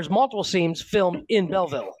 and there's multiple scenes filmed in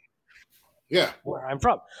Belleville. Yeah, where I'm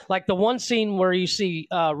from. Like the one scene where you see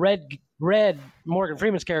Red Morgan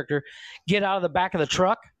Freeman's character get out of the back of the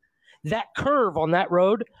truck. That curve on that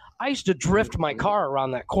road, I used to drift my car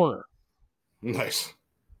around that corner. Nice.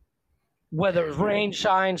 Whether it was rain,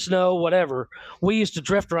 shine, snow, whatever, we used to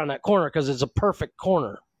drift around that corner because it's a perfect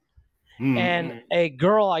corner. And a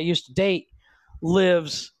girl I used to date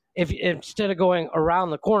lives, if instead of going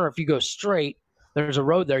around the corner, if you go straight, there's a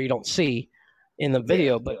road there you don't see in the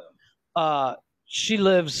video, but she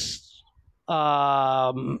lives like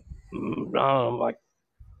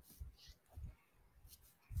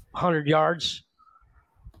 100 yards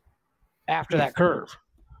after that curve.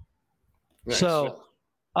 Nice. So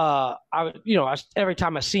every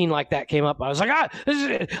time a scene like that came up, I was like, I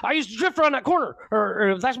used to drift around that corner,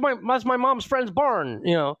 or that's my mom's friend's barn,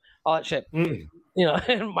 all that shit. And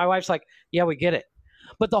my wife's like, yeah, we get it.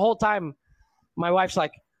 But the whole time, my wife's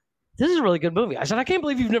like, this is a really good movie. I said, I can't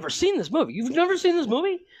believe you've never seen this movie. You've never seen this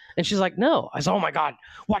movie? And she's like, no. I said, oh my God,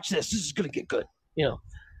 watch this. This is going to get good.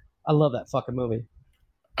 I love that fucking movie.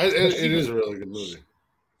 It is a really good movie.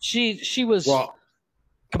 She was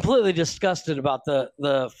completely disgusted about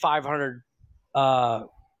the 500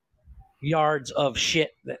 yards of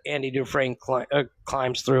shit that Andy Dufresne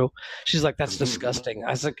climbs through. She's like, that's disgusting.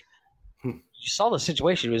 I was like, you saw the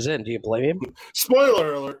situation he was in. Do you blame him?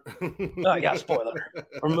 Spoiler alert. Oh, yeah, spoiler.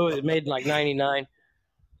 Or movie was made in like 99.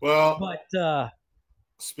 Well, but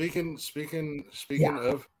speaking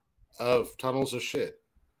of tunnels of shit.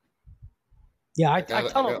 Yeah, I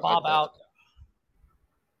tunneled Bob out.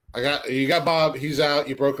 You got Bob. He's out.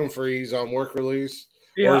 You broke him free. He's on work release.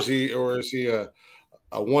 Yeah. Or is he a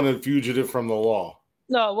wanted fugitive from the law?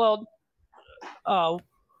 No, well,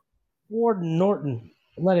 Warden Norton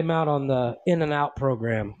let him out on the In and Out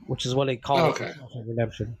program, which is what they call it.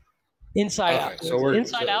 Redemption. Inside Out. So we're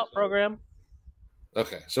Inside Out program.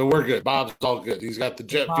 Okay, so we're good. Bob's all good. He's got the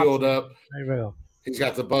jet fueled up. There we go. He's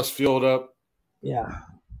got the bus fueled up. Yeah.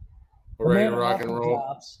 We're ready to rock and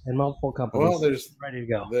roll. And multiple companies. Well, there's ready to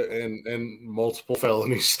go. And multiple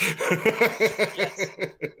felonies.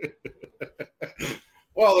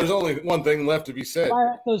 Well, there's only one thing left to be said. Fire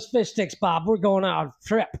up those fish sticks, Bob. We're going on a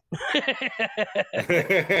trip.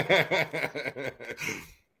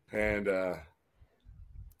 And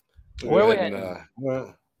where we at?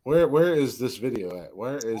 Where is this video at?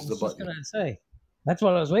 Where is the button? I was gonna say. That's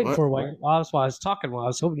what I was waiting for. That's why I was talking. I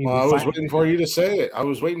was hoping you. I was waiting for you to say it. I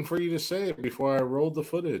was waiting for you to say it before I rolled the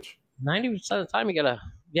footage. 90% of the time, you gotta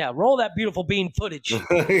roll that beautiful bean footage.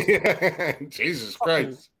 Yeah. Jesus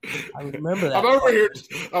Christ! I remember that. I'm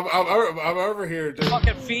over here.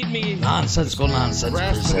 Fucking feed me. Nonsensical Nonsense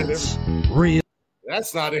presents real.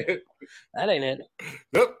 That's not it. That ain't it.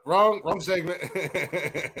 Nope, wrong segment.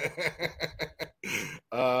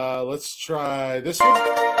 Let's try this one.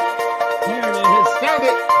 Here it is. Found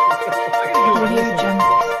it.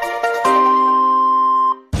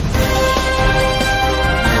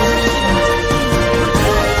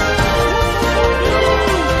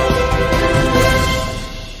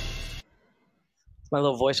 My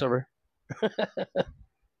little voiceover. So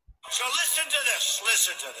listen to this.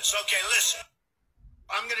 Okay, listen.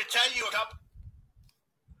 I'm going to tell you a couple.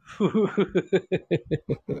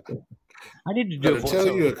 I need to do a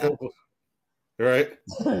voiceover. Right.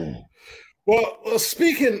 Well,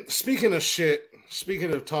 speaking of shit,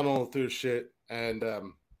 speaking of tunneling through shit and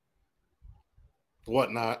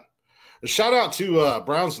whatnot, a shout out to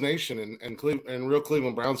Browns Nation and real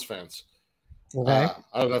Cleveland Browns fans. Okay.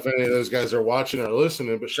 I don't know if any of those guys are watching or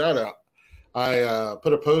listening, but shout out. I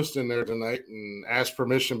put a post in there tonight and asked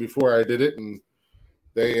permission before I did it, and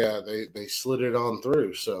they slid it on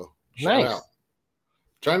through. So shout out.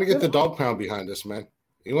 Trying to get the dog pound behind us, man.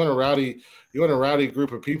 You want a rowdy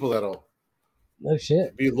group of people that'll no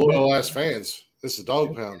shit be loyal ass fans. This is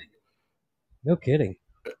dog pound. No kidding.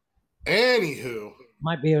 Anywho,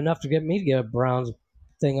 might be enough to get me to get a Browns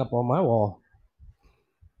thing up on my wall.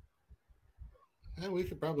 Yeah, we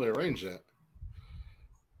could probably arrange that.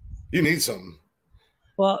 You need something.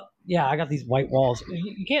 Well, yeah, I got these white walls.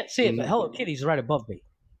 You can't see it, but Hello Kitty's right above me.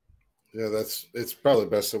 Yeah, it's probably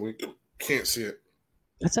best that we can't see it.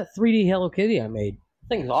 That's that 3D Hello Kitty I made. That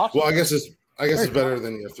thing's awesome. Well, I guess it's better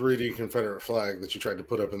than your 3D Confederate flag that you tried to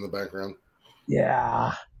put up in the background.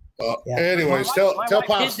 Yeah. Anyways, my tell wife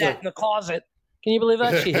Pops hid that in the closet. Can you believe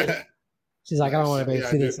that? She hid it. She's like, I don't want anybody to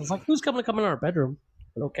see this. I was like, who's coming to come in our bedroom?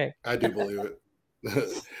 But okay. I do believe it.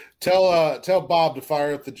 Tell Bob to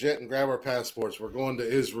fire up the jet and grab our passports. We're going to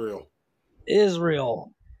Israel.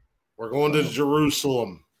 We're going to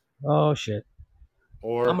Jerusalem. Oh shit.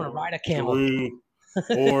 Or I'm gonna ride a camel.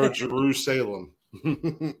 Or Jerusalem.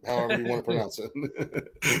 However you want to pronounce it.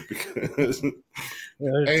 Because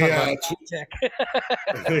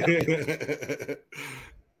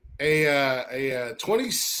a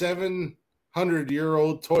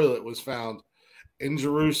 2,700-year-old toilet was found in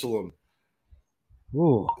Jerusalem.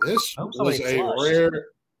 Ooh. This was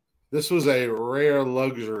a rare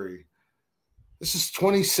luxury. This is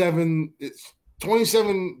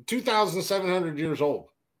 2,700 years old.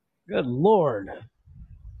 Good Lord.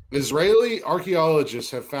 Israeli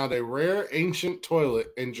archaeologists have found a rare ancient toilet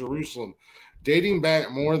in Jerusalem dating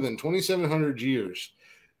back more than 2,700 years,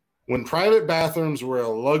 when private bathrooms were a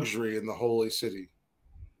luxury in the holy city.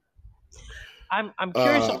 I'm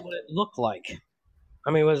curious on what it looked like.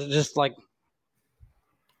 I mean, was it just like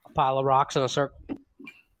a pile of rocks in a circle?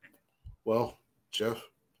 Well, Jeff,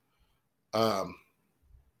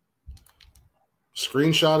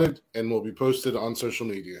 screenshotted and will be posted on social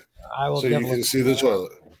media. I will, so you can see the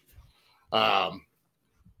toilet.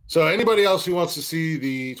 So anybody else who wants to see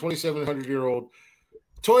the 2,700-year-old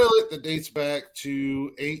toilet that dates back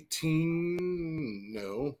to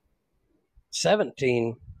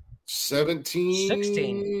 17.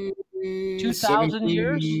 16. 2,000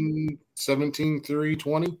 years?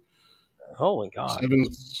 17,320. Holy God.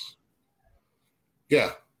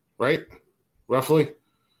 Yeah, right? Roughly?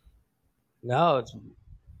 No, it's...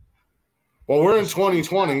 Well, we're in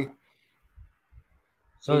 2020.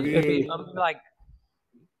 So it'd be like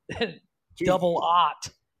double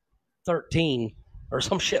 13 or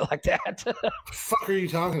some shit like that. What the fuck are you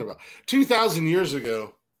talking about? 2,000 years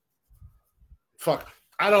ago. Fuck.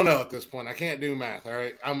 I don't know at this point. I can't do math, all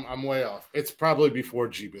right? I'm way off. It's probably before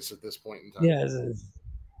Jeebus at this point in time. Yeah,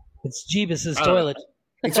 it's Jeebus's toilet.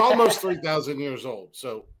 It's almost 3,000 years old,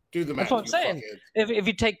 so do the math. That's what I'm saying. If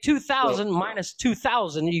you take 2,000 minus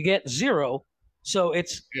 2,000, you get 0. So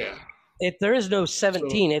it's... Yeah. There is no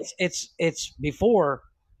 17. So, it's before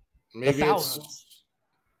maybe the thousands.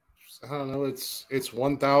 I don't know. It's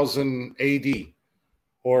 1000 AD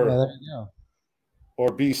or there you go. Or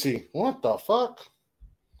BC. What the fuck?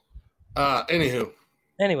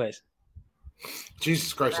 Anyways.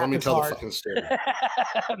 Jesus Christ, let me tell the fucking story.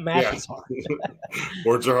 Math is hard.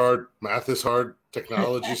 Words are hard. Math is hard.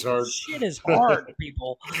 Technology's hard. Shit is hard,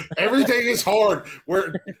 people. Everything is hard.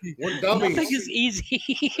 We're dummies. Nothing is easy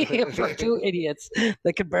for two idiots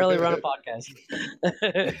that can barely run a podcast.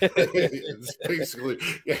 It's basically,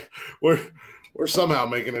 yeah, we're somehow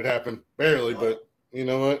making it happen. Barely, but you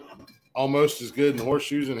know what? Almost as good in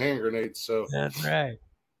horseshoes and hand grenades. So that's right.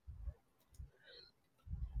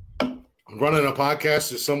 Running a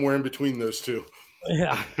podcast is somewhere in between those two.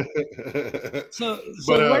 Yeah. So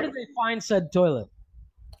where did they find said toilet?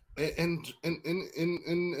 In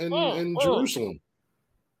Jerusalem.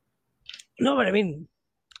 No, but I mean,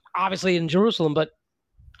 obviously in Jerusalem, but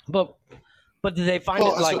did they find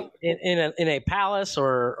it in a palace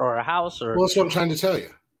or a house or? Well, that's what I'm trying to tell you.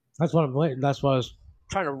 That's what I'm waiting. That's what I was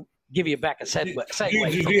trying to give you back a segue.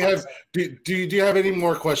 Do you have any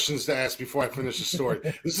more questions to ask before I finish the story?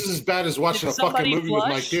 This is as bad as watching a fucking movie with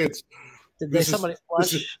my kids. Did somebody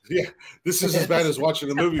flush? This is as bad as watching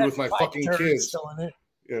a movie with my fucking kids. Still in it.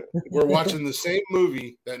 Yeah, we're watching the same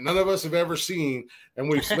movie that none of us have ever seen, and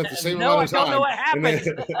we've spent the same amount of time. I don't know what happened.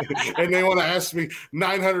 And they want to ask me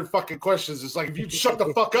 900 fucking questions. It's like, if you shut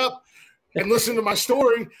the fuck up and listen to my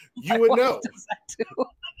story, you would know.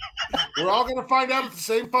 We're all going to find out at the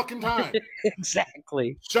same fucking time.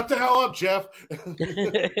 Exactly. Shut the hell up, Jeff.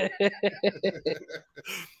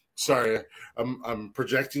 Sorry, I'm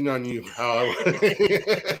projecting on you.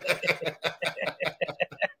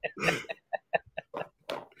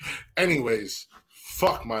 Anyways,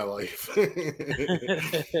 fuck my life. So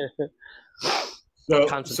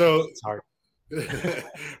it's hard.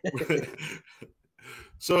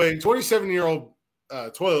 So a 27-year-old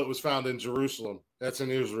toilet was found in Jerusalem. That's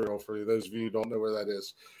in Israel, for those of you who don't know where that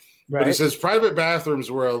is. Right. But it says private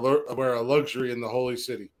bathrooms were a luxury in the holy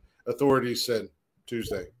city, authorities said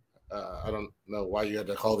Tuesday. I don't know why you had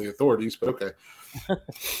to call the authorities, but okay.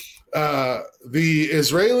 The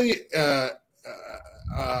Israeli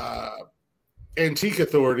Antique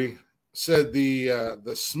Authority said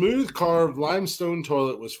the smooth carved limestone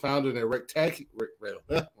toilet was found in a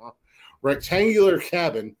rectangular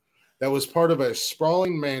cabin that was part of a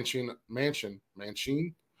sprawling mansion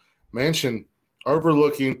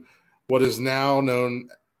overlooking what is now.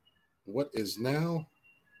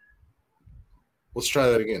 Let's try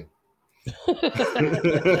that again.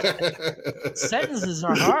 Sentences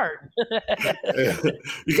are hard.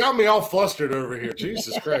 You got me all flustered over here.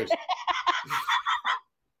 Jesus Christ.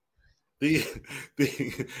 The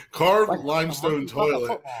carved limestone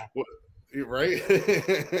toilet, right?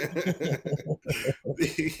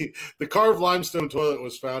 The carved limestone toilet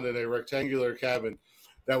was found in a rectangular cabin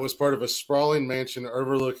that was part of a sprawling mansion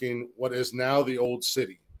overlooking what is now the old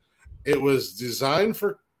city. It was designed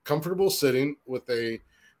for comfortable sitting with a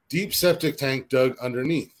deep septic tank dug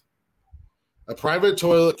underneath. A private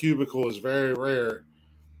toilet cubicle is very rare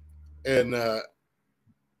and a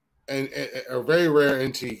very rare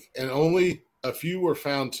antique, and only a few were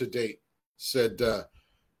found to date, said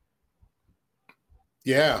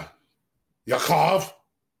Yakov.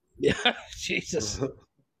 Yeah, Jesus.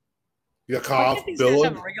 Yakov Why can't these guys Billig.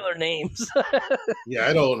 have regular names? Yeah,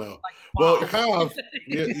 I don't know. Well, Yakov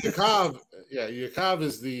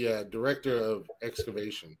is the director of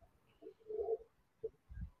excavation.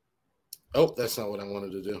 Oh, that's not what I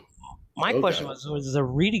wanted to do. My question was there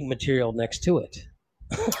reading material next to it?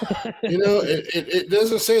 It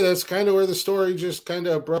doesn't say. That's kind of where the story just kind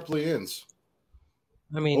of abruptly ends.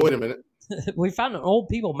 I mean, wait a minute. We found an Old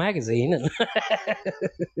People magazine. And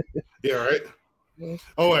Yeah, right.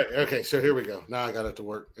 Oh, wait. Okay, so here we go. Now I got it to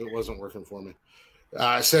work. It wasn't working for me.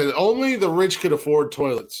 I said only the rich could afford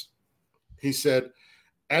toilets. He said,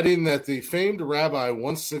 adding that the famed rabbi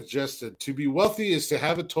once suggested to be wealthy is to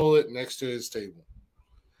have a toilet next to his table.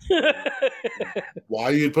 Why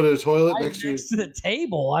you'd put a toilet next to the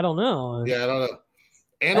table? I don't know. Yeah, I don't know.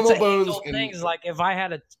 Animal bones. Things like if I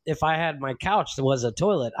had my couch that was a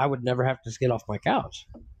toilet, I would never have to get off my couch.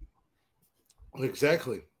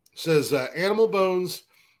 Exactly. Says animal bones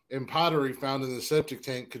and pottery found in the septic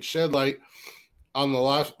tank could shed light on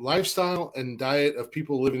the lifestyle and diet of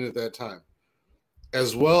people living at that time,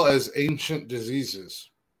 as well as ancient diseases.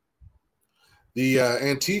 The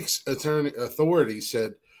Antiques Authority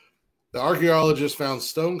said the archaeologists found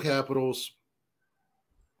stone capitals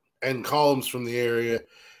and columns from the area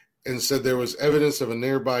and said there was evidence of a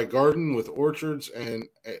nearby garden with orchards and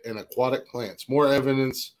aquatic plants. More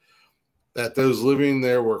evidence that those living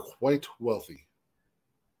there were quite wealthy.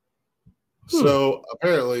 So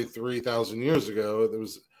apparently 3,000 years ago,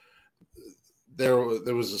 there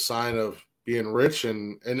was a sign of being rich,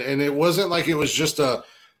 and it wasn't like it was just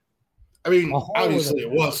obviously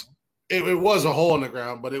it was a hole in the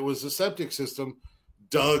ground, but it was a septic system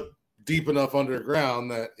dug deep enough underground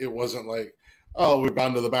that it wasn't like, oh, we've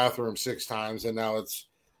gone to the bathroom 6 times and now it's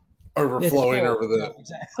overflowing over the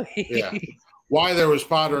exactly. Yeah. Why there was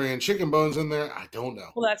pottery and chicken bones in there, I don't know.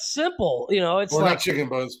 Well, that's simple. It's not chicken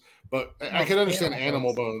bones, but I can understand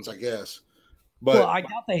animal bones, I guess. But I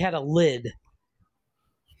doubt they had a lid.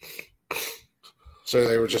 So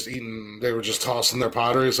they were just eating. They were just tossing their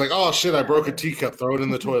pottery. It's like, oh shit! I broke a teacup. Throw it in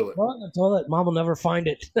the toilet. Throw it in the toilet. Mom will never find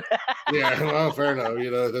it. Yeah, well, fair enough.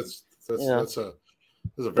 That's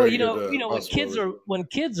a very good. When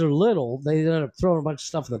kids are little, they end up throwing a bunch of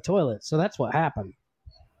stuff in the toilet. So that's what happened.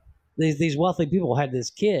 These wealthy people had this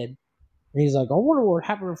kid, and he's like, I wonder what would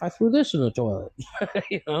happen if I threw this in the toilet.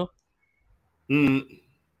 Mm.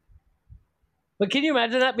 But can you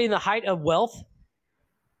imagine that being the height of wealth?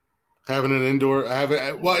 Having an indoor,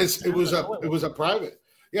 it was a private.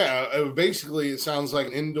 Yeah, basically, it sounds like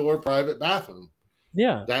an indoor private bathroom.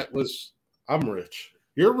 Yeah, I'm rich.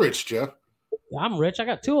 You're rich, Jeff. I'm rich. I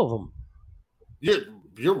got 2 of them.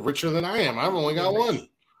 You're richer than I am. I've only got 1.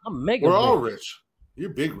 I'm mega. We're all rich.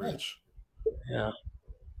 You're big rich. Yeah.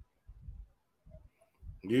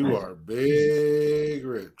 You are big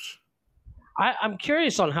rich. I'm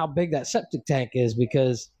curious on how big that septic tank is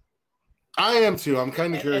because I am too. I'm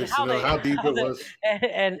kind of curious to know how deep it was.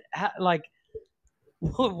 And how, like,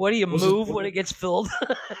 what do you move when it gets filled?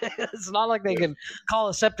 It's not like they can call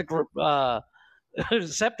a septic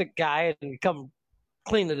guy and come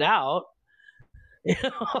clean it out.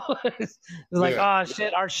 It's like, oh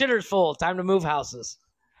shit, our shitter's full. Time to move houses.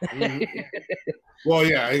 Mm-hmm. Well,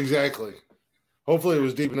 yeah, exactly. Hopefully, it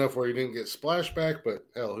was deep enough where you didn't get splashback. But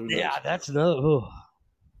hell, who knows? Yeah, that's another. Ooh.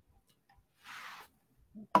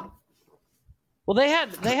 Well, they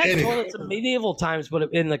had toilets in medieval times,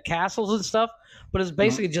 but in the castles and stuff. But it's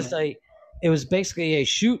basically it was basically a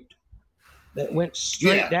chute that went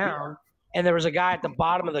straight down, and there was a guy at the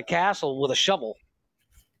bottom of the castle with a shovel.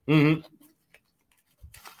 Mm-hmm.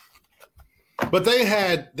 But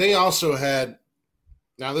they also had.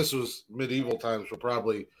 Now this was medieval times, but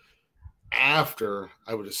probably after,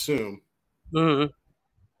 I would assume,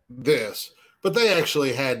 this. But they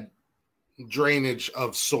actually had drainage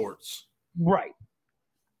of sorts. Right.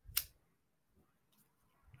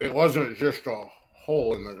 It wasn't just a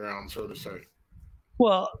hole in the ground, so to say.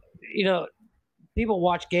 Well, people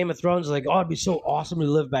watch Game of Thrones like, oh, it'd be so awesome to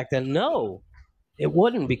live back then. No, it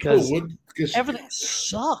wouldn't, because everything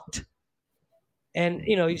sucked. And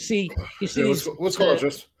you see what's going on,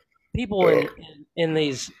 just people in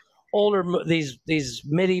these older these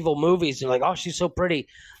medieval movies. They're like, oh, she's so pretty.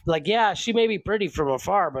 Like, yeah, she may be pretty from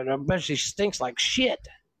afar, but I bet she stinks like shit.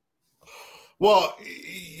 Well,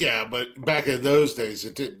 yeah, but back in those days,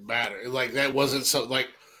 it didn't matter. Like, that wasn't so. Like,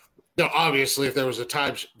 obviously, if there was a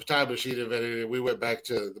time machine invented, and we went back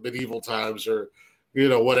to the medieval times, or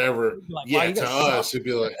whatever. Like, yeah, to us, it'd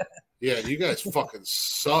be like, yeah, you guys fucking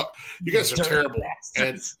suck. You guys are terrible,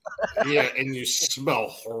 and and you smell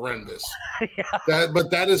horrendous. Yeah. But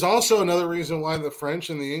that is also another reason why the French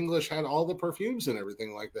and the English had all the perfumes and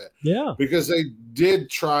everything like that. Yeah, because they did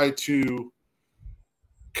try to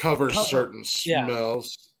cover certain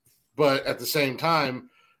smells, but at the same time,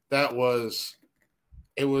 it was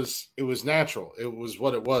natural. It was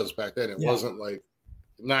what it was back then. It wasn't like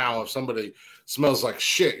now. If somebody smells like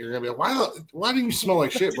shit, you're gonna be like, why do you smell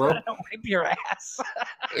like shit, bro? Wipe your ass.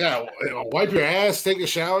 Yeah, wipe your ass, take a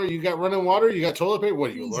shower. You got running water, you got toilet paper.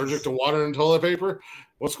 What, are you allergic to water and toilet paper?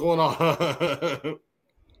 What's going on?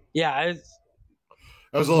 Yeah,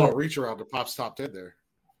 that was a little reach around to Pop's top 10 there.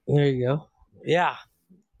 There you go. Yeah,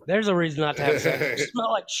 there's a reason not to have sex. You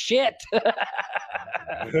smell like shit.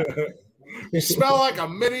 You smell like a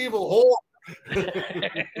medieval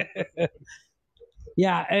whore.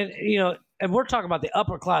 Yeah, and and we're talking about the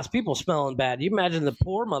upper class people smelling bad. You imagine the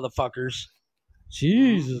poor motherfuckers.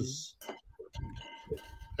 Jesus.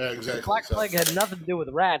 Yeah, exactly. The Black Plague had nothing to do with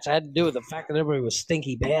rats. It had to do with the fact that everybody was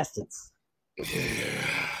stinky bastards.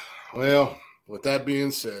 Yeah. Well, with that being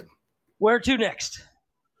said, where to next?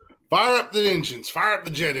 Fire up the engines. Fire up the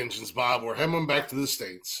jet engines, Bob. We're heading back to the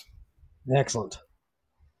States. Excellent.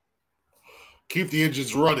 Keep the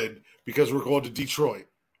engines running because we're going to Detroit.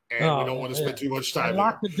 And we don't want to spend too much time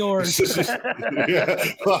lock the doors.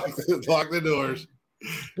 Lock the doors.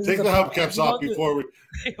 Take the hubcaps off before we.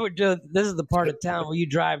 This is the part of town where you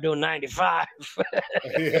drive doing 95.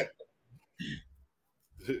 Yeah.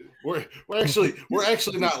 We're actually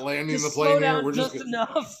not landing the plane here. We're just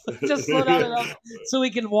enough. Just slow down enough so we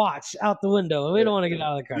can watch out the window. We don't want to get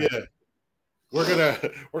out of the car. Yeah. We're gonna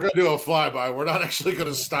do a flyby. We're not actually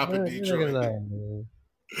gonna stop in Detroit.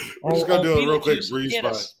 We're just gonna do a real quick breeze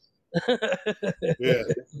by. Yeah,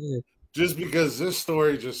 just because this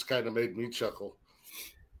story just kind of made me chuckle,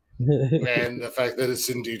 and the fact that it's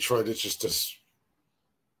in Detroit, it's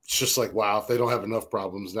just like, wow, if they don't have enough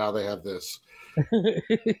problems, now they have this.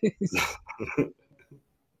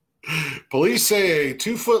 Police say a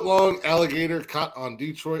 2-foot-long alligator caught on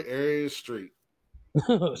Detroit area street.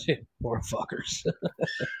 Poor fuckers.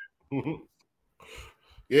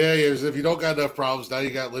 Yeah, if you don't got enough problems, now you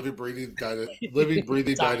got living, breathing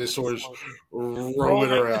dinosaurs roaming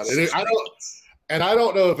around. And I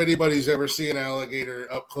don't know if anybody's ever seen an alligator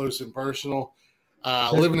up close and personal.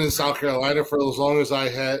 Living in South Carolina for as long as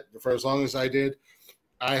I did,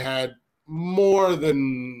 I had more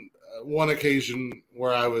than one occasion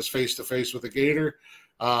where I was face to face with a gator,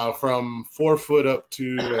 from 4 foot up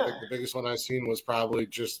to, I think the biggest one I've seen was probably,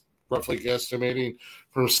 just roughly guesstimating,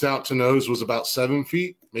 from snout to nose was about 7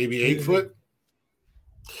 feet, maybe 8 foot.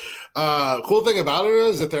 Cool thing about it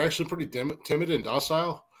is that they're actually pretty timid and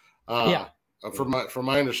docile. From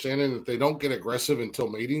my understanding, that they don't get aggressive until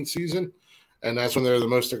mating season, and that's when they're the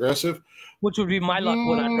most aggressive. Which would be my luck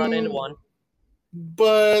when I run into one.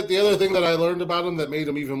 But the other thing that I learned about them that made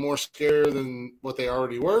them even more scary than what they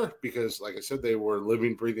already were, because, like I said, they were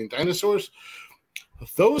living, breathing dinosaurs.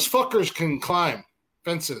 Those fuckers can climb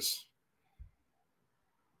fences.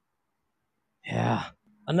 Yeah.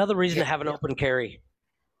 Another reason to have an open carry.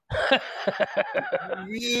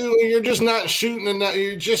 You're just not shooting an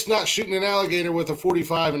alligator with a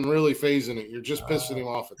 45 and really phasing it. You're just pissing him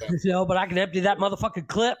off at that. But I can empty that motherfucking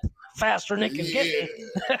clip faster than it can get me.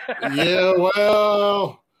 Yeah,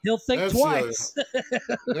 well, he'll think twice.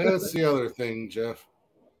 That's the other thing, Jeff.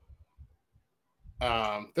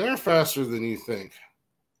 They're faster than you think.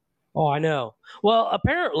 Oh, I know. Well,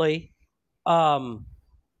 apparently,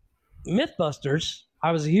 Mythbusters.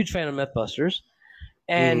 I was a huge fan of Mythbusters.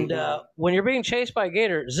 And when you're being chased by a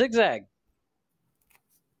gator, zigzag.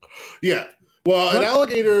 Yeah. Well, an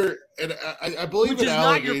alligator, and I believe which an is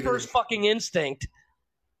alligator, not your first fucking instinct.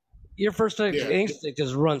 Your first instinct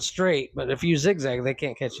is run straight, but if you zigzag, they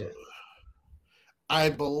can't catch you. I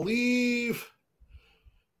believe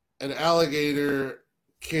an alligator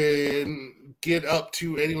can get up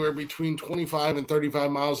to anywhere between 25 and 35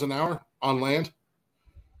 miles an hour on land.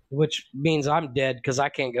 Which means I'm dead because I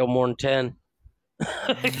can't go more than 10.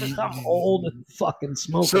 Because I'm old and fucking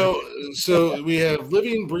smoking. So we have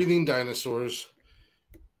living, breathing dinosaurs,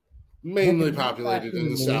 mainly populated in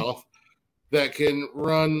the South, that can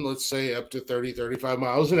run, let's say, up to 30, 35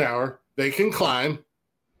 miles an hour. They can climb,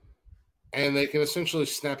 and they can essentially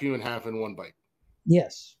snap you in half in one bite.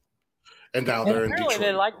 Yes. And now they're in apparently Detroit.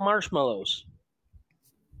 They like marshmallows.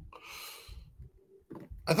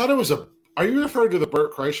 I thought it was a... Are you referring to the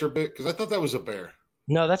Bert Kreischer bit? Because I thought that was a bear.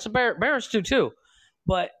 No, that's a bear. Bears do too.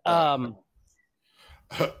 But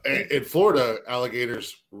in Florida,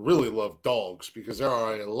 alligators really love dogs because there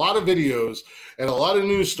are a lot of videos and a lot of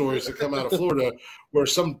news stories that come out of Florida where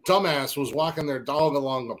some dumbass was walking their dog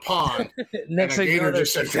along a pond next and a gator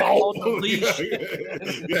just said, "Oh, the leash."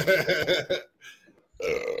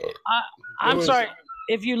 I'm sorry.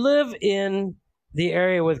 If you live in the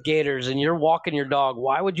area with gators and you're walking your dog,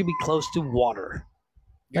 why would you be close to water?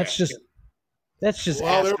 That's just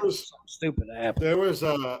well, there was something stupid to happen. There was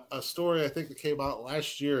a story I think that came out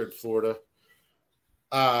last year in Florida.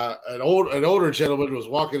 An older gentleman was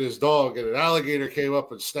walking his dog, and an alligator came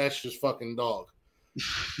up and snatched his fucking dog.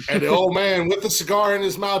 And the old man, with the cigar in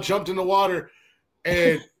his mouth, jumped in the water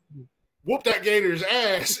and whooped that gator's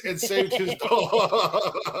ass and saved his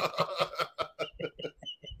dog.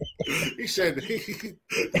 He said,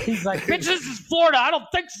 he's like, bitch, this is Florida. I don't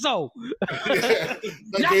think so. Yeah,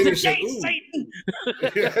 not today, Satan.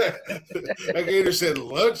 That gator said,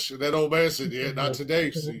 lunch? And that old man said, yeah, not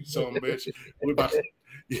today, son of a bitch. We about to,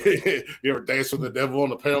 you ever dance with the devil on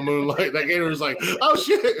the pale moonlight? That gator was like, oh,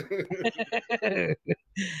 shit.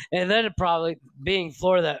 And then it probably, being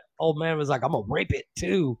Florida, that old man was like, I'm going to rape it,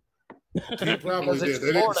 too. He probably did.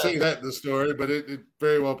 They didn't say that in the story, but it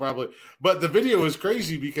very well probably. But the video is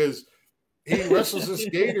crazy because he wrestles this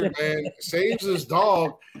gator, man, saves his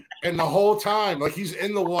dog, and the whole time, like he's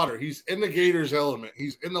in the water, he's in the gator's element,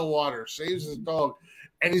 he's in the water, saves his dog,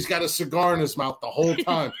 and he's got a cigar in his mouth the whole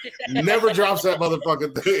time. Never drops that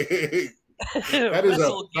motherfucking thing. That is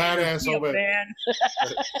a badass old man.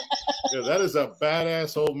 Yeah, that is a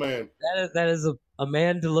badass old man. That is a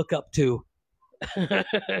man to look up to.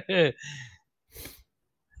 The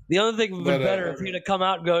only thing would be better if he'd have come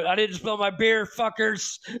out and go, I didn't spill my beer,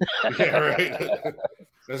 fuckers. Yeah, right.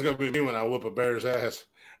 That's gonna be me when I whoop a bear's ass.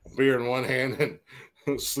 Beer in one hand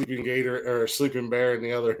and sleeping gator or sleeping bear in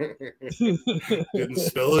the other. Didn't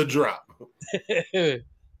spill a drop.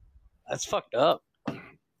 That's fucked up.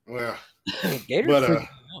 Well, Gator, but out,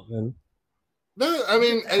 man. no, I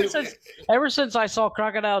mean, ever since I saw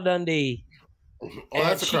Crocodile Dundee. Oh,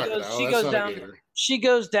 that's a crocodile. She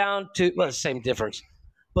goes down to, well, same difference.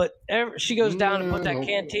 But she goes down and put that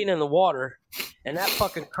canteen in the water, and that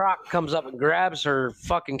fucking croc comes up and grabs her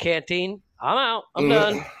fucking canteen. I'm out. I'm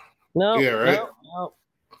done. No. Yeah, right. No.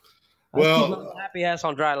 Well, happy ass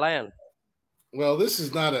on dry land. Well, this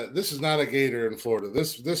is not a gator in Florida.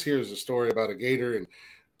 This here is a story about a gator in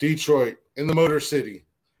Detroit, in the Motor City,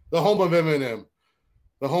 the home of Eminem.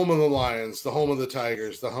 The home of the Lions, the home of the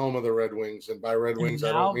Tigers, the home of the Red Wings. And by Red Wings,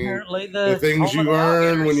 I don't mean the things you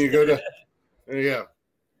earn when you go to... Yeah.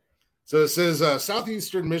 So it says,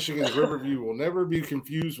 southeastern Michigan's Riverview will never be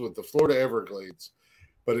confused with the Florida Everglades.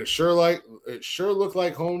 But it sure looked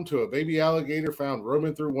like home to a baby alligator found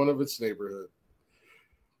roaming through one of its neighborhoods.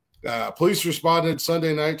 Police responded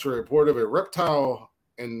Sunday night to a report of a reptile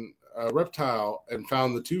and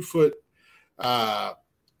found the 2-foot,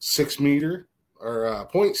 6 meter... or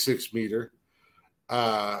 0.6 meter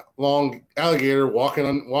long alligator walking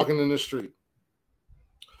in the street.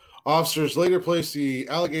 Officers later placed the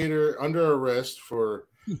alligator under arrest for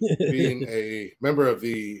being a member of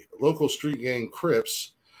the local street gang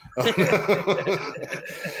Crips.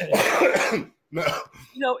 No.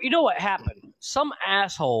 You know what happened? Some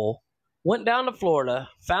asshole went down to Florida,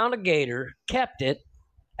 found a gator, kept it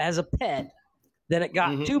as a pet, then it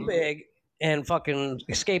got too big and fucking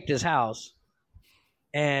escaped his house.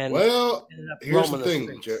 And well, here's the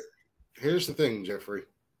thing, Jeffrey.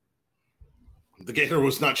 The gator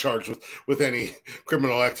was not charged with any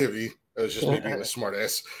criminal activity. It was just me being a smart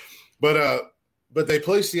ass. But they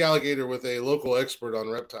placed the alligator with a local expert on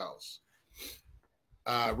reptiles.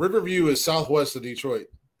 Riverview is southwest of Detroit.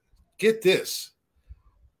 Get this.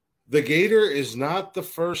 The gator is not the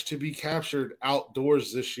first to be captured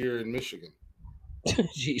outdoors this year in Michigan.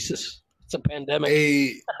 Jesus. It's a pandemic.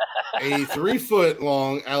 A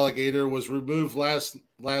 3-foot-long alligator was removed last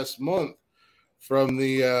month from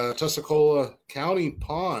the Tuscola County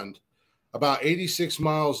Pond, about 86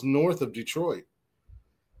 miles north of Detroit.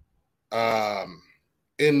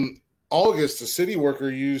 In August, a city worker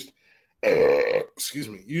used a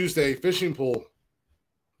fishing pole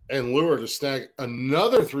and lure to snag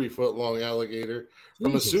another 3-foot-long alligator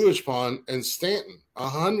from a sewage pond in Stanton,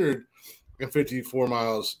 154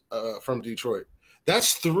 miles from Detroit.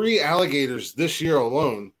 That's 3 alligators this year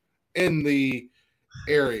alone in the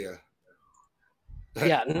area.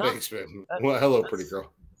 Yeah, thanks, man. Well, hello, pretty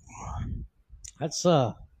girl. That's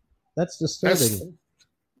disturbing.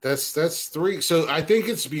 That's 3. So I think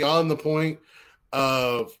it's beyond the point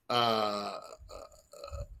of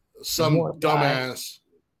some dumbass.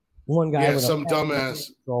 One guy with some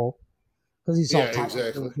dumbass because he saw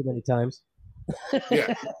exactly too many times.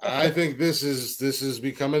 Yeah, I think this is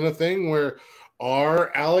becoming a thing where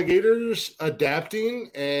are alligators adapting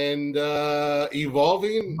and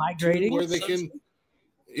evolving, migrating, where they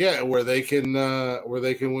can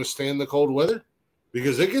withstand the cold weather,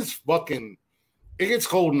 because it gets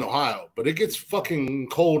cold in Ohio, but it gets fucking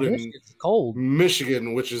cold in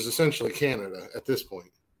Michigan, which is essentially Canada at this point.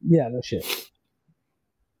 Yeah, no shit.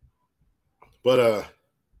 But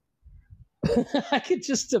I could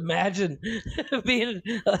just imagine being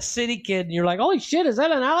a city kid and you're like, holy shit, is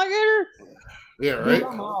that an alligator? Yeah, right.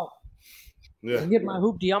 I'm out. Yeah, get my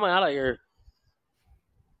hoopty, I'm out of here.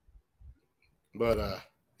 But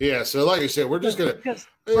yeah, so like I said, we're just gonna, because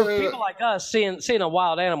for people like us, seeing a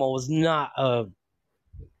wild animal was not a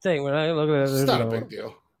thing. When I look at it, it's not a big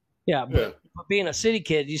deal. Yeah, but being a city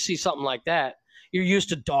kid, you see something like that, you're used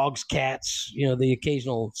to dogs, cats, the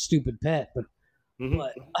occasional stupid pet, but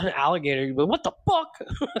an alligator, but what the fuck?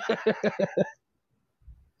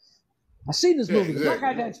 I seen this movie. Exactly.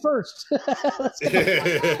 Black guy dies first.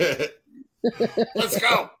 Let's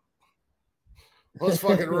go. Let's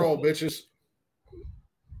fucking roll, bitches.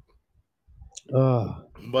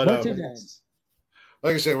 But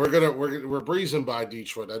like I said, we're breezing by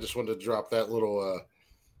Detroit. I just wanted to drop that little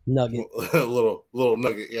nugget, little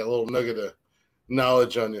nugget, a little nugget of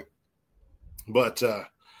knowledge on you. But I'm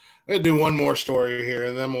gonna do one more story here,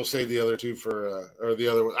 and then we'll save the other two for or the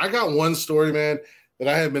other one. I got one story, man, that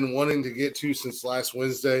I have been wanting to get to since last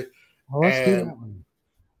Wednesday. Oh, let's do that one.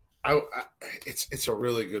 It's a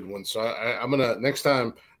really good one. So I'm gonna next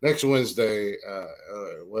Wednesday.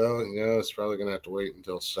 It's probably gonna have to wait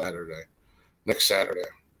until next Saturday.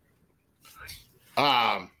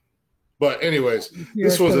 But anyways,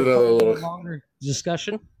 this was another little longer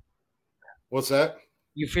discussion. What's that?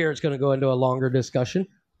 You fear it's going to go into a longer discussion?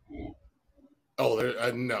 Oh,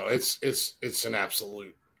 no, it's an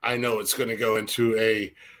absolute. I know it's going to go into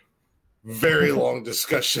a very long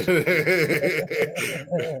discussion, and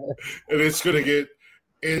it's going to get.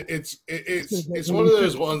 It's one of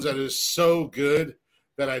those ones that is so good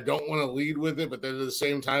that I don't want to lead with it, but then at the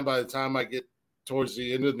same time, by the time I get towards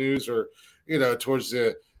the end of the news, or towards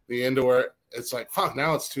the end of where it's like, fuck,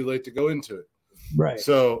 now it's too late to go into it. Right.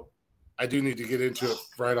 So I do need to get into it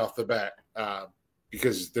right off the bat,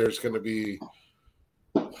 because there's going to be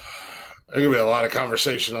a lot of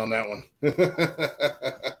conversation on that one.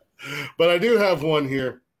 But I do have one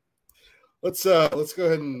here. Let's go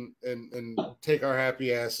ahead and take our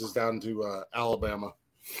happy asses down to Alabama.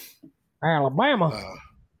 Alabama.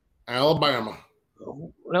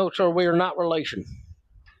 No, sir, we are not relation.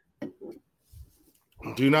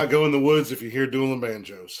 Do not go in the woods if you hear dueling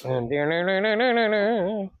banjos. That's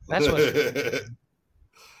what.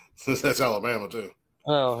 That's Alabama too.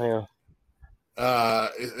 Oh yeah.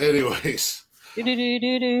 Anyways, I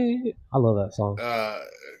love that song.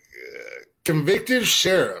 Convicted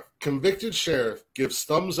sheriff gives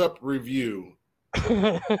thumbs up review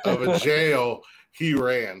of a jail he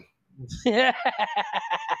ran.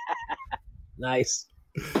 Nice.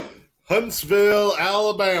 Huntsville,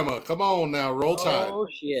 Alabama. Come on now, roll tide. Oh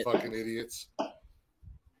shit! Fucking idiots.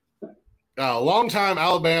 Longtime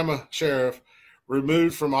Alabama sheriff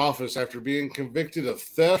removed from office after being convicted of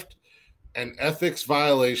theft and ethics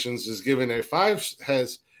violations is giving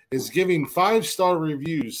 5-star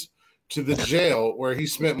reviews to the jail where he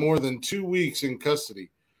spent more than 2 weeks in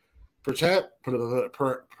custody. Perhaps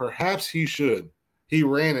he should. He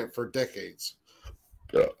ran it for decades.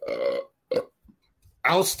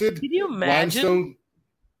 Ousted. Can you imagine? Limestone.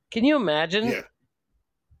 Can you imagine?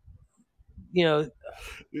 Yeah.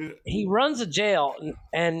 He runs a jail,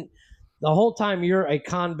 and the whole time you're a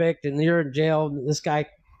convict and you're in jail, this guy,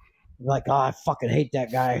 like, oh, I fucking hate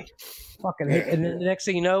that guy. Fucking hate. And then the next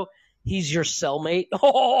thing you know, he's your cellmate.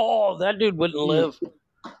 Oh, that dude wouldn't live.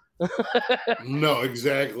 No,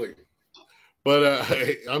 exactly. But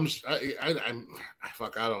I'm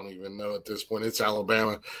fuck. I don't even know at this point. It's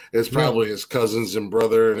Alabama. It's probably his cousins and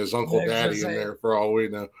brother and his uncle, daddy in there for all we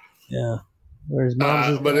know. Yeah, where his mom's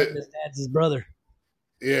his dad and his dad's his brother.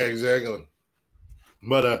 Yeah, exactly.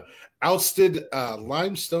 But ousted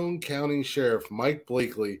Limestone County Sheriff Mike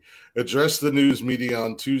Blakely addressed the news media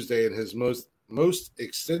on Tuesday in his most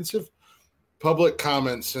extensive public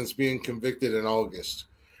comments since being convicted in August.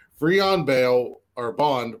 Free on bail or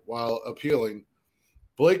bond while appealing,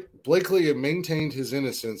 Blakely maintained his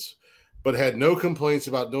innocence, but had no complaints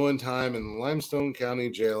about doing time in the Limestone County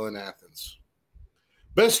Jail in Athens.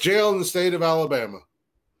 Best jail in the state of Alabama.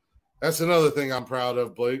 That's another thing I'm proud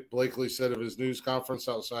of, Blakely said of his news conference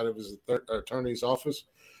outside of his attorney's office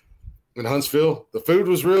in Huntsville. The food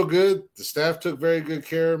was real good. The staff took very good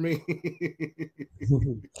care of me.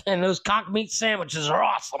 And those cock meat sandwiches are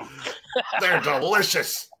awesome. They're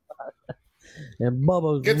delicious. And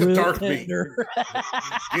Bubba's get the real dark tender.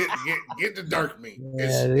 meat. Get the dark meat.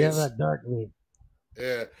 Yeah, they have that dark meat.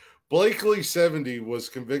 Yeah. Blakely, 70, was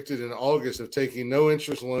convicted in August of taking no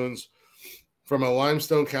interest loans from a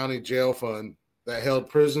Limestone County jail fund that held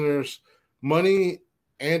prisoners' money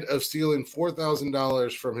and of stealing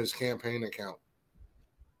 $4,000 from his campaign account.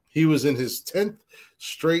 He was in his 10th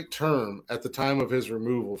straight term at the time of his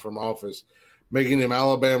removal from office, making him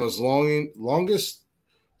Alabama's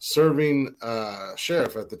longest-serving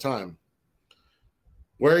sheriff at the time.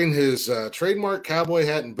 Wearing his trademark cowboy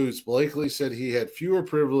hat and boots, Blakely said he had fewer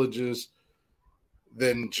privileges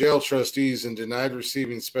than jail trustees and denied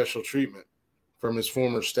receiving special treatment from his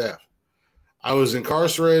former staff. I was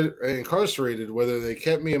incarcerated whether they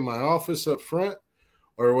kept me in my office up front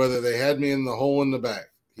or whether they had me in the hole in the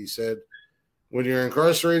back, he said. When you're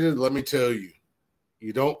incarcerated, let me tell you,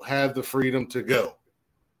 you don't have the freedom to go.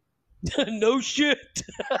 No shit.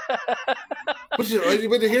 But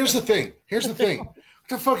here's the thing. What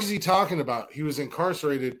the fuck is he talking about? He was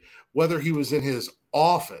incarcerated whether he was in his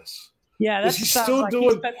office. Yeah, that's still like he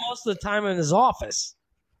spent most of the time in his office.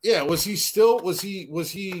 Yeah, was he still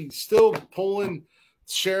pulling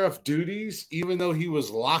sheriff duties even though he was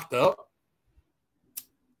locked up?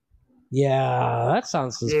 Yeah, that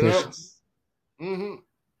sounds suspicious. Mm-hmm.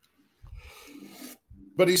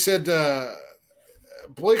 But he said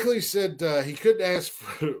Blakely said he couldn't ask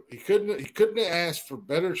for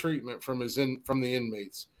better treatment from the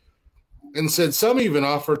inmates, and said some even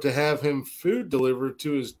offered to have him food delivered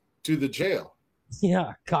to the jail.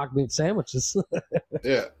 Yeah, cock meat sandwiches.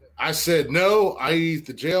 Yeah. I said, no, I eat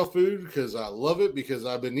the jail food because I love it because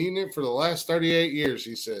I've been eating it for the last 38 years,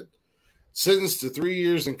 he said. Sentenced to 3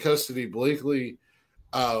 years in custody, Blakely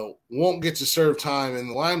won't get to serve time in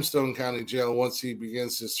the Limestone County Jail once he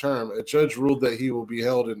begins his term. A judge ruled that he will be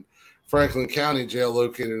held in Franklin County Jail,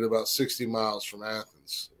 located about 60 miles from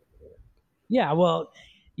Athens. Yeah, well,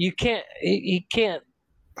 he can't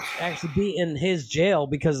actually be in his jail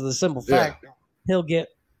because of the simple fact he'll get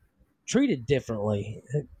treated differently.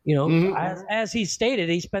 You know, as he stated,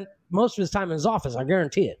 he spent most of his time in his office. I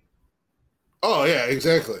guarantee it. Oh yeah,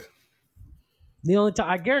 exactly.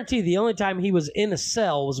 I guarantee the only time he was in a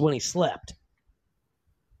cell was when he slept.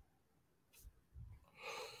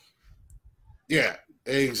 Yeah,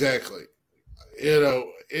 exactly. You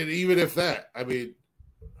know, and even if that, I mean,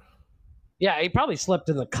 yeah, he probably slept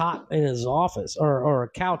in the cot in his office or a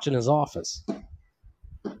couch in his office.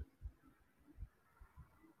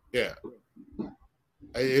 Yeah.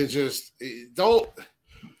 Don't.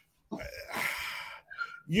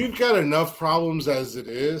 You've got enough problems as it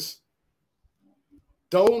is.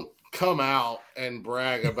 Don't come out and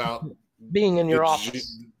brag about being in your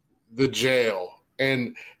office, the jail,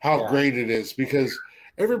 and how great it is, because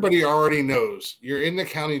everybody already knows you're in the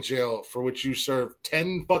county jail for which you served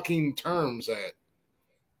 10 fucking terms at.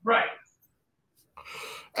 Right.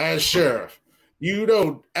 As sheriff, you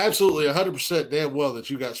know absolutely 100% damn well that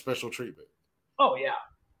you got special treatment. Oh yeah,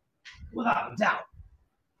 without a doubt.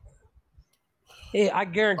 Yeah, I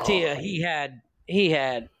guarantee you, he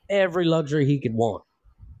had every luxury he could want.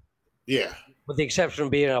 Yeah, with the exception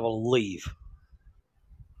of being able to leave.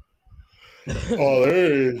 Oh,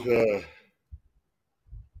 there is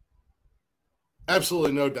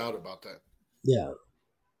absolutely no doubt about that. Yeah.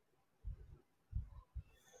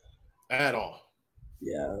 At all.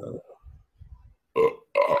 Yeah.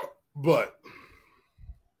 But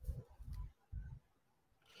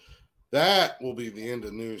that will be the end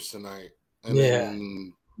of news tonight. And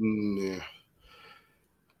then,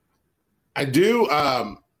 I do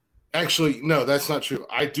actually, no, that's not true.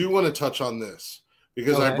 I do want to touch on this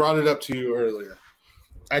because I brought it up to you earlier.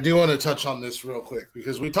 I do want to touch on this real quick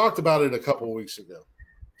because we talked about it a couple of weeks ago.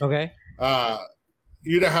 Okay.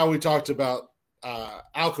 You know how we talked about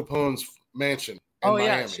Al Capone's mansion in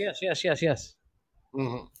Miami? Yes.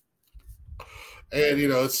 Mm-hmm. And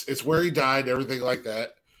it's where he died, everything like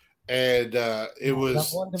that. And it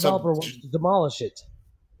was that one developer wants to demolish it.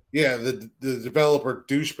 Yeah, the developer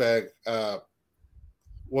douchebag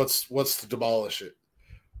wants to demolish it.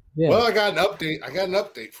 Yeah. Well, I got an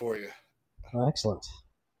update for you. Oh, excellent.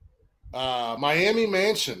 Miami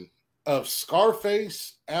mansion of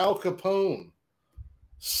Scarface Al Capone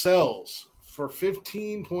sells for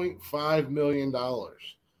 $15.5 million.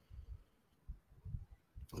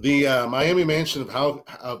 The Miami mansion of Al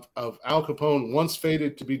Capone, once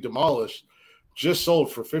fated to be demolished, just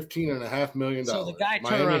sold for $15.5 million. So the guy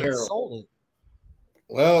turned around and sold it.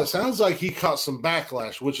 Well, it sounds like he caught some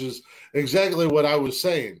backlash, which is exactly what I was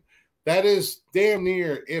saying. That is damn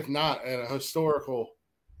near, if not a historical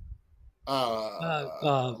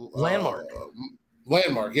landmark.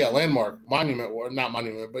 Landmark, monument, or not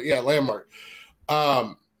monument, but landmark.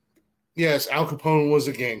 Yes, Al Capone was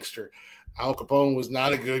a gangster. Al Capone was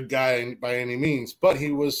not a good guy by any means, but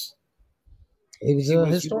he was a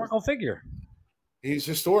historical figure. He's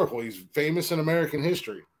historical. He's famous in American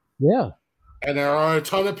history. Yeah. And there are a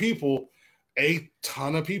ton of people,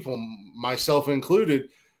 myself included,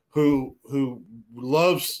 who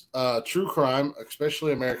loves true crime,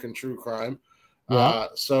 especially American true crime. Yeah.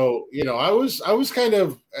 So I was kind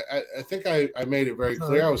of, I think I made it very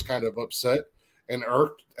clear. I was kind of upset and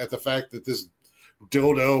irked at the fact that this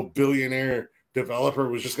dildo billionaire developer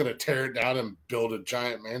was just going to tear it down and build a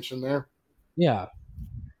giant mansion there. Yeah.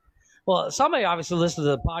 Well, somebody obviously listened to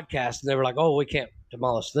the podcast and they were like, "Oh, we can't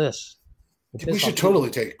demolish this." We should totally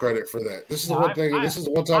take credit for that. This is the one thing. This is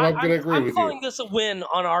the one time I'm going to agree with you. I'm calling this a win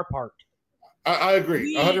on our part. I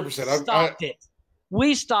agree, 100%.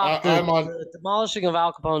 We stopped the demolishing of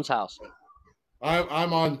Al Capone's house.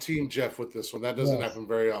 I'm on Team Jeff with this one. That doesn't happen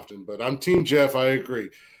very often, but I'm Team Jeff. I agree.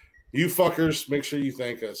 You fuckers, make sure you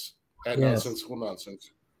thank us at Nonsensical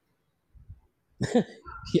Nonsense.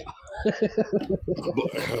 Yeah.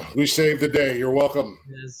 We saved the day. You're welcome.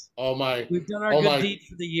 Yes. We've done our good deed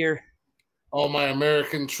for the year. All my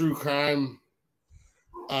American true crime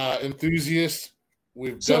enthusiasts.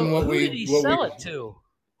 We've done what we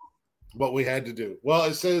had to do. Well,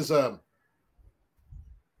 it says the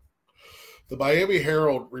Miami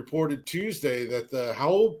Herald reported Tuesday that the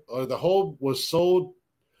home was sold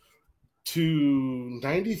to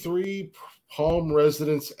 93 Palm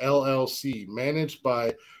Residence LLC, managed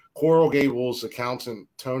by Coral Gables accountant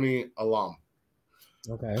Tony Alam.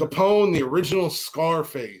 Okay. Capone, the original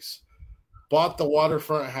Scarface, bought the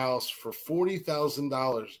waterfront house for $40,000 in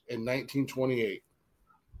 1928.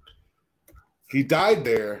 He died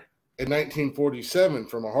there in 1947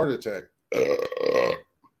 from a heart attack.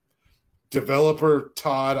 Developer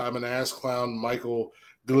Todd, I'm an ass clown, Michael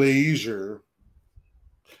Glazier,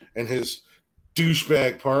 and his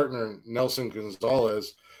douchebag partner, Nelson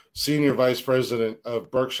Gonzalez, senior vice president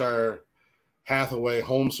of Berkshire Hathaway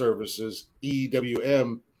Home Services,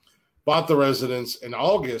 EWM, bought the residence in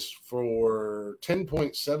August for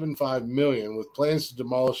 $10.75 million, with plans to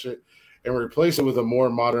demolish it and replace it with a more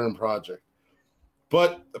modern project.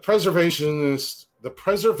 But the preservationist,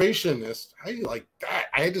 how do you like that?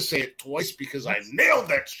 I had to say it twice because I nailed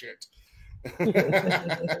that shit.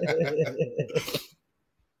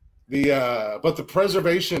 But the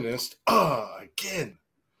preservationist, again,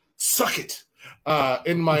 suck it,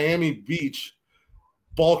 in Miami Beach,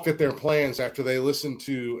 balked at their plans after they listened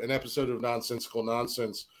to an episode of Nonsensical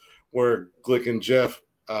Nonsense where Glick and Jeff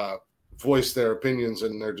voiced their opinions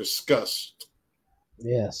and their disgust.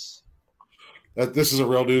 Yes. This is a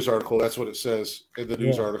real news article. That's what it says in the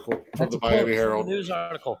news article from the Miami Herald. News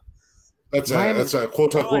article. That's a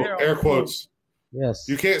quote unquote air quotes. Yes.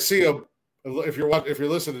 You can't see them if you're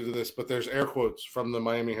listening to this, but there's air quotes from the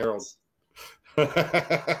Miami Herald.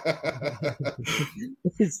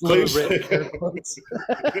 It's written air quotes.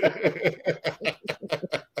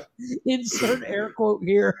 Insert air quote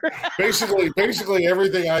here. basically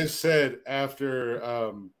everything I said after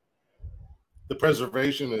the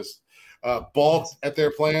preservationists balked at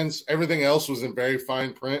their plans. Everything else was in very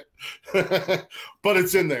fine print, but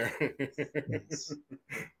it's in there.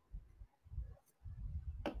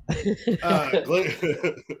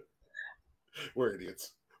 We're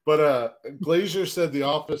idiots. But Glazier said the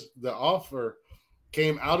offer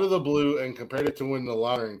came out of the blue and compared it to winning the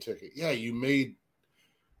lottery ticket. Yeah, you made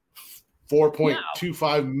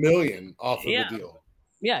 $4.25 million off of the deal.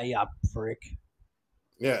 Yeah, frick.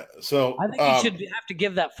 Yeah, so I think you should have to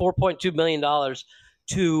give that $4.2 million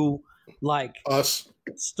to us.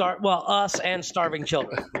 Us and starving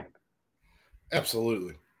children.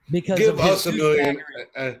 Absolutely. because give of his us a million.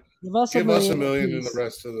 Give us Give a us a million, million and the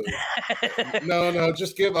rest to the. No,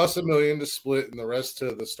 just give us $1 million to split and the rest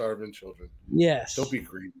to the starving children. Yes. Don't be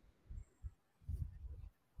greedy.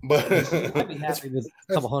 But I'd be happy with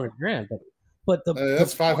a couple $100,000, but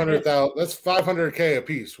that's 500,000. That's 500K a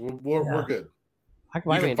piece. We're good. You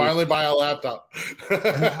can finally buy a laptop. Buy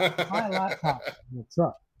a laptop. That's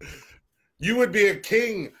right. You would be a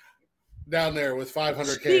king down there with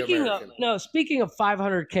 500K American. Speaking of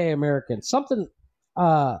 500K American, something.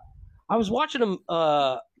 I was watching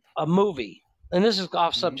a movie, and this is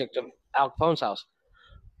off subject of Al Capone's house,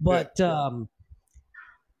 but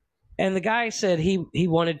and the guy said he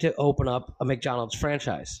wanted to open up a McDonald's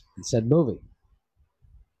franchise in said movie,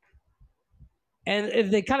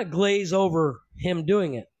 and they kind of glaze over him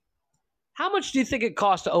doing it. How much do you think it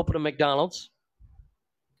costs to open a McDonald's?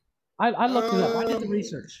 I looked it up. I did the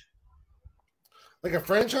research. Like a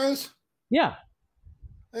franchise? Yeah.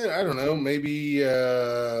 I don't know. Maybe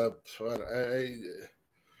I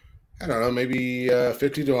don't know. Maybe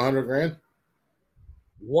 50 to 100 grand.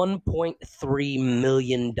 $1.3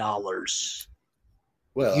 million. Well,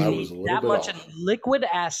 you I need was a little that bit much off. in liquid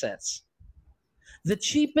assets. The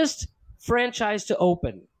cheapest franchise to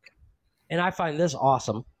open, and I find this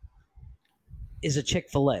awesome, is a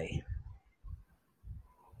Chick-fil-A.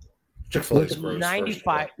 Chick-fil-A is gross.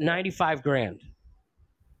 95 grand.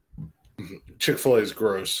 Chick-fil-A is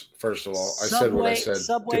gross, first of all. I said what I said.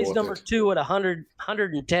 Subway's number 2 at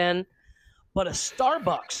 110, but a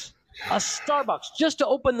Starbucks, just to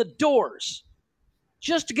open the doors,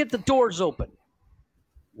 just to get the doors open,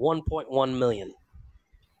 $1.1 million.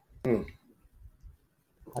 I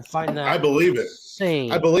find that I believe it.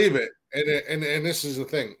 insane. I believe it. And this is the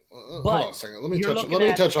thing. Hold on a second. Let me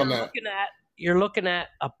touch on that. You're looking at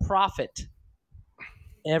a profit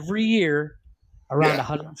every year around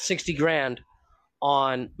 160 grand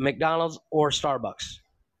on McDonald's or Starbucks.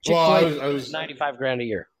 Chick-fil-A, I was 95 grand a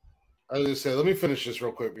year. I was going to say, let me finish this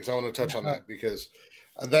real quick because I want to touch on that because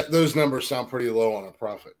those numbers sound pretty low on a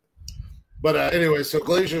profit. But anyway, so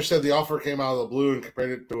Glazier said the offer came out of the blue and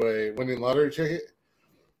compared it to a winning lottery ticket.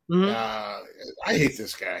 Mm-hmm. I hate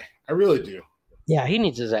this guy. I really do. Yeah, he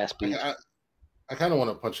needs his ass beat. I kind of want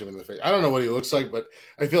to punch him in the face. I don't know what he looks like, but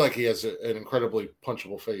I feel like he has an incredibly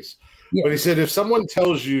punchable face. Yeah. But he said, if someone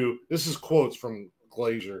tells you, this is quotes from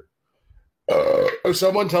Glazier, if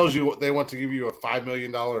someone tells you they want to give you a $5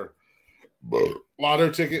 million lotto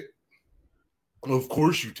ticket, of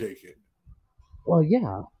course you take it. Well,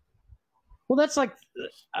 yeah. Well, that's like,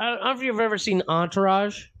 I don't know if you've ever seen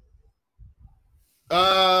Entourage.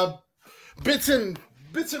 Bits and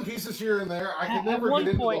pieces here and there. I could never get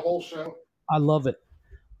into the whole show. I love it.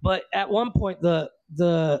 But at one point, the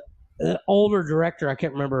older director, I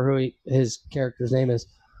can't remember who his character's name is,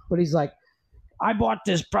 but he's like, I bought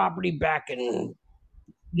this property back in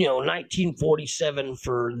 1947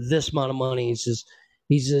 for this amount of money.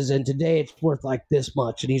 He says, and today it's worth like this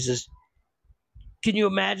much. And he says, can you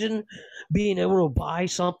imagine being able to buy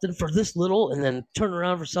something for this little and then turn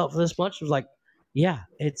around for selling for this much? It was like, yeah,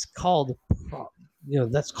 it's called,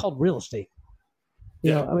 that's called real estate.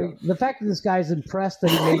 You know, I mean, the fact that this guy's impressed that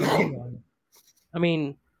he made money on it. I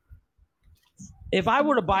mean, if I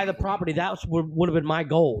were to buy the property, that would have been my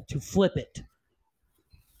goal, to flip it.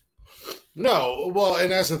 No, well,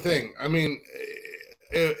 and that's the thing. I mean,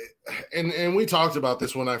 and we talked about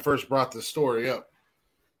this when I first brought this story up.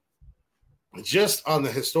 Just on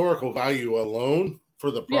the historical value alone for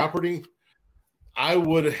the property, I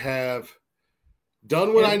would have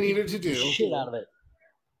done what I needed to do. Shit out of it.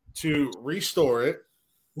 To restore it.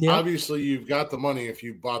 Yep. Obviously, you've got the money if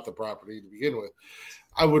you bought the property to begin with.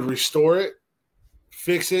 I would restore it,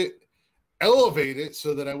 fix it, elevate it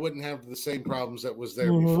so that I wouldn't have the same problems that was there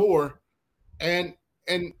before, and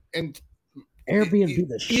Airbnb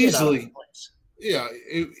the shit easily, out of the place. Yeah,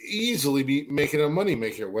 easily be making a money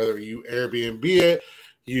maker. Whether you Airbnb it,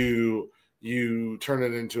 you turn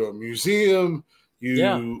it into a museum,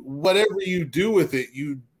 whatever you do with it,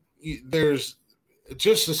 there's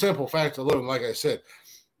just the simple fact alone. Like I said,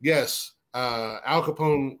 yes, Al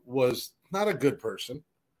Capone was not a good person.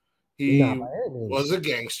 He was a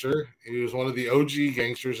gangster. He was one of the OG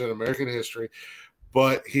gangsters in American history,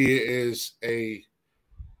 but he is a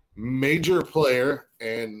major player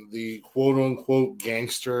in the quote-unquote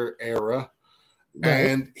gangster era,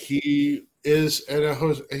 and he is an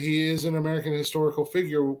American historical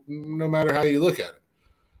figure, no matter how you look at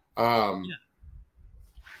it.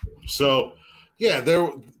 So, yeah,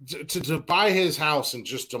 to buy his house and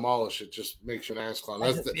just demolish it just makes you an ass clown.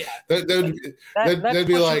 That'd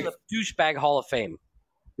be like the douchebag Hall of Fame.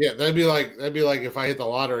 Yeah, that'd be like if I hit the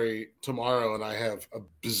lottery tomorrow and I have $1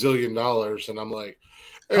 bazillion and I'm like,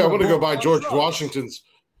 hey, I'm going to go buy George Washington's.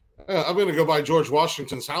 I'm going to go by George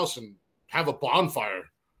Washington's house and have a bonfire.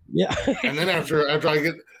 Yeah. And then after I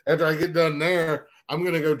get done there, I'm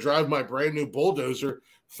going to go drive my brand new bulldozer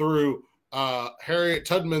through Harriet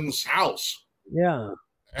Tubman's house. Yeah.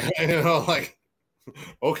 Like,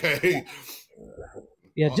 okay.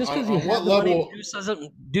 Yeah, just because you have the money to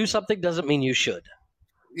do something doesn't mean you should.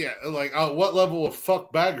 Yeah, like what level of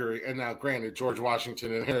fuck baggery? And now, granted, George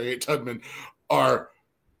Washington and Harriet Tubman are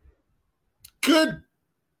good.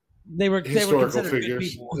 They were historical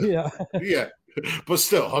figures. Yeah, yeah, but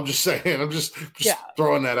still, I'm just saying. I'm just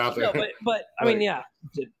throwing that out there. No, but I mean, yeah,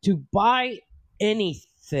 to buy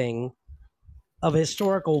anything of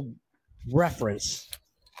historical reference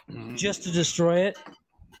just to destroy it,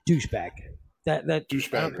 douchebag. That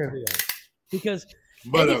douchebag. I don't care who you are. Because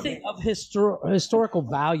anything of historical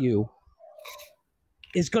value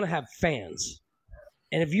is going to have fans,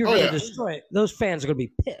 and if you're going to destroy it, those fans are going to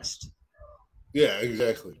be pissed. Yeah,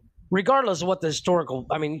 exactly. Regardless of what the historical,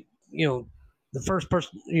 I mean, the first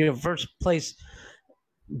place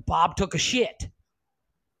Bob took a shit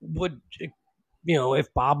would,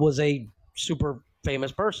 if Bob was a super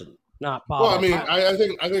famous person, not Bob. Well, I mean,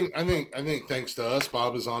 I think thanks to us,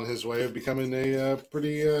 Bob is on his way of becoming a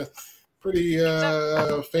pretty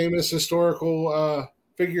famous historical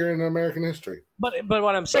figure in American history. But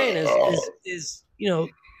what I'm saying is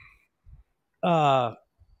not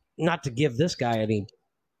to give this guy any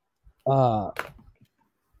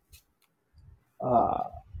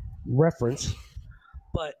reference,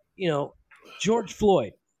 but George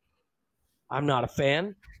Floyd, I'm not a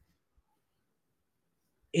fan.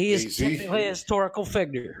 He is technically a historical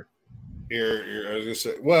figure. I was gonna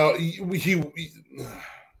say, well, he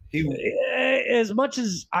as much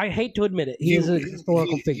as I hate to admit it, he is a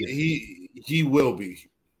historical figure. He will be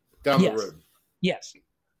down the road. Yes,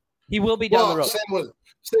 he will be down the road.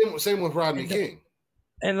 Same with Rodney King.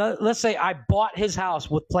 And let's say I bought his house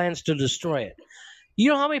with plans to destroy it. You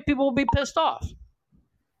know how many people will be pissed off?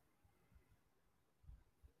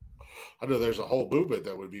 I know there's a whole movement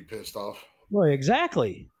that would be pissed off. Well,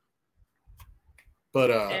 exactly.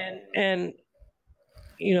 But and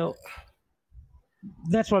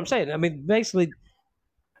that's what I'm saying. I mean, basically,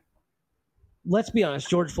 let's be honest.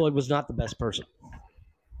 George Floyd was not the best person,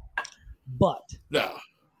 but no.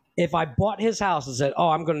 If I bought his house and said, "Oh,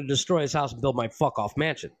 I'm going to destroy his house and build my fuck off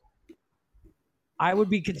mansion," I would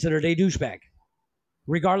be considered a douchebag,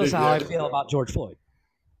 regardless of how I feel about George Floyd.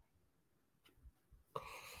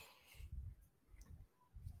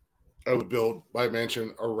 I would build my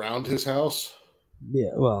mansion around his house. Yeah,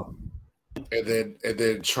 well, and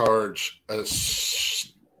then charge a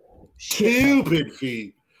stupid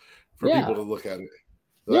fee for people to look at it.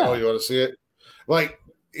 Like, oh, you want to see it? Like,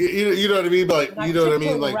 you know what I mean? Like, you know what I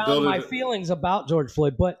mean? Like, building my feelings about George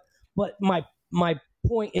Floyd, but my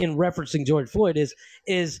point in referencing George Floyd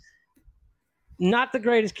is not the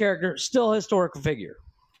greatest character, still a historical figure.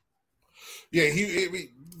 Yeah,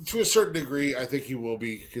 to a certain degree, I think he will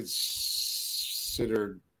be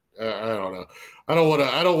considered. I don't know. I don't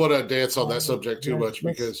want to dance on that subject too much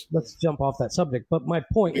because let's jump off that subject. But my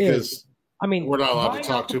point is, I mean, we're not allowed to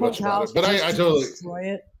talk too much about it. But I totally destroy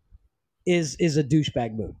it. Is a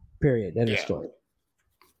douchebag move. Period. End of story.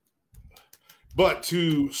 But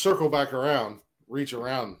to circle back around, reach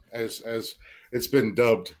around, as it's been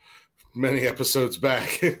dubbed many episodes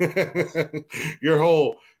back, your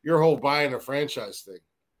whole buying a franchise thing.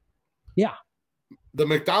 Yeah. The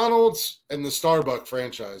McDonald's and the Starbucks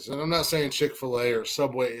franchise, and I'm not saying Chick-fil-A or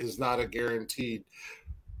Subway is not a guaranteed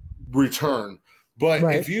return, but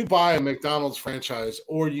if you buy a McDonald's franchise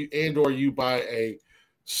or you buy a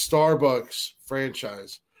Starbucks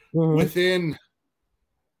franchise within,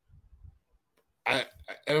 and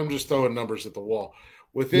I'm just throwing numbers at the wall,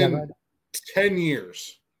 within 10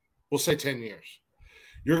 years, we'll say 10 years,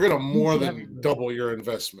 you're going to more than double your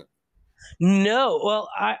investment. No, well,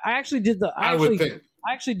 I actually did I would think.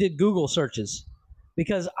 I actually did Google searches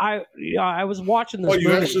because I was watching this. Oh,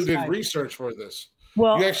 you actually did research for this.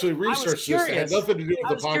 Well, you actually researched this. It had nothing to do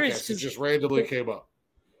with the podcast. It just randomly came up.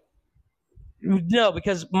 No,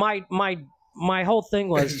 because my whole thing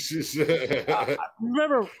was.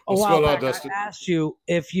 Remember a while back, I asked you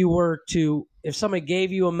if somebody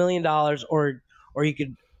gave you $1 million, or you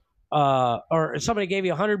could. Or if somebody gave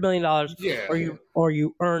you $100 million, or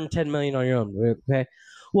you earn $10 million on your own. Okay.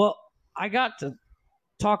 Well, I got to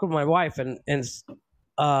talk with my wife, and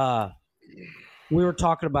we were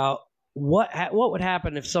talking about what would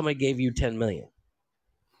happen if somebody gave you $10 million.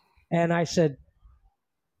 And I said,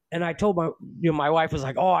 and I told my wife was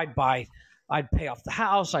like, oh, I'd pay off the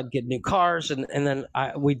house, I'd get new cars, and then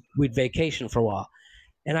we'd vacation for a while.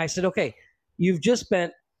 And I said, okay, you've just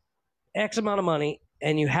spent X amount of money,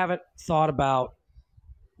 and you haven't thought about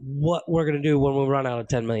what we're going to do when we run out of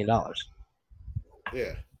 $10 million.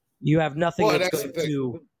 Yeah. You have nothing Well, that's that's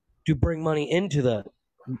going to bring money into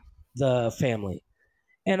the family.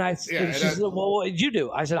 And she said, well, what did you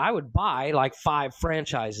do? I said, I would buy like 5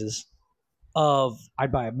 franchises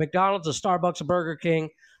I'd buy a McDonald's, a Starbucks, a Burger King,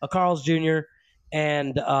 a Carl's Jr.,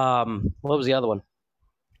 and what was the other one?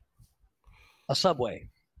 A Subway.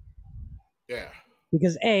 Yeah.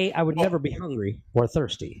 Because I would never be hungry or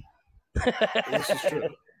thirsty. This is true.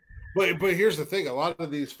 But here's the thing: a lot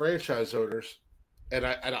of these franchise owners, and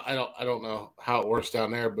I don't know how it works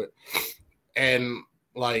down there, but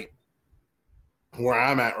like where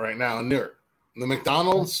I'm at right now in Newark, the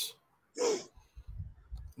McDonald's,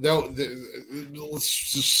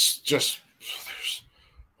 let's just there's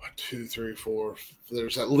 1, 2, 3, 4.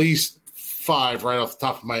 There's at least 5 right off the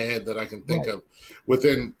top of my head that I can think of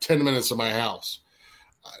within 10 minutes of my house.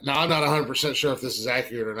 Now, I'm not 100% sure if this is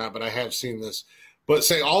accurate or not, but I have seen this. But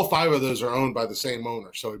say all 5 of those are owned by the same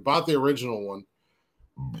owner. So he bought the original one.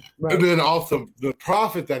 Right. And then off the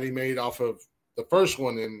profit that he made off of the first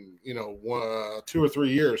one in, 2 or 3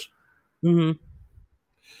 years,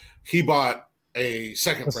 he bought a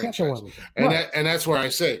second franchise. And that's where I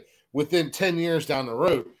say, within 10 years down the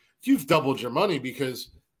road, you've doubled your money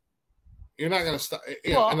because you're not going to stop.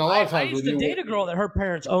 Well, and a lot of times I used to date a girl that her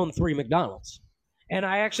parents owned 3 McDonald's. And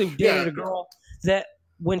I actually dated a girl that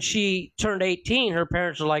when she turned 18, her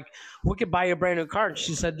parents were like, we could buy you a brand new car. And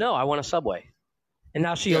she said, no, I want a Subway. And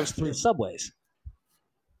now she owns 3 Subways.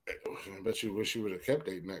 I bet you wish you would have kept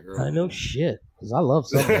dating that girl. I know shit, because I love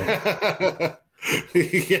Subway.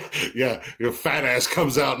 yeah, your fat ass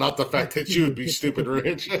comes out, not the fact that you would be stupid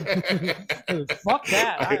rich. Fuck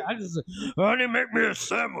that. I just, honey, make me a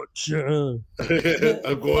sandwich. I'm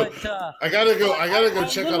going. I gotta go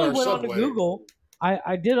check out our Subway. On Google.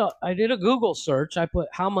 I did a Google search. I put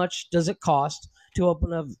how much does it cost to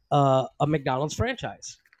open a McDonald's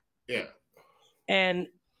franchise? Yeah. And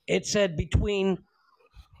it said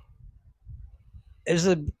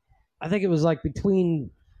I think it was like between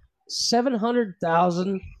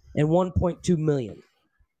 700,000 and 1.2 million.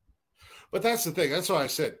 But that's the thing. That's why I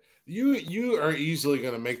said you are easily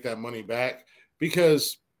going to make that money back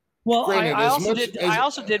because. Well, granted, I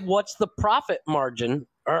also did what's the profit margin,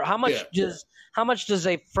 or how much does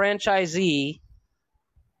a franchisee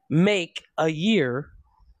make a year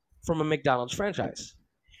from a McDonald's franchise?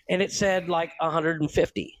 And it said like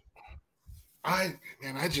 150. I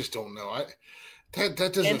just don't know. That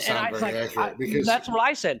doesn't sound very accurate because that's what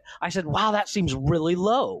I said. I said, wow, that seems really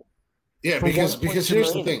low. Yeah, because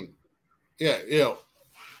here's the thing. Yeah,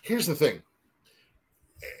 here's the thing.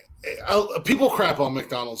 People crap on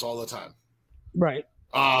McDonald's all the time. Right.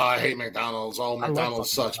 I hate McDonald's. All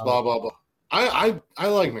McDonald's sucks. Blah, blah, blah. I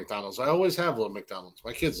like McDonald's. I always have loved McDonald's.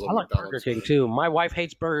 My kids love McDonald's. Burger King too. My wife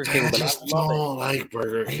hates Burger King, but I love it. Like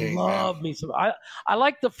Burger King. I love me some. I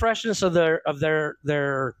like the freshness of their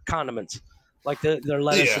condiments, like their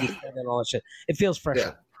lettuce and all that shit. It feels fresh.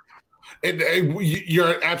 Yeah. And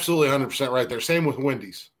you're absolutely 100% right there. Same with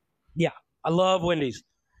Wendy's. Yeah, I love Wendy's.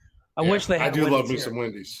 I wish they had. I do love me some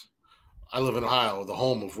Wendy's. I live in Ohio, the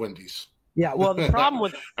home of Wendy's. Yeah, well, the problem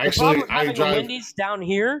with having a Wendy's down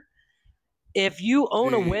here, if you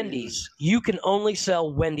own a Wendy's, you can only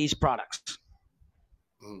sell Wendy's products.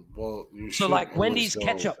 Well, like Wendy's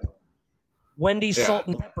ketchup, Wendy's salt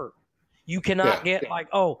and pepper. You cannot get I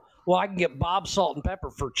can get Bob's salt and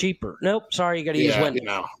pepper for cheaper. Nope, sorry, you got to use Wendy's.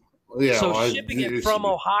 No. Yeah, so shipping it from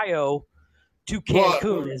Ohio to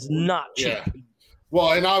Cancun is not cheap. Yeah.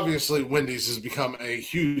 Well, and obviously Wendy's has become a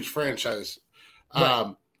huge franchise.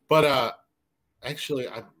 Right. But actually,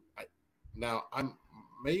 I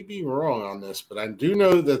may be wrong on this, but I do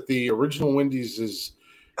know that the original Wendy's is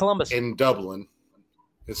Columbus in Dublin.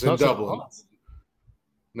 It's in Dublin.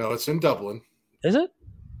 No, it's in Dublin. Is it?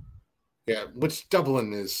 Yeah, which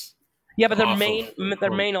Dublin is. Yeah, but their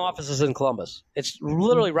main office is in Columbus. It's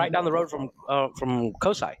literally right down the road from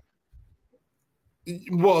Kosai.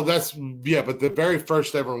 Well, but the very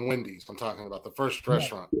first ever Wendy's I'm talking about, the first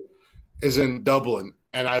restaurant, is in Dublin,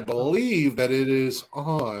 and I believe that it is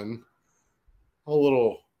on a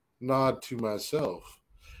little nod to myself,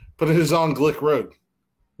 but it is on Glick Road.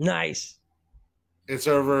 Nice. It's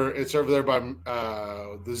over there by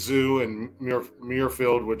the zoo in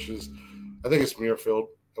Muirfield, which is, I think it's Muirfield,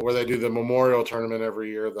 where they do the Memorial Tournament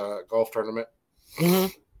every year, the golf tournament,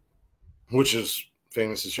 which is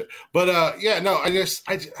famous as shit. But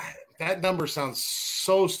that number sounds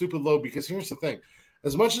so stupid low because here's the thing.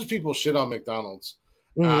 As much as people shit on McDonald's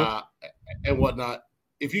and whatnot,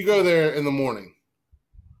 if you go there in the morning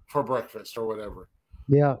for breakfast or whatever,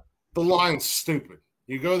 Yeah. the line's stupid.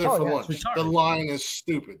 You go there for yeah, lunch, it's retarded. the line is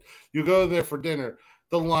stupid. You go there for dinner,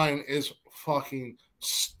 the line is fucking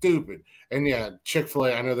stupid. And yeah,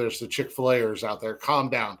 Chick-fil-A, I know there's the Chick-fil-A'ers out there. Calm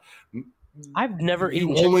down. I've never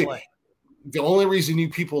eaten only- Chick-fil-A. The only reason you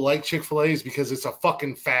people like Chick-fil-A is because it's a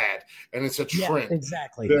fucking fad and it's a trend. Yeah,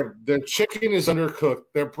 exactly. Their chicken is undercooked,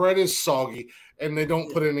 their bread is soggy, and they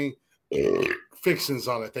don't put any fixings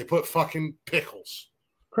on it. They put fucking pickles.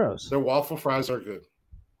 Gross. Their waffle fries are good.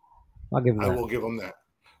 I'll give them I that. will give them that.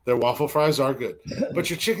 Their waffle fries are good. But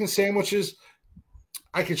your chicken sandwiches,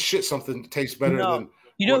 I could shit something that tastes better No. than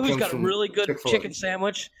You know what who's comes got a from really good Chick-fil-A. chicken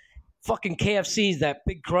sandwich? Fucking KFC's that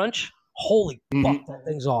big crunch. Holy fuck, that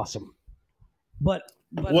thing's awesome. But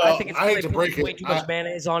Well, I think it's I hate they to put break way it. too much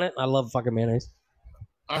mayonnaise on it. I love fucking mayonnaise.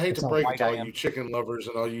 I hate That's to how break it white to I all am. you chicken lovers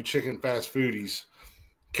and all you chicken fast foodies.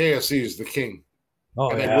 KFC is the king. Oh,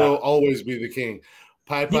 and yeah. it will always be the king.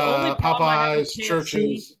 The only problem I have with Popeyes, KFC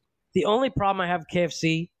Churches. The only problem I have with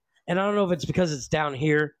KFC, and I don't know if it's because it's down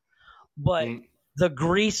here, but the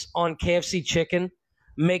grease on KFC chicken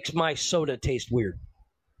makes my soda taste weird.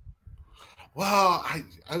 Well,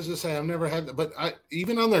 I was just saying I've never had that, but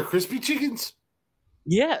even on their crispy chickens.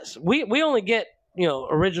 Yes, we only get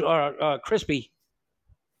original or crispy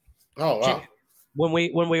Oh wow! chicken when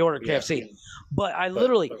we order KFC. But I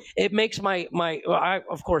literally it makes my I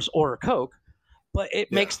of course order Coke, but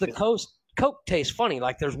it makes the Coke taste funny.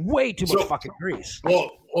 Like there's way too much fucking grease.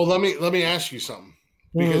 Well, let me ask you something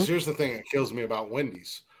because here's the thing that kills me about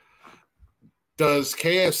Wendy's. Does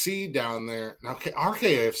KFC down there now? Our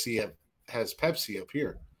KFC has Pepsi up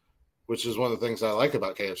here, which is one of the things I like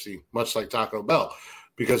about KFC, much like Taco Bell,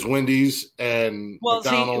 because Wendy's and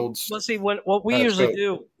McDonald's. What we usually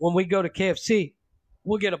do when we go to KFC,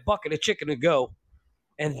 we'll get a bucket of chicken to go,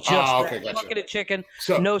 and just gotcha. bucket of chicken,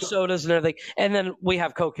 no sodas and everything, and then we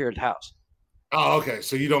have Coke here at the house. Oh, okay.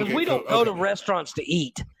 So you don't. We don't go to restaurants to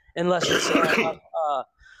eat unless it's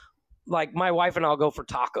like my wife and I'll go for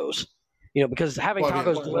tacos. Because having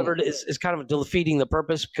tacos delivered is kind of defeating the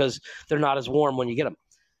purpose because they're not as warm when you get them.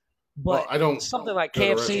 But I don't something like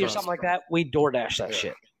KFC or something like that, we DoorDash that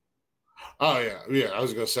shit. Oh yeah. I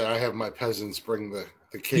was gonna say I have my peasants bring the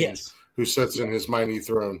king who sits in his mighty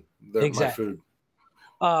throne. My food.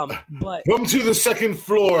 But come to the second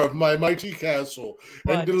floor of my mighty castle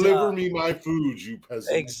and deliver me my food, you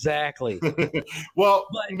peasant. Exactly. Well,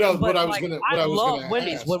 but I love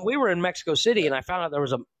Wendy's. Ask. When we were in Mexico City and I found out there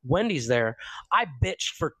was a Wendy's there, I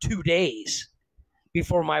bitched for 2 days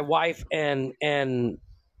before my wife and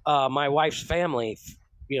my wife's family,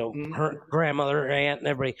 her grandmother, her aunt, and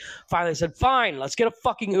everybody finally said, "Fine, let's get a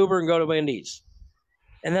fucking Uber and go to Wendy's."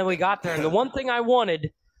 And then we got there, and the one thing I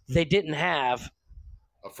wanted, they didn't have.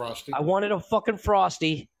 A Frosty? I wanted a fucking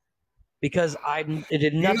Frosty because it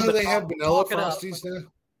did nothing. They have vanilla Frosties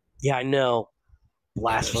now? Yeah, I know.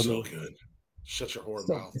 Blasphemy. So good. Shut your whore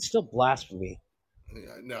mouth. It's still blasphemy.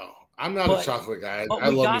 Yeah, no, I'm not a chocolate guy. I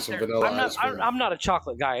love me some vanilla ice cream. I'm not a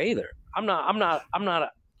chocolate guy either. I'm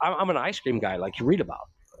an ice cream guy like you read about.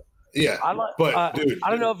 Yeah, but dude,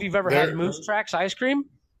 I don't know if you've ever had Moose Tracks ice cream.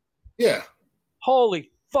 Yeah.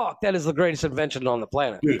 Holy fuck, that is the greatest invention on the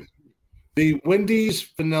planet. Dude, the Wendy's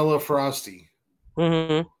vanilla Frosty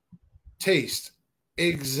tastes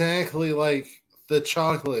exactly like the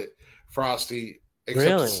chocolate Frosty,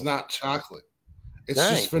 except it's not chocolate. It's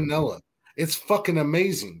just vanilla. It's fucking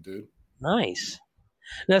amazing, dude. Nice.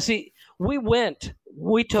 Now, see, we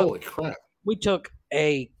took Holy crap. We took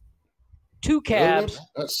 2 cabs.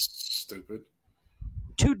 That's stupid.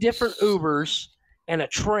 2 different Ubers and a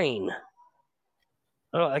train,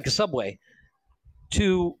 like a subway,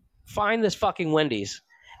 to find this fucking Wendy's.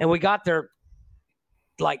 And we got there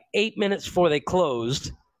like 8 minutes before they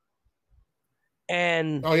closed.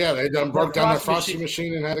 And they broke down their frosty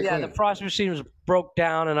machine and had it clean. The frosty machine was broke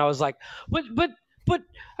down, and I was like, but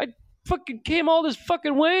I fucking came all this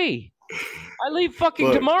fucking way. I leave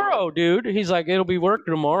fucking tomorrow, dude. He's like, it'll be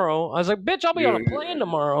working tomorrow. I was like, bitch, I'll be on a plane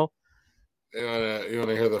tomorrow. You want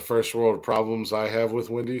to hear the first world problems I have with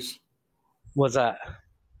Wendy's? What's that?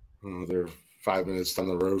 They're 5 minutes down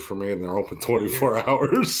the road from me, and they're open 24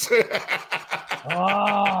 hours.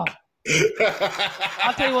 I'll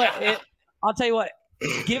tell you what.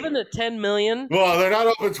 Given the $10 million, well, they're not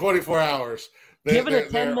open 24 hours. Given a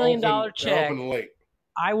 $10 million check, open late.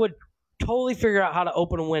 I would totally figure out how to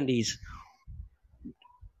open a Wendy's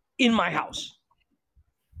in my house.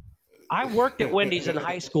 I worked at Wendy's in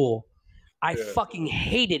high school. I fucking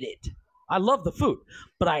hated it. I love the food,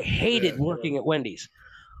 but I hated working at Wendy's.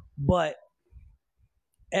 But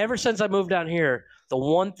ever since I moved down here, the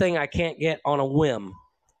one thing I can't get on a whim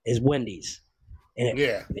is Wendy's. And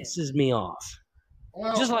it pisses me off.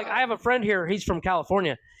 Well, just like I have a friend here, he's from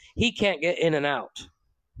California. He can't get In-N-Out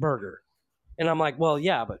burger. And I'm like, well,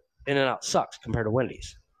 yeah, but In-N-Out sucks compared to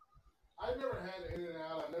Wendy's. I've never had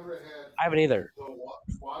In-N-Out. I've never had. I haven't either. The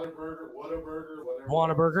Whataburger, whatever.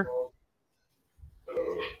 Whataburger?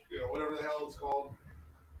 Whatever the hell it's called.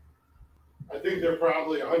 I think they're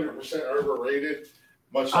probably 100% overrated,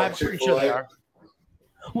 much like Chick-fil-A. Sure they are.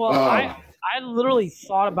 Well, I literally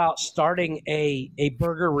thought about starting a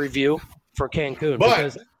burger review for Cancun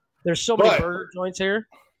because there's so many burger joints here.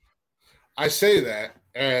 I say that,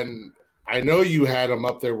 and I know you had them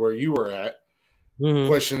up there where you were at. The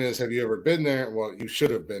question is, have you ever been there? Well, you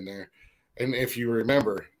should have been there. And if you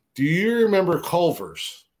remember, do you remember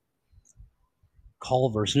Culver's?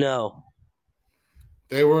 Culver's, no.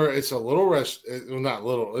 It's a little not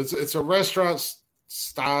little. It's a restaurant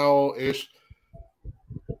style ish,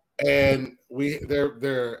 and they're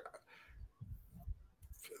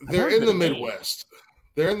in the Midwest.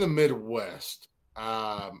 They're in the Midwest.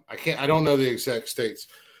 I don't know the exact states,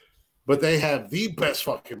 but they have the best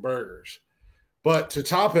fucking burgers. But to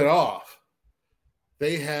top it off,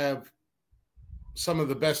 they have some of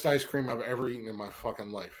the best ice cream I've ever eaten in my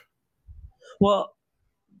fucking life. Well,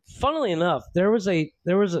 funnily enough, there was a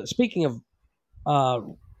speaking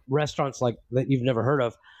of restaurants like that you've never heard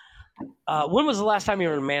of. When was the last time you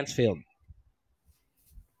were in Mansfield?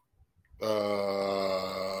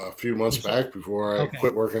 A few months back before I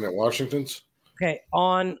quit working at Washington's. Okay,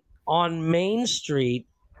 on Main Street.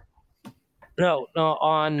 No,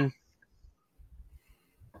 on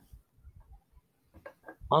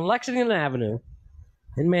Lexington Avenue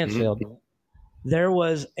in Mansfield, there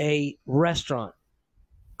was a restaurant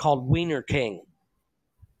called Wiener King.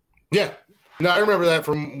 Yeah. No, I remember that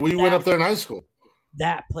from we went up there in high school.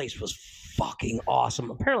 That place was fucking awesome.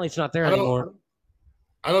 Apparently it's not there anymore.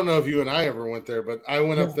 I don't know if you and I ever went there, but I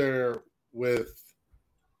went up there with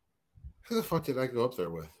who the fuck did I go up there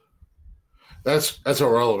with? That's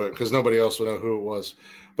irrelevant because nobody else would know who it was.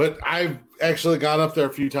 But I've actually got up there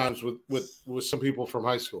a few times with some people from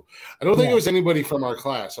high school. I don't think it was anybody from our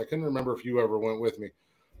class. I couldn't remember if you ever went with me.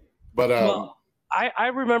 But I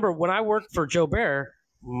remember when I worked for Joe Bear,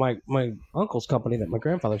 my uncle's company that my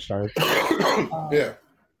grandfather started.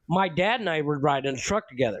 My dad and I would ride in a truck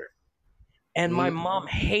together, and my mom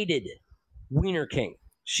hated Wiener King.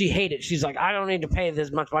 She hated it. She's like, I don't need to pay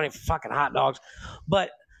this much money for fucking hot dogs.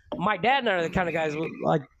 But my dad and I are the kind of guys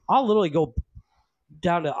like I'll literally go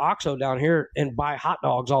down to OXXO down here and buy hot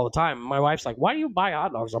dogs all the time. My wife's like, why do you buy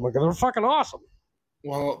hot dogs? I'm like, they're fucking awesome.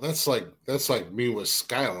 Well, that's like me with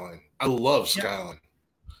Skyline. I love Skyline.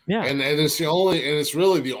 Yeah. And it's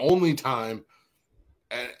really the only time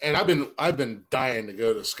and I've been dying to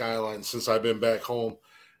go to Skyline since I've been back home.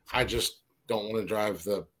 I just don't want to drive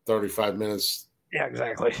the 35 minutes. Yeah,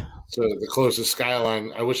 exactly. So the closest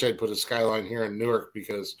Skyline, I wish I'd put a Skyline here in Newark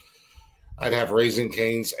because I'd have Raising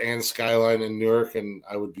Cane's and Skyline in Newark, and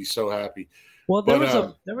I would be so happy. Well, there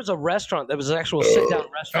was a restaurant that was an actual sit-down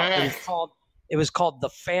restaurant. It was called the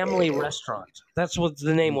Family Restaurant. That's what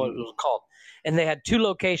the name was called. And they had two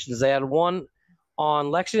locations. They had one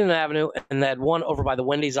on Lexington Avenue, and they had one over by the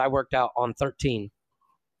Wendy's I worked out on 13.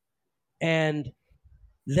 And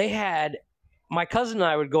they had my cousin and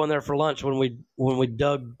I would go in there for lunch when we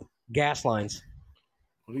dug gas lines.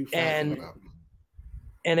 What are you talking about?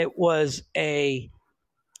 And it was they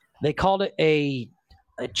called it a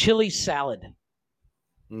chili salad.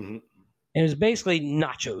 Mm-hmm. And it was basically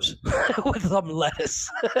nachos with some lettuce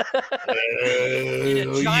in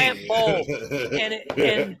a giant bowl.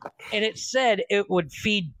 And it said it would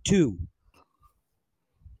feed two.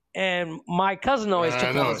 And my cousin always took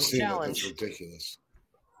it as a challenge. That's ridiculous.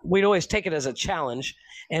 We'd always take it as a challenge,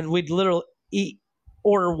 and we'd literally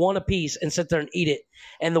order one apiece and sit there and eat it.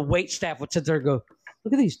 And the wait staff would sit there and go,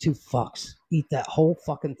 look at these two fucks eat that whole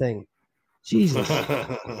fucking thing. Jesus.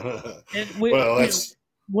 And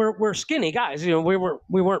we're skinny guys. You know, we weren't.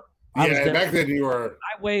 Yeah, back then you were.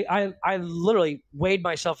 I literally weighed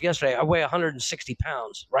myself yesterday. I weigh 160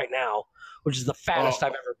 pounds right now, which is the fattest I've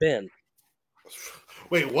ever been.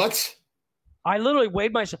 Wait, what? I literally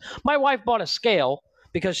weighed myself. My wife bought a scale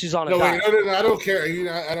because she's on a diet. No, I don't care.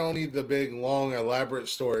 I don't need the big, long, elaborate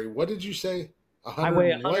story. What did you say? I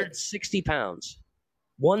weigh 160 pounds.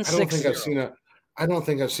 160. I don't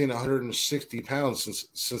think I've seen 160 pounds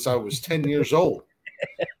since I was 10 years old.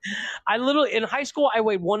 I literally in high school I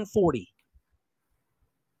weighed 140.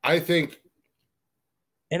 I think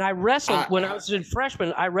And I wrestled when I was in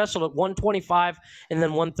freshman. I wrestled at 125 and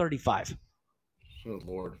then 135. Oh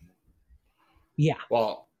Lord. Yeah.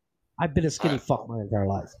 Well, I've been a skinny fuck my entire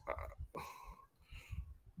life.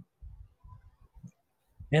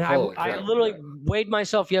 And I literally weighed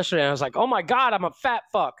myself yesterday, and I was like, "Oh my God, I'm a fat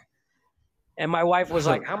fuck." And my wife was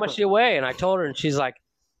like, "How much do you weigh?" And I told her, and she's like,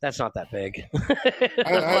 "That's not that big."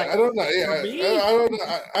 I don't know. Yeah,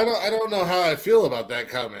 I don't know how I feel about that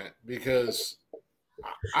comment because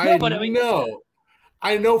I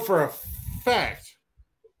know for a fact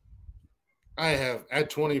I have at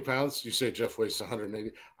 20 pounds. You say Jeff weighs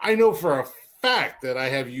 180. I know for a fact that I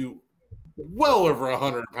have you well over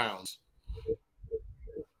 100 pounds.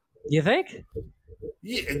 You think?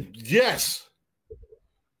 Yes.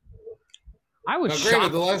 I was now,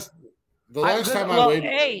 granted, shocked. the last time I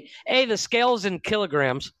weighed. The scale's in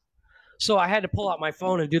kilograms, so I had to pull out my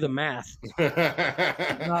phone and do the math.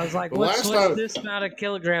 And I was like, what's this amount of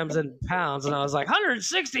kilograms in pounds? And I was like,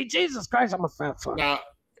 160. Jesus Christ, I'm a fat fuck. Now,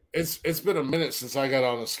 it's been a minute since I got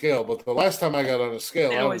on a scale, but the last time I got on a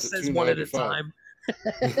scale, I was at 295. One at a time.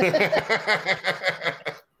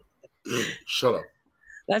 Shut up.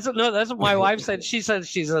 That's what my wife said. She said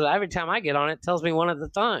every time I get on it, tells me one at a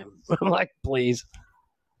time. I'm like, please.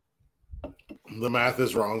 The math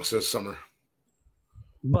is wrong, says Summer.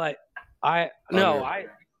 But where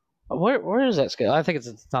is that scale? I think it's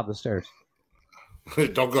at the top of the stairs.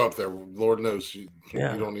 Don't go up there. Lord knows you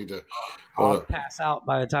don't need to. I'll pass out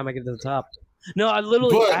by the time I get to the top. No,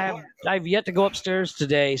 I've yet to go upstairs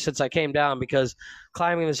today since I came down because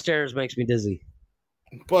climbing the stairs makes me dizzy.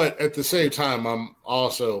 But at the same time, I'm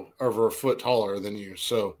also over a foot taller than you,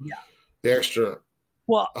 so the extra.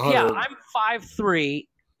 Well, I'm 5'3",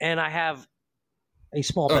 and I have a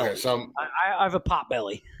small belly. Okay, so I have a pot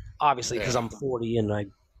belly, obviously, because I'm 40 and I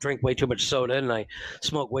drink way too much soda and I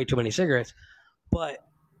smoke way too many cigarettes. But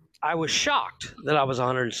I was shocked that I was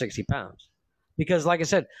 160 pounds because, like I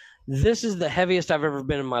said, this is the heaviest I've ever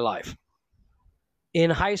been in my life. In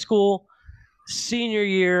high school, senior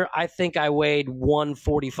year, I think I weighed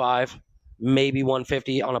 145, maybe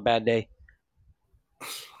 150 on a bad day.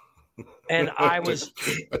 And I was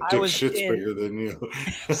bigger than you.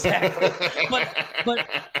 Exactly. But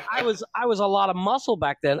I was a lot of muscle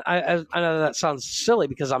back then. I know that sounds silly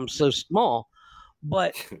because I'm so small,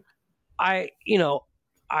 but I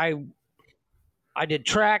did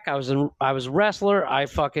track. I was a wrestler. I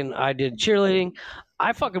did cheerleading.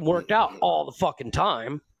 I fucking worked out all the fucking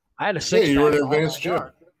time. I had a six. Yeah, you were an advanced gym.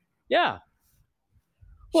 Yeah.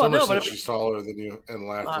 Well, Summer said she's taller than you and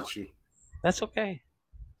laughed at you. That's okay.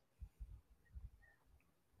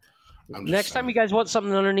 Next time you guys want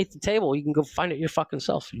something underneath the table, you can go find it your fucking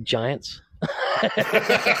self, you giants.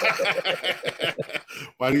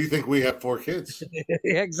 Why do you think we have 4 kids?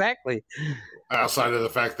 Yeah, exactly. Outside of the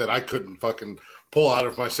fact that I couldn't fucking pull out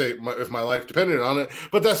if my life depended on it,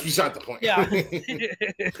 but that's beside the point. Yeah.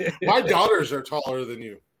 My daughters are taller than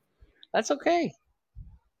you. That's okay.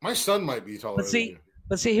 My son might be taller than you.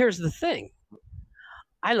 But see, here's the thing.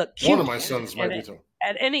 I look cute. One of my sons might be taller.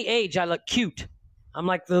 At any age, I look cute. I'm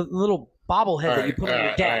like the little bobblehead that you put on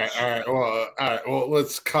your dash. All right. Well,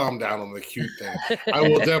 let's calm down on the cute thing. I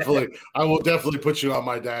will definitely put you on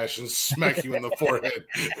my dash and smack you in the forehead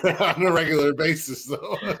on a regular basis,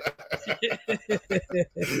 though.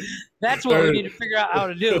 That's what we need to figure out how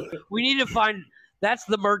to do. We need to find. That's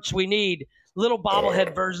the merch we need. Little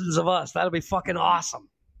bobblehead versions of us. That'll be fucking awesome.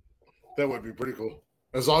 That would be pretty cool.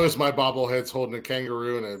 As long as my bobblehead's holding a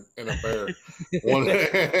kangaroo and a bear.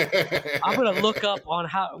 I'm gonna look up on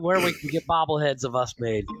where we can get bobbleheads of us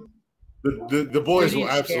made. The boys will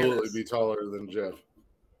absolutely be taller than Jeff.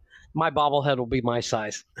 My bobblehead will be my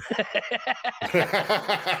size.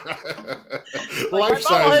 Life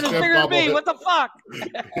size, Jeff bigger than me. What the fuck?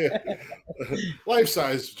 Life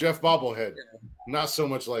size, Jeff bobblehead. Not so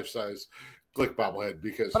much life size, Glick bobblehead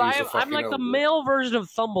because I'm like the male version of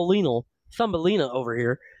Thumbelina over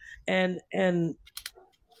here, and the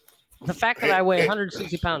fact that I weigh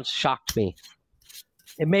 160 pounds shocked me.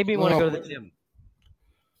 It made me want to go to the gym.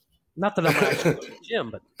 Not that I'm actually going to the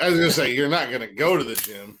gym, but I was going to say you're not going to go to the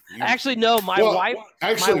gym. Actually, no. My wife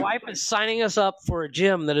is signing us up for a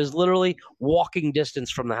gym that is literally walking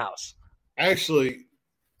distance from the house. Actually,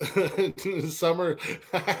 Summer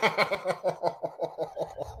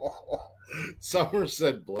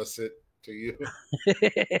said, "Bless it." To you.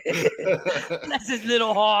 Bless his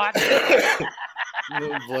little heart.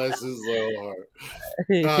 Bless his little heart.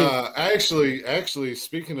 Actually,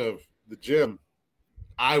 speaking of the gym,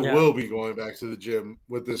 I will be going back to the gym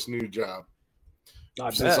with this new job.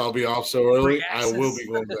 Since I'll be off so early, I will be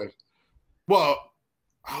going back. Well,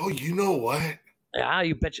 you know what? Yeah,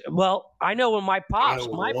 you betcha. Well, I know when my pops,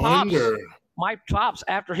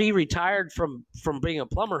 after he retired from being a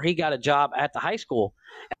plumber, he got a job at the high school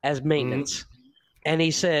as maintenance. And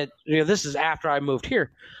he said, this is after I moved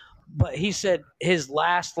here, but he said his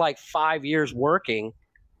last like 5 years working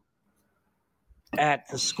at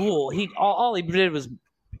the school, all he did was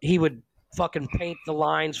he would fucking paint the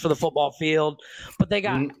lines for the football field, but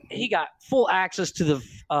he got full access to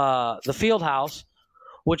the field house,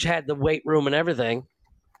 which had the weight room and everything.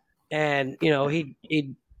 And,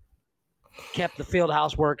 he kept the field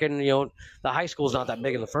house working. The high school's not that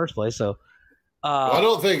big in the first place. So I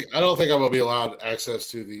don't think I'm going to be allowed access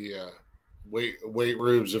to the weight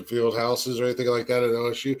rooms and field houses or anything like that at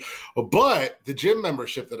OSU. But the gym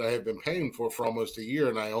membership that I have been paying for almost a year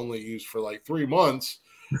and I only used for like 3 months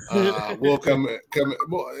will come.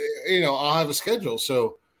 Well, I'll have a schedule.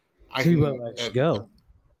 So I can go.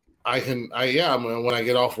 When I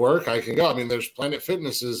get off work, I can go. I mean, there's Planet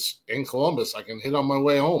Fitnesses in Columbus. I can hit on my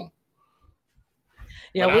way home.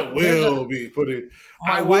 Yeah, I will be putting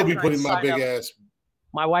my big ass.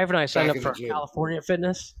 My wife and I signed up for California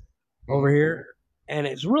Fitness over here, and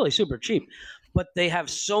it's really super cheap. But they have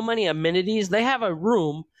so many amenities. They have a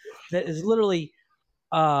room that is literally,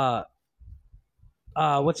 what's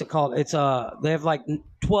it called? It's they have like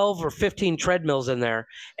 12 or 15 treadmills in there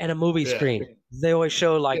and a movie screen. They always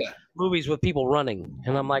show movies with people running,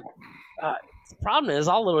 and I'm like, the problem is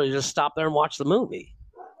I'll literally just stop there and watch the movie.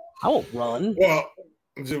 I won't run. Well,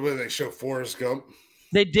 when they show Forrest Gump,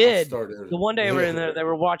 they did. The one day we were in there, they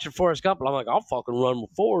were watching Forrest Gump, and I'm like, I'll fucking run with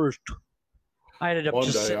Forrest. I ended up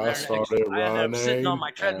sitting on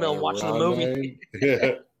my treadmill watching the movie.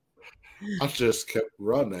 Yeah. I just kept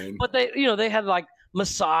running. But they had like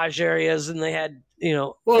massage areas, and they had,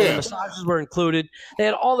 massages were included. They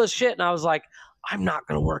had all this shit, and I was like, I'm not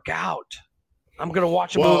going to work out. I'm going to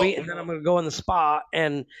watch a movie, and then I'm going to go in the spa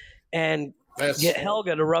and get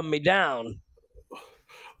Helga to rub me down.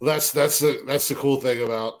 That's the cool thing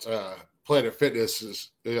about Planet Fitness is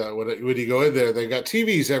when you go in there, they got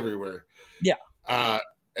TVs everywhere. Yeah.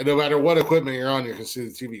 And no matter what equipment you're on, you can see the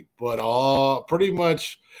TV. But pretty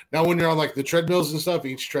much now, when you're on like the treadmills and stuff,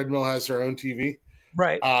 each treadmill has their own TV.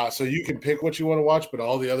 Right. So you can pick what you want to watch, but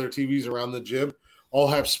all the other TVs around the gym all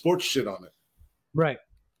have sports shit on it. Right.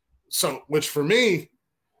 So, which for me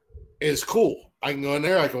is cool. I can go in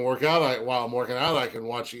there. I can work out. While I'm working out, I can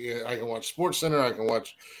watch Sports Center. I can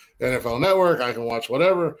watch NFL Network. I can watch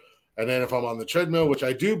whatever. And then if I'm on the treadmill, which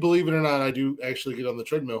I do, believe it or not, I do actually get on the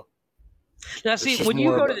treadmill. Now, see, when you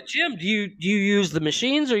go to the gym, do you use the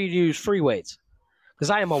machines or you use free weights? Because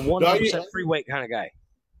I am a 100% free weight kind of guy.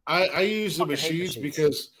 I use the machines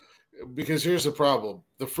because here's the problem: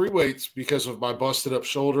 the free weights, because of my busted up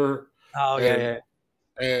shoulder. Oh yeah.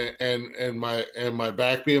 And my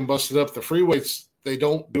back being busted up, the free weights, they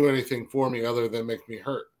don't do anything for me other than make me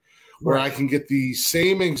hurt. Where I can get the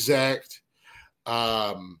same exact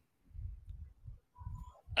at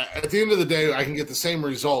the end of the day, I can get the same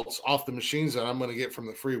results off the machines that I'm going to get from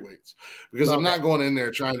the free weights, because I'm not going in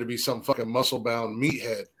there trying to be some fucking muscle bound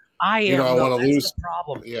meathead. I am. I want to lose. The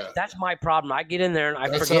problem. Yeah, that's my problem. I get in there and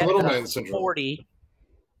I forget that I'm 40.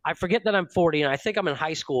 I forget that I'm 40, and I think I'm in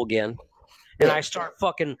high school again. And I start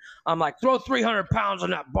I'm like, throw 300 pounds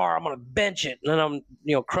on that bar. I'm going to bench it. And then I'm,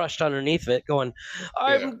 crushed underneath it going,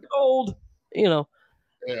 I'm old, Yeah.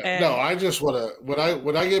 And no, I just want to,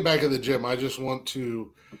 when I get back in the gym, I just want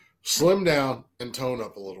to slim down and tone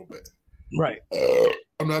up a little bit. Right.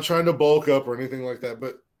 I'm not trying to bulk up or anything like that,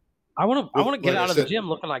 but I want to get out of the gym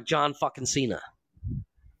looking like John fucking Cena.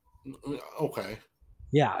 Okay.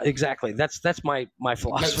 Yeah, exactly. That's my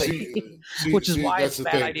philosophy, which is why it's a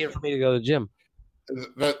bad idea for me to go to the gym.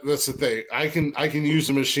 That's the thing. I can use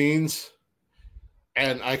the machines,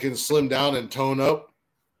 and I can slim down and tone up,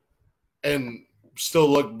 and still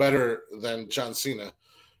look better than John Cena.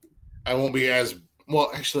 I won't be as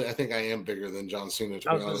well. Actually, I think I am bigger than John Cena.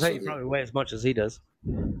 I was going to say you probably weigh as much as he does.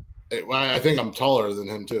 I think I'm taller than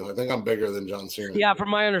him too. I think I'm bigger than John Cena. Yeah, from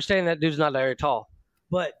my understanding, that dude's not very tall,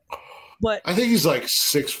 but I think he's like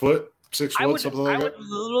 6 foot, something like that. I would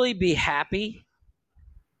literally be happy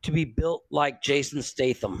to be built like Jason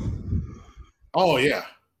Statham. Oh yeah.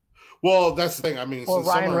 Well, that's the thing. I mean, or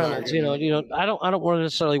Ryan Reynolds. I don't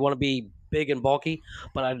necessarily want to be big and bulky,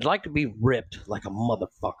 but I'd like to be ripped like a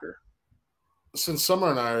motherfucker. Since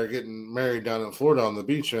Summer and I are getting married down in Florida on the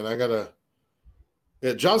beach, and I gotta.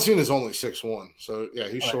 Yeah, John Cena's only 6'1", so yeah,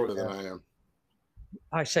 he's shorter than I am.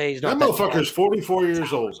 I say he's not. That motherfucker's 44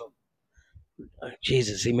 years old.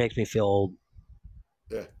 Jesus, he makes me feel old.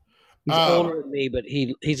 Yeah. He's older than me, but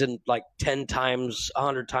he's in like 10 times,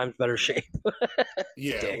 100 times better shape.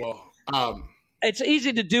 Yeah, well, It's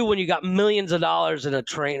easy to do when you got millions of dollars in a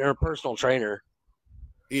personal trainer.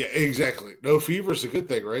 Yeah, exactly. No fever's a good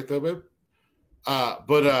thing, right, though, babe?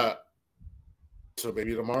 So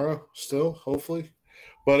maybe tomorrow still, hopefully.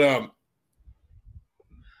 But,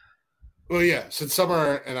 well, yeah, since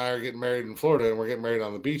Summer and I are getting married in Florida and we're getting married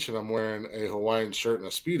on the beach and I'm wearing a Hawaiian shirt and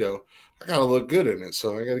a Speedo, I got to look good in it.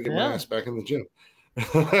 So I got to get my ass back in the gym.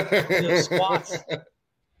 Those squats.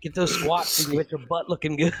 Get those squats and get your butt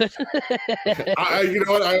looking good. You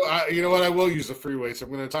know what? You know what? I will use the free weights. I'm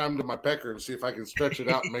going to tie them to my pecker and see if I can stretch it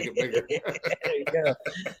out and make it bigger. There you go.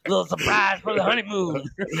 Little surprise for the honeymoon.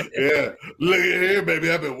 Yeah. Look at here, baby.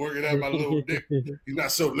 I've been working out my little dick. He's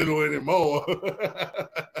not so little anymore.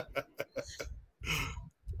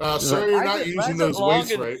 Sir, you're not using those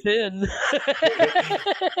weights right. Thin.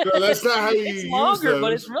 No, that's not how you use longer, those.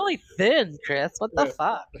 But it's really thin, Chris. What the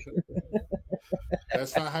fuck?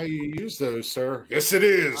 That's not how you use those, sir. Yes, it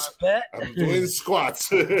is. I bet. I'm doing squats.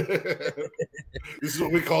 This is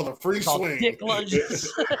what we call the free swing. Dick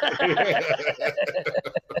lunges.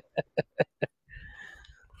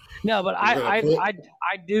 No, but I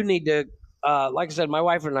do need to. Like I said, my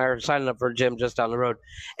wife and I are signing up for a gym just down the road,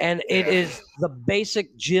 and it is the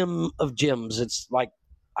basic gym of gyms. It's like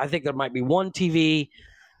I think there might be one TV,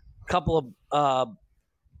 couple of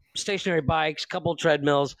stationary bikes, couple of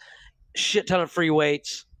treadmills, shit ton of free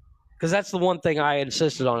weights. Because that's the one thing I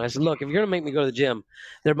insisted on. I said, look, if you're gonna make me go to the gym,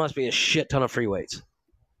 there must be a shit ton of free weights.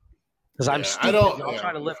 Because I'm stupid. I'll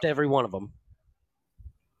try to lift every one of them.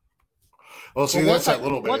 Well, see, that's that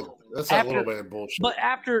little bit. That's that little bit of bullshit. But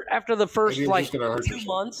after the first 2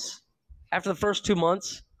 months, after the first 2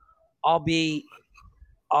 months, I'll be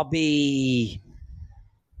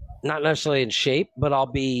not necessarily in shape, but I'll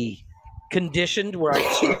be conditioned where I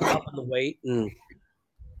can start up in the weight and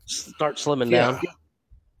start slimming down.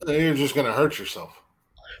 You're just going to hurt yourself.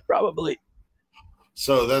 Probably.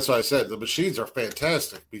 So that's why I said the machines are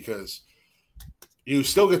fantastic because you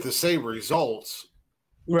still get the same results.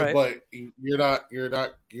 Right, but you're not going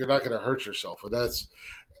to hurt yourself, and that's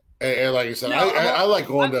and like I said, I like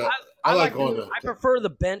going to. I prefer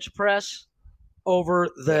the bench press over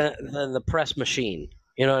the press machine.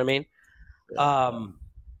 You know what I mean?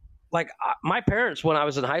 My parents, when I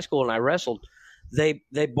was in high school and I wrestled, they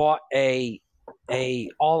bought a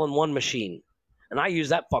all-in-one machine, and I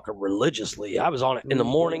used that fucker religiously. I was on it in the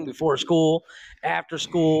morning, before school, after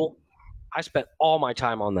school. I spent all my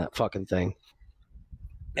time on that fucking thing.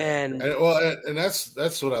 And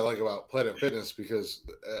that's what I like about Planet Fitness because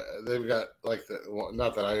they've got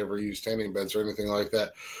not that I ever use tanning beds or anything like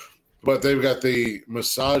that, but they've got the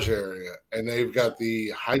massage area and they've got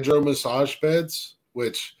the hydro massage beds.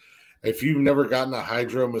 Which, if you've never gotten a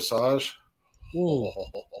hydro massage,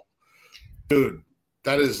 dude,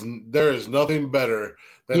 there is nothing better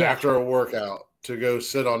than after a workout to go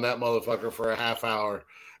sit on that motherfucker for a half hour.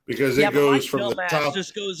 Because it goes from the top.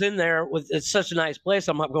 Just goes in there it's such a nice place.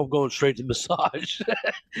 I'm not going straight to massage.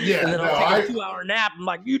 Yeah, and then I'll take a 2-hour nap. I'm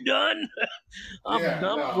like, you done? I'm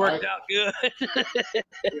done. Worked out good.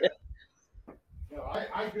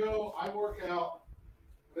 I work out.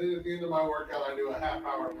 Then at the end of my workout, I do a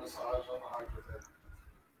half-hour massage on the hydro bed.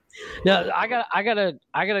 No, I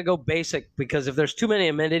gotta go basic because if there's too many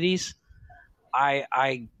amenities,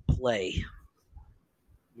 I play.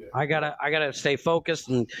 Yeah. I gotta stay focused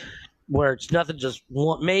and where it's nothing, just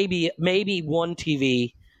one, maybe one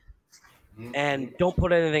TV, and don't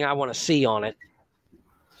put anything I want to see on it.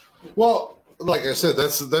 Well, like I said,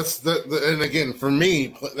 that's and again for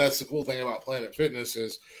me, that's the cool thing about Planet Fitness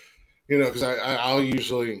is, because I'll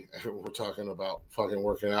usually we're talking about fucking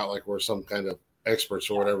working out like we're some kind of experts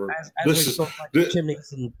or whatever.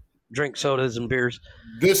 Chimneys and drink sodas and beers.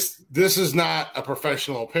 This is not a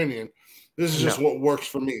professional opinion. This is just what works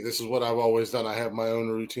for me. This is what I've always done. I have my own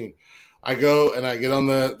routine. I go and I get on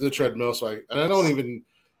the treadmill. And I don't even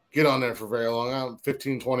get on there for very long. I'm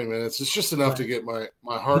 15, 20 minutes. It's just enough to get my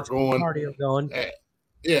heart going. Cardio going.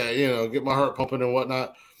 Yeah, get my heart pumping and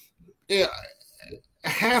whatnot. Yeah,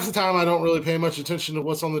 half the time I don't really pay much attention to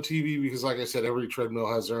what's on the TV because, like I said, every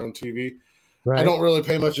treadmill has their own TV. Right. I don't really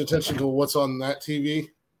pay much attention to what's on that TV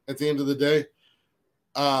at the end of the day.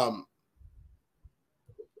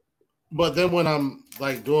 But then when I'm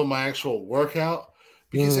like doing my actual workout,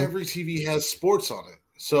 because every TV has sports on it,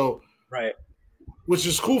 so right, which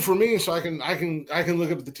is cool for me. So I can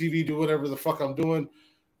look up at the TV, do whatever the fuck I'm doing,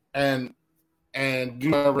 and do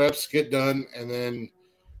my reps, get done, and then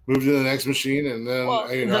move to the next machine, and then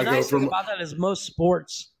I go from. About that is most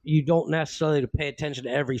sports you don't necessarily to pay attention to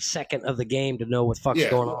every second of the game to know what the fuck's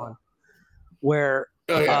going on. Where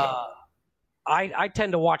I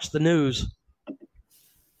tend to watch the news.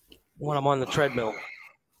 when I'm on the treadmill.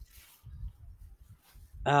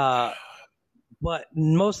 But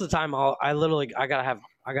most of the time, I gotta have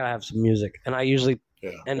some music, and I usually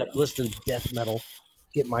end up listening to death metal.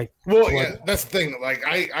 Get my that's the thing. Like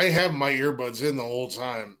I have my earbuds in the whole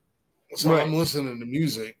time, so I'm listening to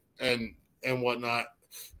music and whatnot.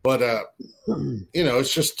 But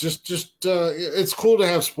it's just it's cool to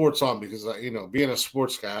have sports on because being a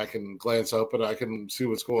sports guy, I can glance up and I can see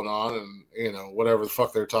what's going on and whatever the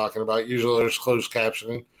fuck they're talking about. Usually there's closed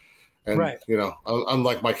captioning. And,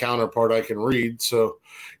 unlike my counterpart, I can read. So,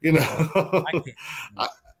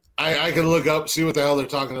 I can look up, see what the hell they're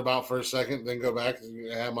talking about for a second, then go back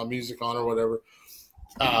and have my music on or whatever.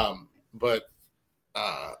 But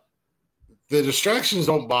the distractions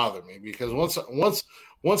don't bother me because once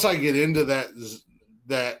I get into that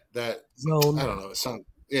zone, I don't know.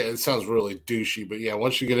 It sounds really douchey, but yeah,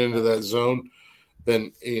 once you get into that zone,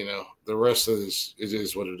 then the rest of this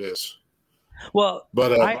is what it is. Well,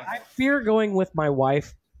 but I fear going with my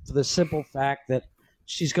wife for the simple fact that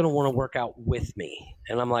she's going to want to work out with me.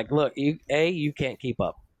 And I'm like, look, you can't keep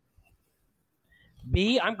up.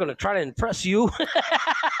 B, I'm going to try to impress you.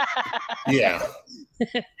 Yeah.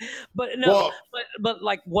 But no, but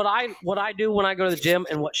like what I do when I go to the gym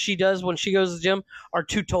and what she does when she goes to the gym are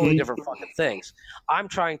two totally different fucking things. I'm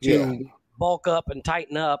trying to bulk up and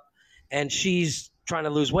tighten up, and she's trying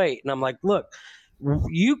to lose weight. And I'm like, look,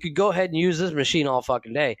 you could go ahead and use this machine all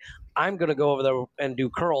fucking day. I'm going to go over there and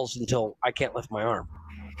do curls until I can't lift my arm.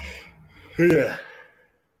 Yeah.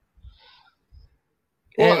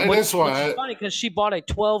 And that's why it's funny because she bought a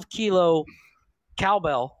 12-kilo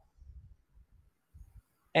cowbell,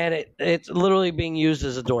 and it's literally being used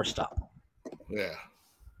as a doorstop. Yeah.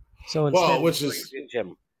 So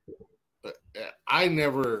gym. I've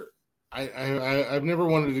never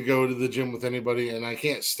wanted to go to the gym with anybody, and I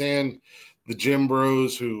can't stand the gym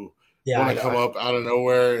bros who want to come up out of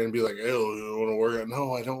nowhere and be like, "Oh, you want to work out?"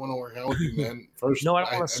 No, I don't want to work out with you, man. First, no, I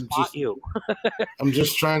don't want to spot you. I'm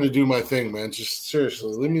just trying to do my thing, man. Just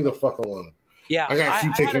seriously, leave me the fuck alone. Yeah, I gotta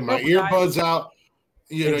keep taking my earbuds out.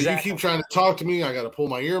 You keep trying to talk to me. I got to pull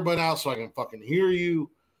my earbud out so I can fucking hear you.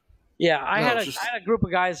 Yeah, I had a group of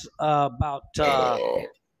guys about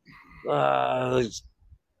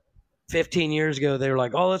 15 years ago. They were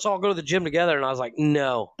like, "Oh, let's all go to the gym together," and I was like,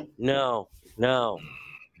 "No."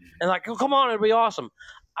 And like, oh, come on, it'd be awesome.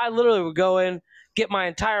 I literally would go in, get my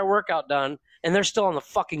entire workout done, and they're still on the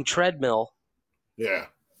fucking treadmill. Yeah.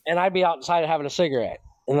 And I'd be outside having a cigarette.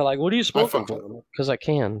 And they're like, what are you smoking for? Because I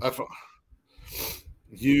can.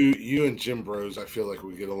 You and gym bros, I feel like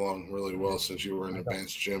we get along really well since you were in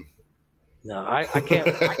advanced gym. No, I can't.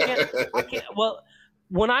 I can't. Well,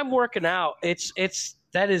 when I'm working out, I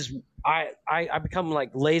become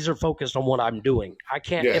like laser focused on what I'm doing. I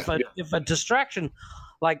can't, if a distraction,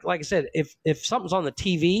 like I said, if something's on the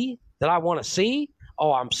TV that I want to see,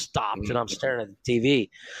 I'm stopped and I'm staring at the TV.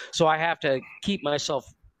 So I have to keep myself,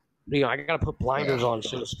 I got to put blinders on,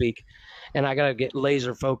 so to speak, and I got to get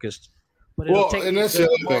laser focused. But it'll take and that's the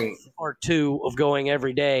other thing, or two of going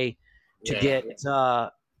every day to get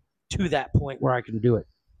to that point where I can do it.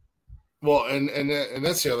 Well, and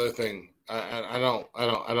that's the other thing. I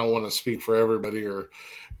don't want to speak for everybody, or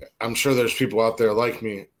I'm sure there's people out there like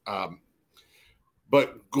me.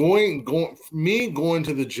 But going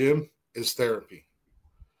to the gym is therapy.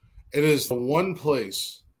 It is the one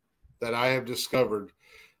place that I have discovered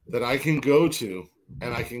that I can go to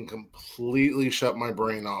and I can completely shut my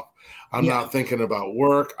brain off. I'm not thinking about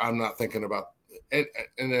work. I'm not thinking about, and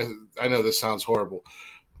I know this sounds horrible,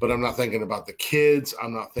 but I'm not thinking about the kids.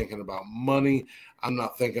 I'm not thinking about money. I'm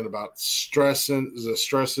not thinking about stresses.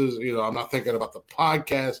 I'm not thinking about the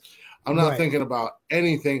podcast. I'm not thinking about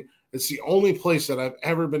anything. It's the only place that I've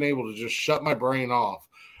ever been able to just shut my brain off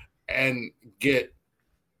and get.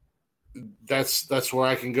 That's where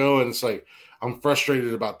I can go, and it's like I'm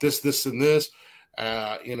frustrated about this, and this.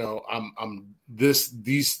 I'm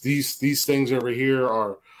these things over here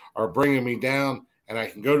are bringing me down, and I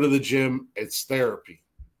can go to the gym. It's therapy.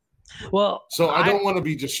 Well, so I don't want to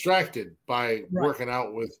be distracted by working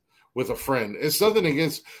out with a friend. It's nothing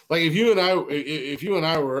against, like, if you and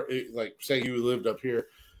I were, like, say you lived up here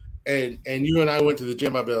and you and I went to the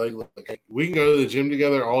gym, I'd be like, look, we can go to the gym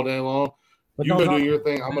together all day long. But you go do your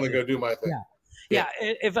thing. I'm going to go do my thing. Yeah.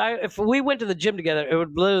 If we went to the gym together, it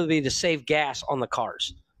would literally be to save gas on the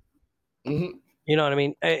cars. Mm-hmm. You know what I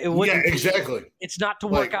mean? Exactly. It's not to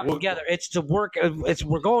work out together. It's to work.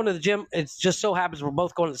 We're going to the gym. It just so happens we're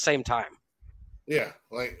both going at the same time. Yeah,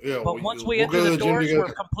 but once we enter the doors,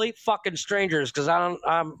 we're complete fucking strangers because I'm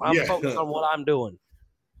focused on what I'm doing.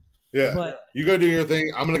 Yeah. But You go do your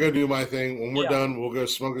thing. I'm going to go do my thing. When we're Yeah. done, we'll go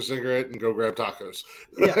smoke a cigarette and go grab tacos.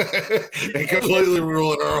 Yeah. And completely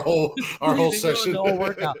ruin our whole Ruin session. the whole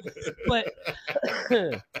workout. But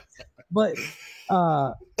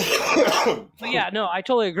yeah, no, I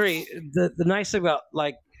totally agree. The nice thing about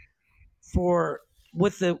like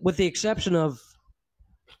with the exception of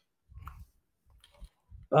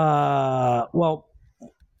well,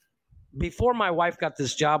 before my wife got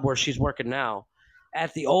this job where she's working now,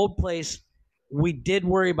 at the old place we did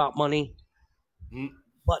worry about money,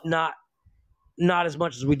 but not as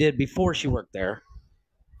much as we did before she worked there.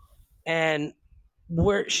 And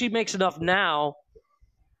where she makes enough now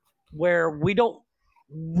where we don't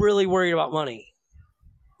really worry about money.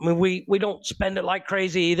 I mean, we don't spend it like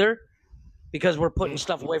crazy either because we're putting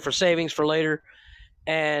stuff away for savings for later.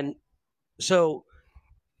 And so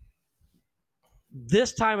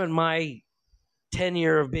this time in my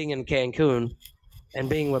tenure of being in Cancun and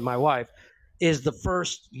being with my wife is the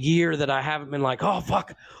first year that I haven't been like, oh,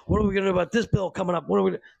 fuck, what are we going to do about this bill coming up?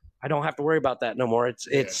 I don't have to worry about that no more.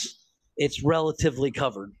 It's relatively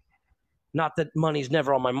covered. Not that money's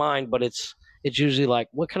never on my mind, but it's usually like,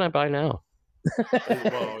 what can I buy now?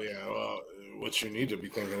 Well, yeah. Well, what you need to be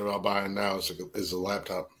thinking about buying now is a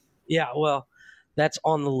laptop. Yeah, well, that's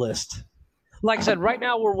on the list. Like I said, right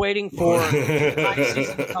now we're waiting for high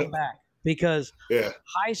season to come back because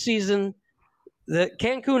high season, the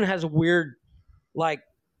Cancun has a weird, like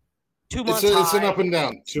 2 months high, it's an up and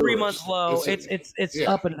down. 3 months low. It's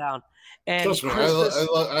up and down. And trust me,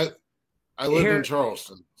 I live in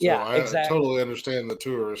Charleston, so I totally understand the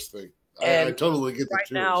tourist thing. I totally get the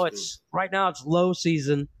tourist thing. Right now it's low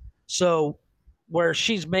season, so where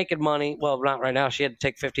she's making money. Well, not right now. She had to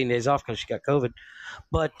take 15 days off because she got COVID.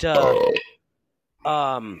 But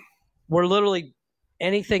we're literally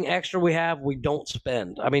anything extra we have, we don't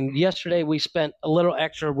spend. I mean, yesterday we spent a little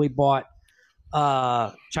extra. We bought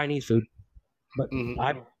Chinese food, but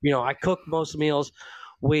I cook most meals.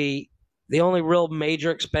 The only real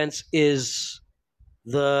major expense is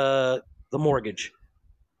the mortgage.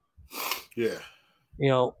 Yeah.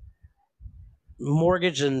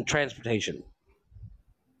 Mortgage and transportation,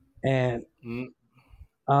 and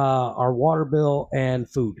our water bill and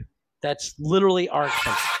food. That's literally our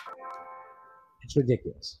expense. It's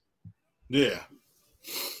ridiculous. Yeah.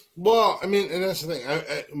 Well, I mean, and that's the thing.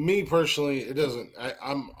 Me personally, it doesn't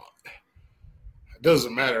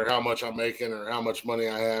matter how much I'm making or how much money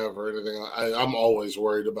I have or anything. I'm always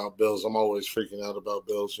worried about bills. I'm always freaking out about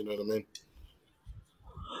bills. You know what I mean?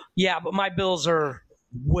 Yeah, but my bills are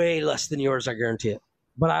way less than yours. I guarantee it.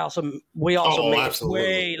 But we also make absolutely.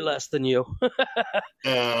 Way less than you.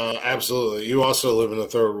 Absolutely. You also live in a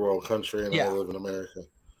third world country, and I live in America.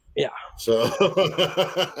 Yeah. So.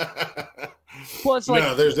 Well, it's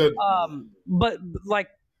like there's but like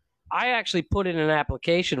I actually put in an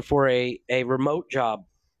application for a remote job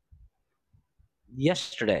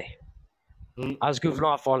yesterday. I was goofing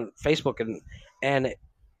off on Facebook and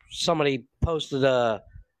somebody posted that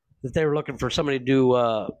they were looking for somebody to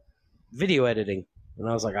do video editing, and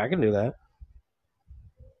I was like, I can do that.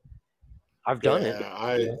 I've done it.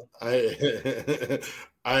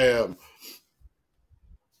 I am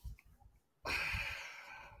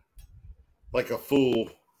like a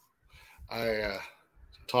fool. I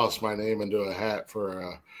tossed my name into a hat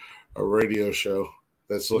for a radio show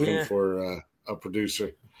that's looking for a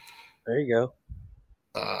producer. There you go.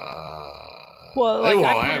 Well, it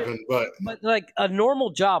won't happen, but like a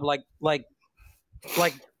normal job, like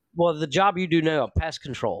the job you do now, pest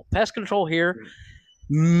control here,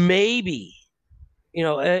 maybe,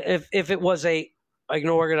 if it was an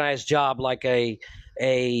organized job like a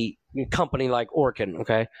company like Orkin,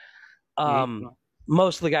 okay.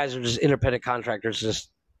 Most of the guys are just independent contractors.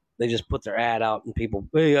 They just put their ad out and people,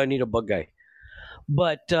 hey, I need a bug guy.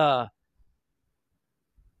 But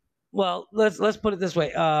well, let's put it this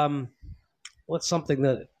way. What's something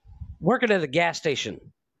that working at a gas station?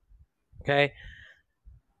 Okay,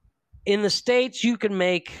 in the States you can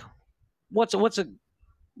make what's a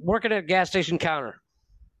working at a gas station counter.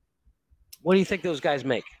 What do you think those guys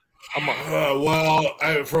make a month?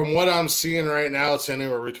 Well, from what I'm seeing right now, it's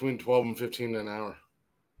anywhere between 12 and 15 an hour.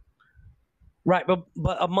 Right, but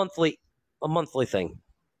a monthly thing,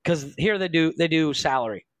 because here they do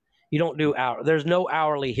salary. You don't do hour. There's no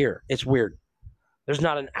hourly here. It's weird. There's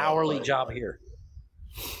not an hourly job here.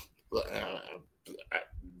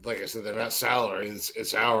 Like I said, they're not salary.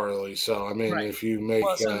 It's hourly. So I mean, if you make,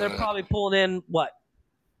 so they're probably pulling in what?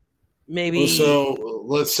 Maybe. So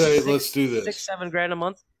let's do this. $6-7 grand a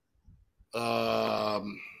month.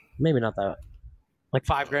 Maybe not that. Like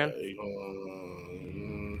 $5 grand.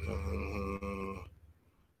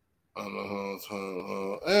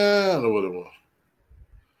 I don't know what it was.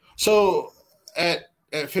 So at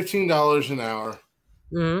 $15 an hour,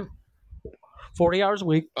 40 hours a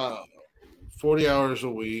week. 40 hours a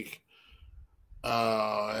week.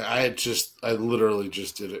 I literally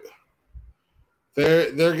just did it.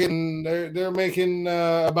 They're making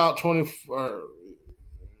about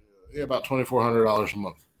 $2,400 a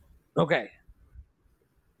month. Okay.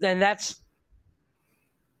 Then that's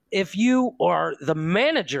if you are the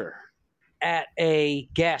manager at a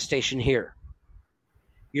gas station here,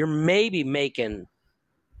 you're maybe making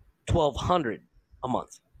 $1,200 a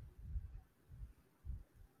month.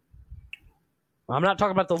 I'm not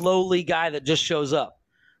talking about the lowly guy that just shows up.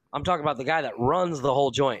 I'm talking about the guy that runs the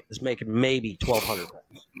whole joint is making maybe $1,200.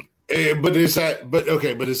 But is that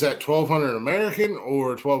 1,200 American or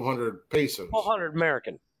 1,200 pesos? 1,200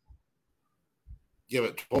 American. Yeah,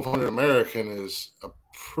 but 1,200 American is a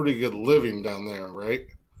pretty good living down there, right?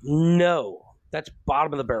 No, that's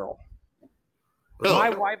bottom of the barrel.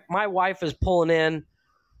 Really? My wife is pulling in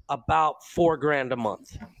about $4,000 a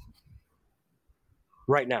month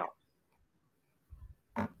right now.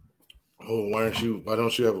 Oh, why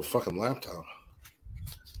don't you have a fucking laptop?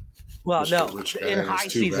 Well, Just no, a rich guy in and his high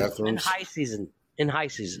two season. bathrooms. In high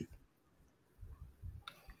season.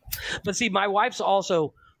 But see, my wife's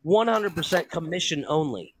also 100% commission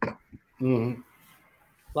only. Mm-hmm.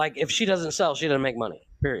 Like, if she doesn't sell, she doesn't make money.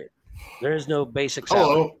 Period. There is no basic salary.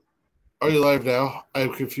 Hello, are you live now?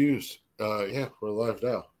 I'm confused. Yeah, we're live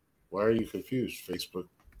now. Why are you confused? Facebook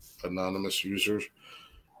anonymous users.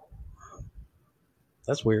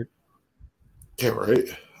 That's weird. Yeah, right.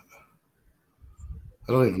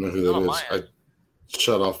 I don't even know who that is. I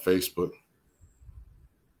shut off Facebook.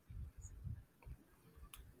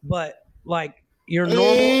 But like your normal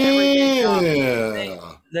everyday job,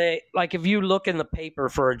 Yeah. they like if you look in the paper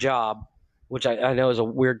for a job, which I know is a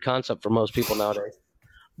weird concept for most people nowadays.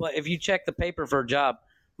 But if you check the paper for a job,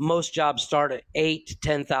 most jobs start at 8,000 to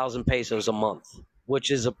 10,000 pesos a month, which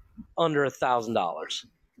is under $1,000.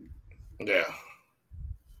 Yeah.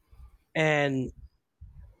 And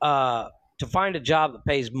to find a job that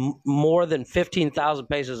pays more than 15,000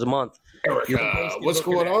 pesos a month, Erica, what's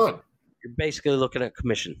going on? You're basically looking at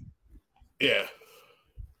commission. Yeah.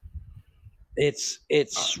 It's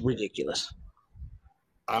ridiculous.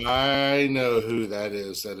 I know who that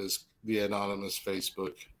is. That is the anonymous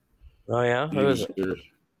Facebook Oh yeah, who is it? user.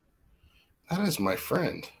 That is my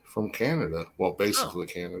friend from Canada. Well, basically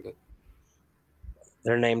Canada.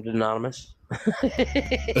 They're named anonymous.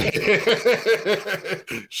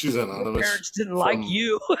 She's anonymous. Parents didn't like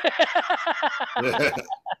you.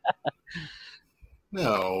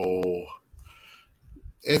 No.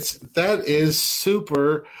 That is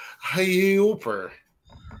super hyper.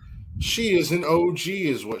 She is an OG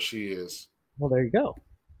is what she is. Well, there you go.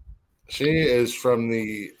 She is from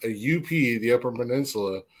the UP, the Upper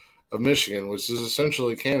Peninsula of Michigan, which is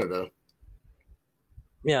essentially Canada.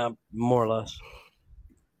 Yeah, more or less.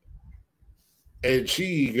 And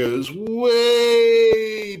she goes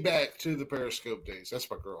way back to the Periscope days. That's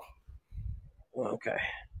my girl. Okay.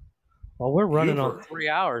 Well, we're running Uber. on 3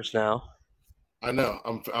 hours now. I know.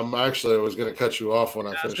 I'm actually. I was going to cut you off when I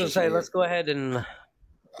I was finished. going to say, let's go ahead and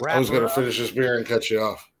wrap. I was going to finish this beer and cut you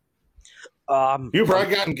off. You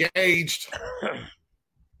probably got engaged.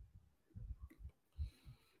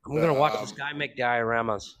 I'm going to watch this guy make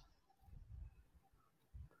dioramas.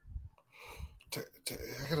 I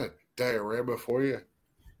got a diorama for you.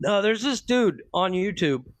 No, there's this dude on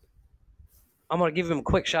YouTube. I'm going to give him a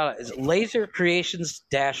quick shout out. It's Laser Creations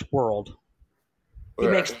World. He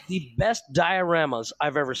makes the best dioramas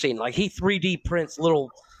I've ever seen. Like he 3D prints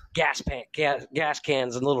little gas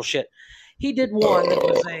cans and little shit. He did one that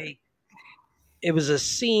was it was a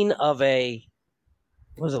scene of what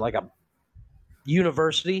was it, like a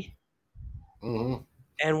university? Mm-hmm.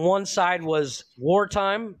 And one side was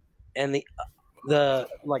wartime, and the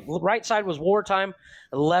like right side was wartime,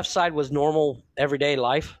 and the left side was normal everyday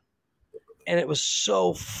life. And it was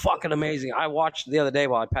so fucking amazing. I watched it the other day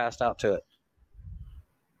while I passed out to it.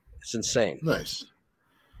 It's insane. Nice.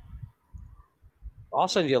 I'll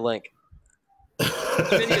send you a link.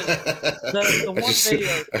 The one video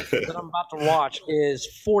that I'm about to watch is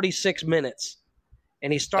 46 minutes,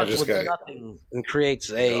 and he starts with nothing and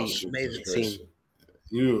creates a amazing scene.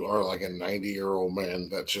 You are like a 90-year-old man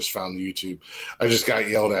that just found YouTube. I just got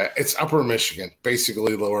yelled at. It's Upper Michigan,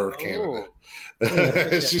 basically Lower Canada.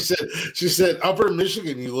 She said, Upper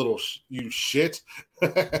Michigan, you shit.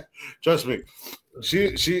 Trust me.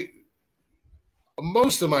 She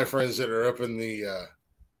most of my friends that are up in the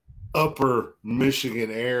Upper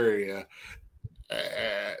Michigan area,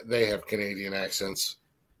 they have Canadian accents.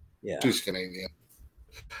 Yeah. She's Canadian.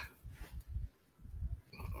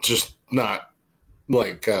 Just not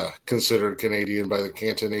like considered Canadian by the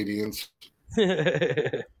Cantonadians.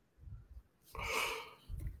 But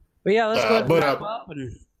yeah, let's go ahead and but, wrap up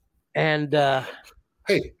and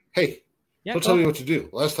hey, yeah, don't tell me what to do.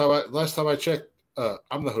 Last time I checked,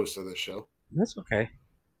 I'm the host of this show. That's okay.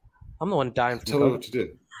 I'm the one dying from Tell me what to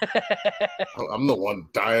do. I'm the one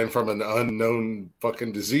dying from an unknown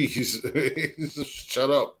fucking disease. Shut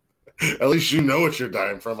up. At least you know what you're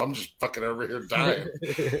dying from. I'm just fucking over here dying.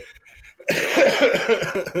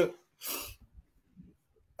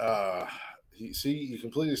 You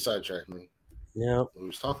completely sidetracked me. Yeah. We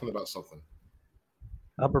was talking about something.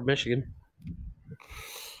 Upper Michigan.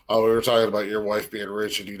 Oh, we were talking about your wife being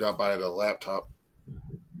rich and you not buying a laptop.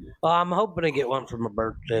 Well, I'm hoping to get one for my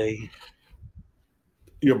birthday.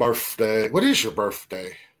 Your birthday. What is your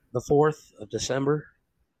birthday? The 4th of December.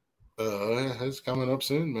 It's coming up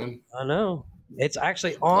soon, man. I know. It's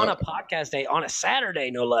actually on a podcast day, on a Saturday,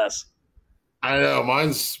 no less. I know.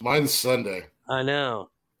 Mine's Sunday. I know.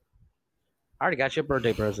 I already got you a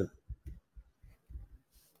birthday present.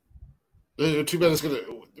 Too bad it's gonna.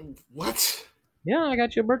 What? Yeah, I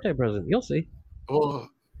got you a birthday present. You'll see. Oh.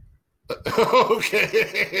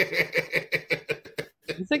 Okay.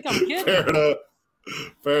 You think I'm kidding?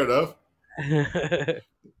 Fair enough.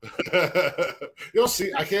 You'll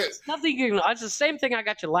see. I can't. It's nothing. It's the same thing I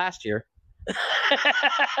got you last year.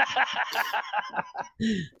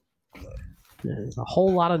 It's a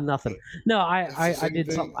whole lot of nothing. No, I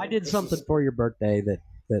did something. I did something for your birthday that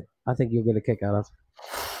I think you'll get a kick out of.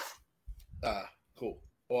 Cool.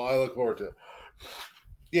 Well, I look forward to it.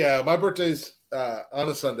 Yeah, my birthday's on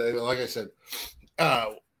a Sunday. Like I said,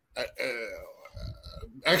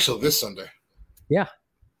 actually this Sunday. Yeah.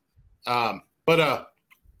 But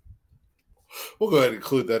we'll go ahead and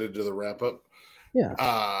include that into the wrap up. Yeah.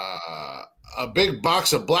 A big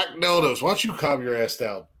box of black dildos. Why don't you calm your ass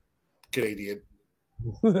down, Canadian?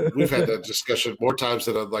 We've had that discussion more times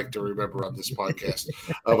than I'd like to remember on this podcast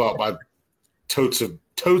about my totes o'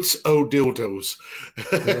 dildos.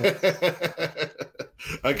 Yeah.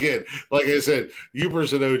 Again, like I said,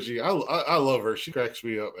 Uber's an OG. I love her. She cracks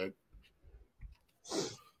me up, man.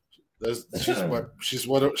 She's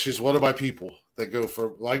one of my people that go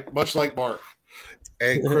for much like Mark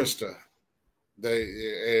and Krista.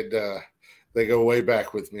 They go way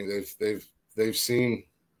back with me. They've seen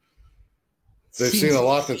a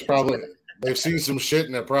lot that's probably they've seen some shit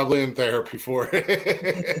and they're probably in therapy for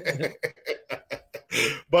it.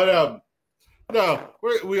 But no,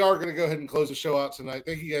 we are going to go ahead and close the show out tonight.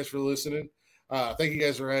 Thank you guys for listening. Thank you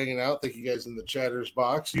guys for hanging out. Thank you guys in the chatters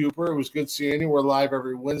box. Uper, it was good seeing you. We're live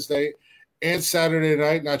every Wednesday and Saturday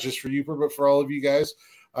night, not just for Uper, but for all of you guys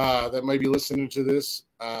that might be listening to this.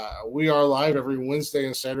 We are live every Wednesday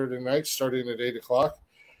and Saturday night, starting at 8 o'clock.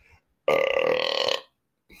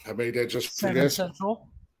 I made that just for you guys. 7 Central.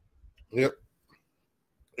 Yep.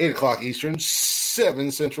 8 o'clock Eastern, 7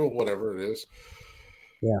 Central, whatever it is.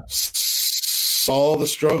 Yeah. Saw the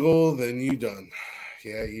struggle, then you done.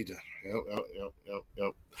 Yeah, you done.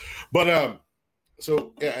 Yep. But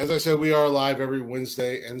so yeah, as I said, we are live every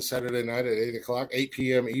Wednesday and Saturday night at 8 o'clock, 8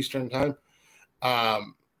 p.m. Eastern time.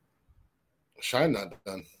 Shine not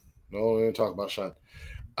done. No, we're gonna talk about Shine.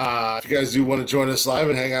 If you guys do want to join us live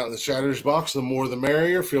and hang out in the chatters box, the more the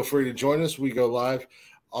merrier. Feel free to join us. We go live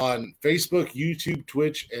on Facebook, YouTube,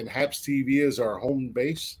 Twitch, and Haps TV as our home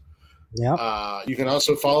base. Yeah. You can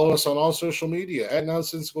also follow us on all social media at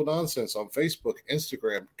Nonsensical Nonsense on Facebook,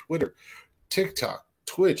 Instagram, Twitter, TikTok,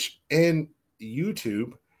 Twitch, and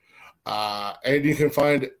YouTube. And you can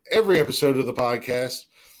find every episode of the podcast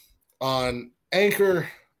on Anchor.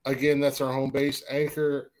 Again, that's our home base,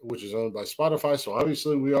 Anchor, which is owned by Spotify. So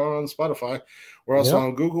obviously we are on Spotify. We're also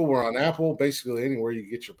on Google. We're on Apple, basically anywhere you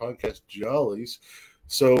get your podcast jollies.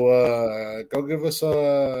 So go give us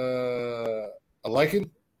a liking,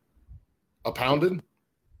 a pounding.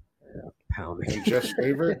 Yeah, pounding. And Jeff's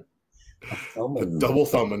favorite, the double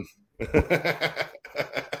thumbing.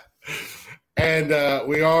 And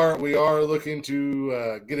we are looking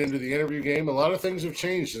to get into the interview game. A lot of things have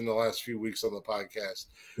changed in the last few weeks on the podcast.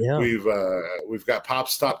 Yeah. We've got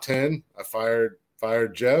Pop's top 10. I fired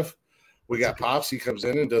Jeff. We got Pops. He comes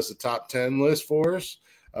in and does the top 10 list for us.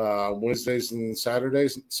 Wednesdays and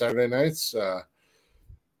Saturday nights.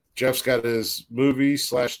 Jeff's got his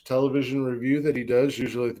movie/television review that he does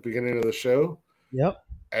usually at the beginning of the show. Yep.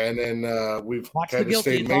 And then we've Watch kind The of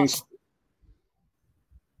stayed Guilty. main.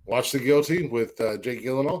 Watch The Guilty with Jake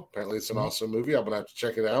Gyllenhaal. Apparently, it's an awesome movie. I'm gonna have to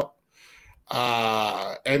check it out.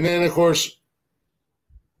 And then, of course,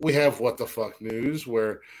 we have What the Fuck News,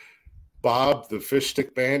 where Bob, the fish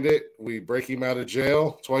stick bandit. We break him out of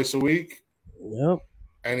jail twice a week. Yep.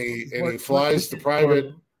 And he flies the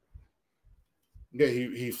private. Yeah,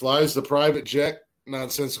 he flies the private jet,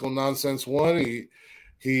 Nonsensical Nonsense 1.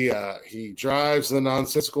 He drives the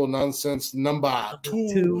Nonsensical Nonsense number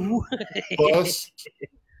 2 bus.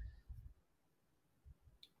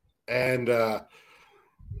 And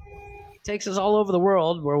takes us all over the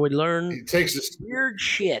world where we learn he takes us weird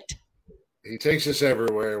shit. He takes us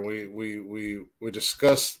everywhere. We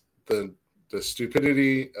discuss the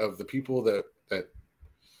stupidity of the people that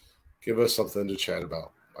give us something to chat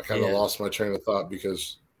about. I kind of lost my train of thought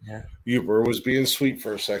because Uber was being sweet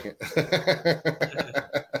for a second.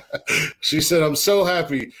 She said, "I'm so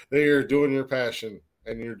happy that you're doing your passion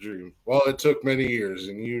and your dream." Well, it took many years,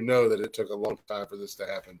 and you know that it took a long time for this to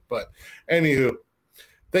happen. But anywho,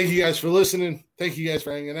 thank you guys for listening. Thank you guys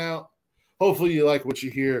for hanging out. Hopefully you like what you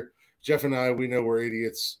hear. Jeff and I, we know we're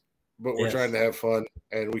idiots, but we're trying to have fun,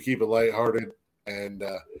 and we keep it lighthearted. And,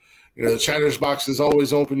 the chatter's box is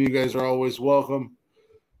always open. You guys are always welcome.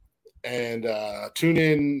 And tune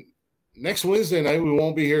in next Wednesday night. We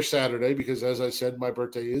won't be here Saturday because, as I said, my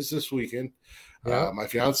birthday is this weekend. Yeah. My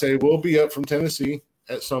fiance will be up from Tennessee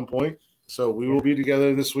at some point, so we will be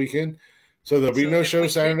together this weekend. So there'll be no show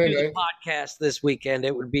Saturday night. Podcast this weekend.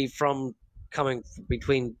 It would be from coming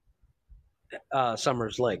between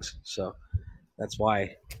Summer's legs, so that's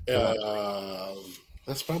why.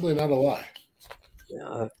 That's probably not a lie.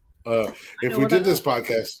 Yeah. If we did this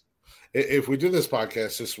podcast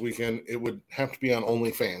this weekend, it would have to be on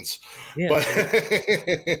OnlyFans. Yeah.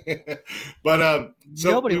 But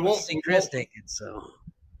so nobody wants to see Chris naked, so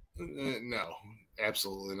no,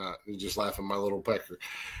 absolutely not. You just laugh at my little pecker.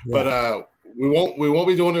 Yeah. But we won't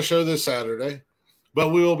be doing a show this Saturday, but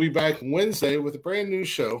we will be back Wednesday with a brand new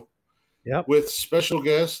show. Yep. With special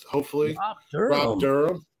guest, hopefully, Rob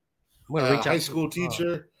Durham, high school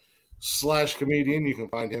teacher / comedian. You can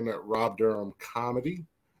find him at Rob Durham Comedy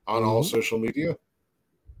on all social media.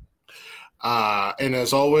 And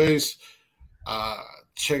as always,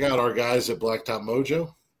 check out our guys at Blacktop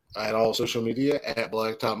Mojo at all social media at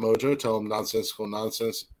Blacktop Mojo. Tell them Nonsensical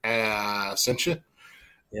Nonsense sent you.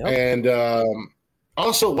 Yep. And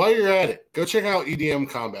also, while you're at it, go check out EDM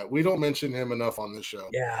Combat. We don't mention him enough on this show.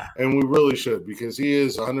 Yeah. And we really should because he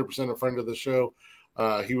is 100% a friend of the show.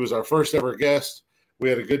 He was our first ever guest. We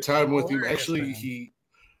had a good time with him. Actually,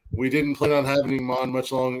 we didn't plan on having him on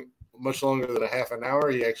much longer than a half an hour.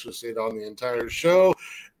 He actually stayed on the entire show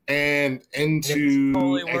and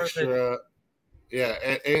into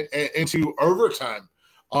into overtime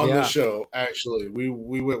on the show. Actually,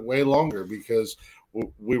 we went way longer because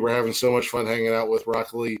we were having so much fun hanging out with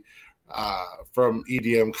Rock Lee from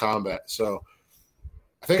EDM Combat. So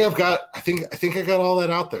I think I got all that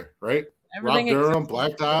out there, right? Rob Durham,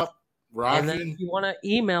 Blacktop, Rocky. And then if you want to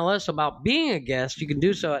email us about being a guest, you can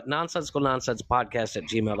do so at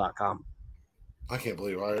nonsensicalnonsensepodcast@gmail.com. I can't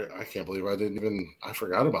believe I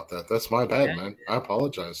forgot about that. That's my bad, man. I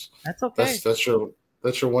apologize. That's okay. That's your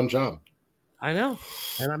one job. I know.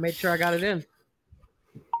 And I made sure I got it in.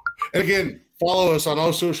 And again, follow us on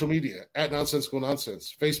all social media at Nonsensical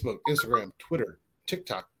Nonsense, Facebook, Instagram, Twitter,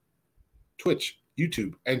 TikTok, Twitch,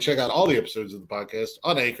 YouTube, and check out all the episodes of the podcast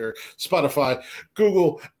on Anchor, Spotify,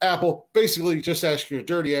 Google, Apple. Basically, just ask your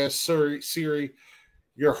dirty ass Siri,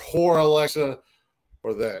 your whore Alexa,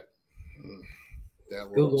 or that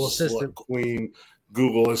Google Assistant queen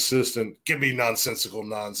Google Assistant. Give me nonsensical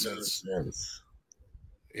nonsense.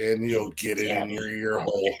 And you'll get it in your ear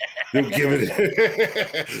hole. You'll get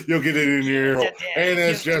it in your ear hole. And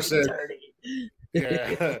as Jeff said,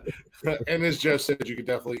 and as Jeff said, you can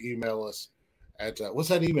definitely email us at what's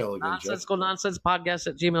that email again?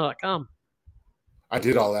 nonsensicalnonsensepodcast@gmail.com. I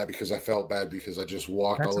did all that because I felt bad because I just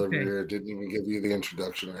walked all over here. Didn't even give you the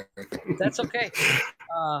introduction or anything. That's okay.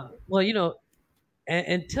 Well,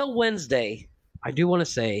 until Wednesday, I do want to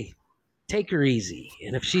say, take her easy.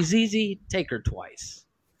 And if she's easy, take her twice.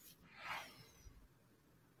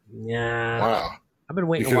 Yeah. Wow. I've been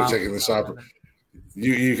waiting you a while.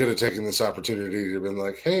 You could have taken this opportunity to have been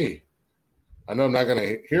like, hey, I know I'm not going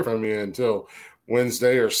to hear from you until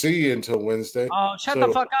Wednesday or see you until Wednesday. Oh, shut the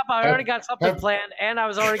fuck up. I already got something planned, and I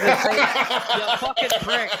was already going to say you fucking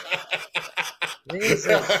prick. Jesus.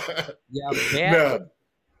 You bastard. No.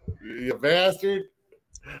 You bastard.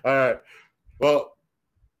 All right. Well,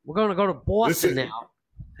 we're going to go to Boston now.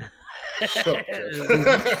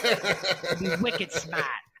 Be wicked smart.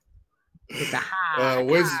 With the high,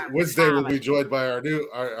 Wednesday will be joined by our new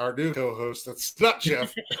co-host. That's not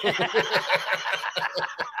Jeff.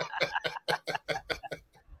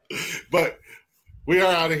 But we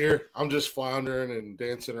are out of here. I'm just floundering and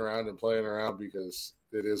dancing around and playing around because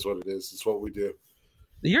it is what it is. It's what we do.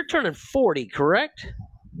 You're turning 40, correct?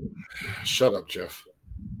 Shut up, Jeff.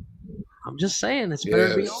 I'm just saying, it's better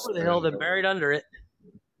to be Yes. over the hill than buried under it.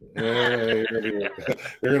 Yeah,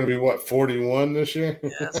 you're gonna be what, 41 this year?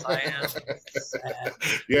 Yes, I am. Sad.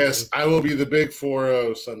 Yes, I will be the big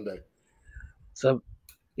 4-0 Sunday. So,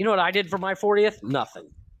 you know what I did for my 40th? Nothing.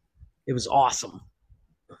 It was awesome.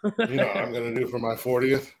 You know what I'm gonna do for my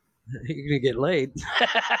 40th? You're gonna get laid.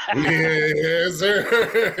 Yes, sir.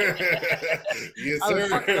 Yes, I would sir.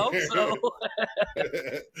 fucking hope so.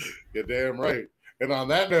 You're damn right. And on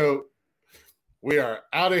that note, we are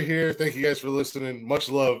out of here. Thank you guys for listening. Much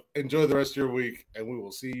love. Enjoy the rest of your week, and we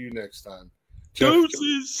will see you next time. Jeff,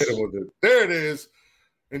 Deuces. hit him with it. There it is.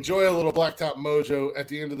 Enjoy a little Blacktop Mojo at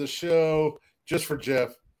the end of the show, just for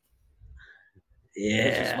Jeff. He's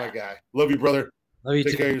my Yeah. guy. Love you, brother. Love you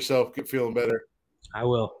Take too. care of yourself. Get feeling better. I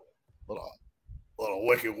will. Little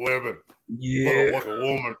wicked women. Yeah. Little wicked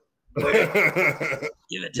woman.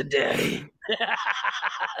 Give it to Daddy.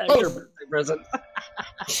 Oh. Your birthday present.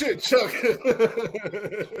 Shit, Chuck.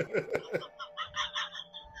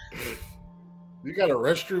 You got a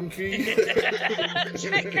restroom key? She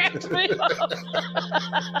cracked me up.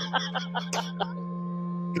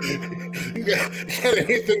 You got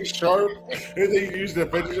anything sharp? Anything you use to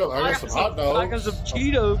defend yourself? I got some hot dogs. I got some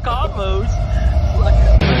Cheeto combos.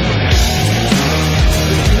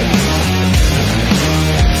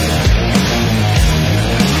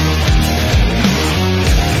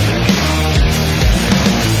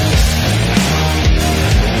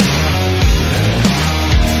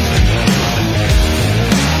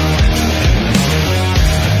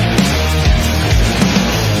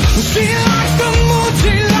 She likes the mood,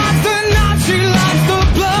 she likes the night, she likes the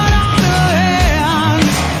blood on her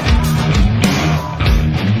hands.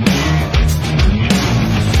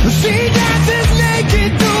 She dances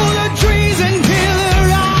naked through the trees until her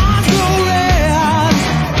eyes go red.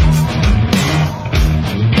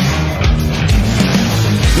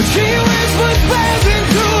 She whispers prayers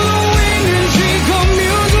into the wind and she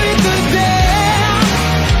communes with the dead.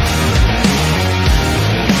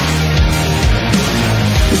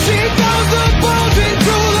 She throws the bolt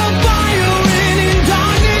into the fire and in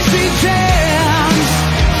darkness she stands.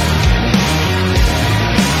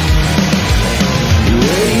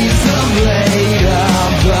 Raise the blade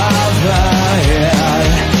above her head.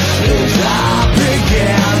 As I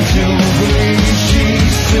began to bleed, she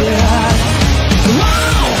said,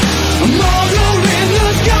 "Wow, mogul in the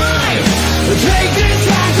sky, take this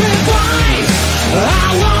sacrifice. I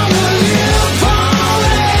wanna live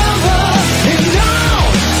forever, and now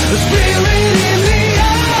the spirit in the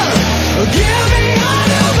air, give me a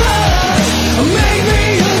new birth, make me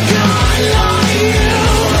a god like you."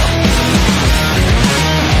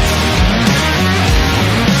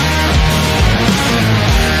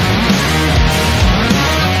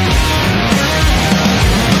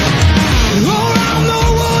 Around the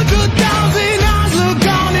woods, 1,000 eyes look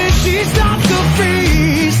on as she stops to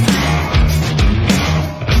feast.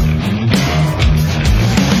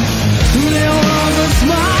 There was a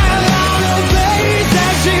smile on her face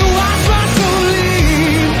as she watched my soul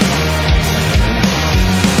leave.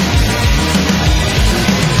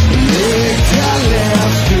 Licked her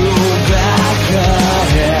lips to back her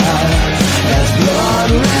head as blood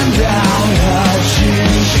ran down her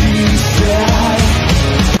chin. She said,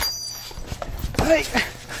 Hey,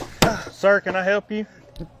 Sir, can I help you?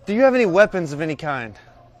 do you have any weapons of any kind?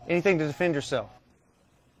 Anything to defend yourself?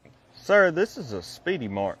 Sir, this is a Speedy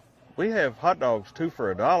Mart. We have hot dogs 2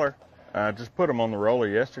 for $1. I just put them on the roller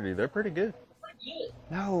yesterday. They're pretty good.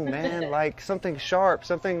 No, man, like something sharp,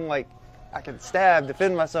 something like I can stab,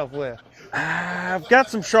 defend myself with. I've got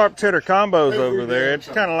some sharp cheddar combos over there. It's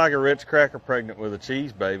kind of like a Ritz cracker pregnant with a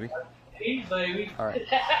cheese baby. All right,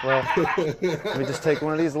 well, let me just take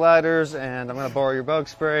one of these lighters and I'm going to borrow your bug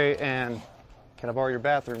spray and can I borrow your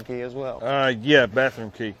bathroom key as well? Yeah,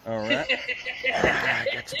 bathroom key. All right. I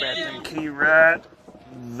got the bathroom key right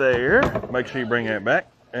there. Make sure you bring that back.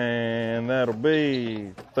 And that'll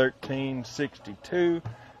be $13.62.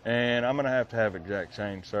 And I'm going to have exact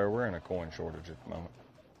change, sir. We're in a coin shortage at the moment.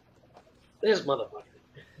 This motherfucker.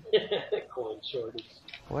 Coin shortage.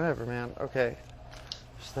 Whatever, man. Okay.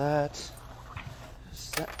 Is that...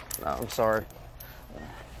 No, I'm sorry.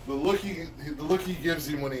 The look he gives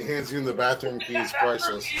him when he hands you the bathroom key is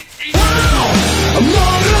priceless. "A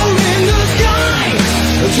mogul in the sky,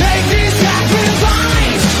 take this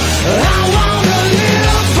sacrifice. I wanna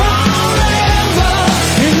live forever,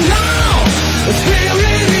 and now the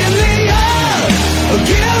spirit in the air,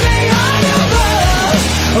 give me a new birth,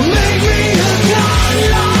 make me a god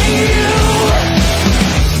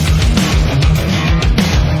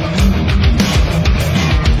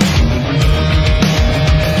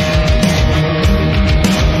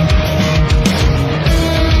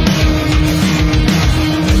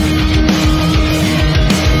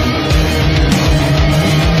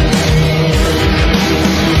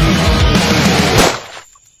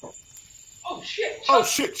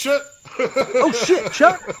shit, Chuck. Oh shit,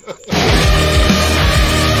 Chuck.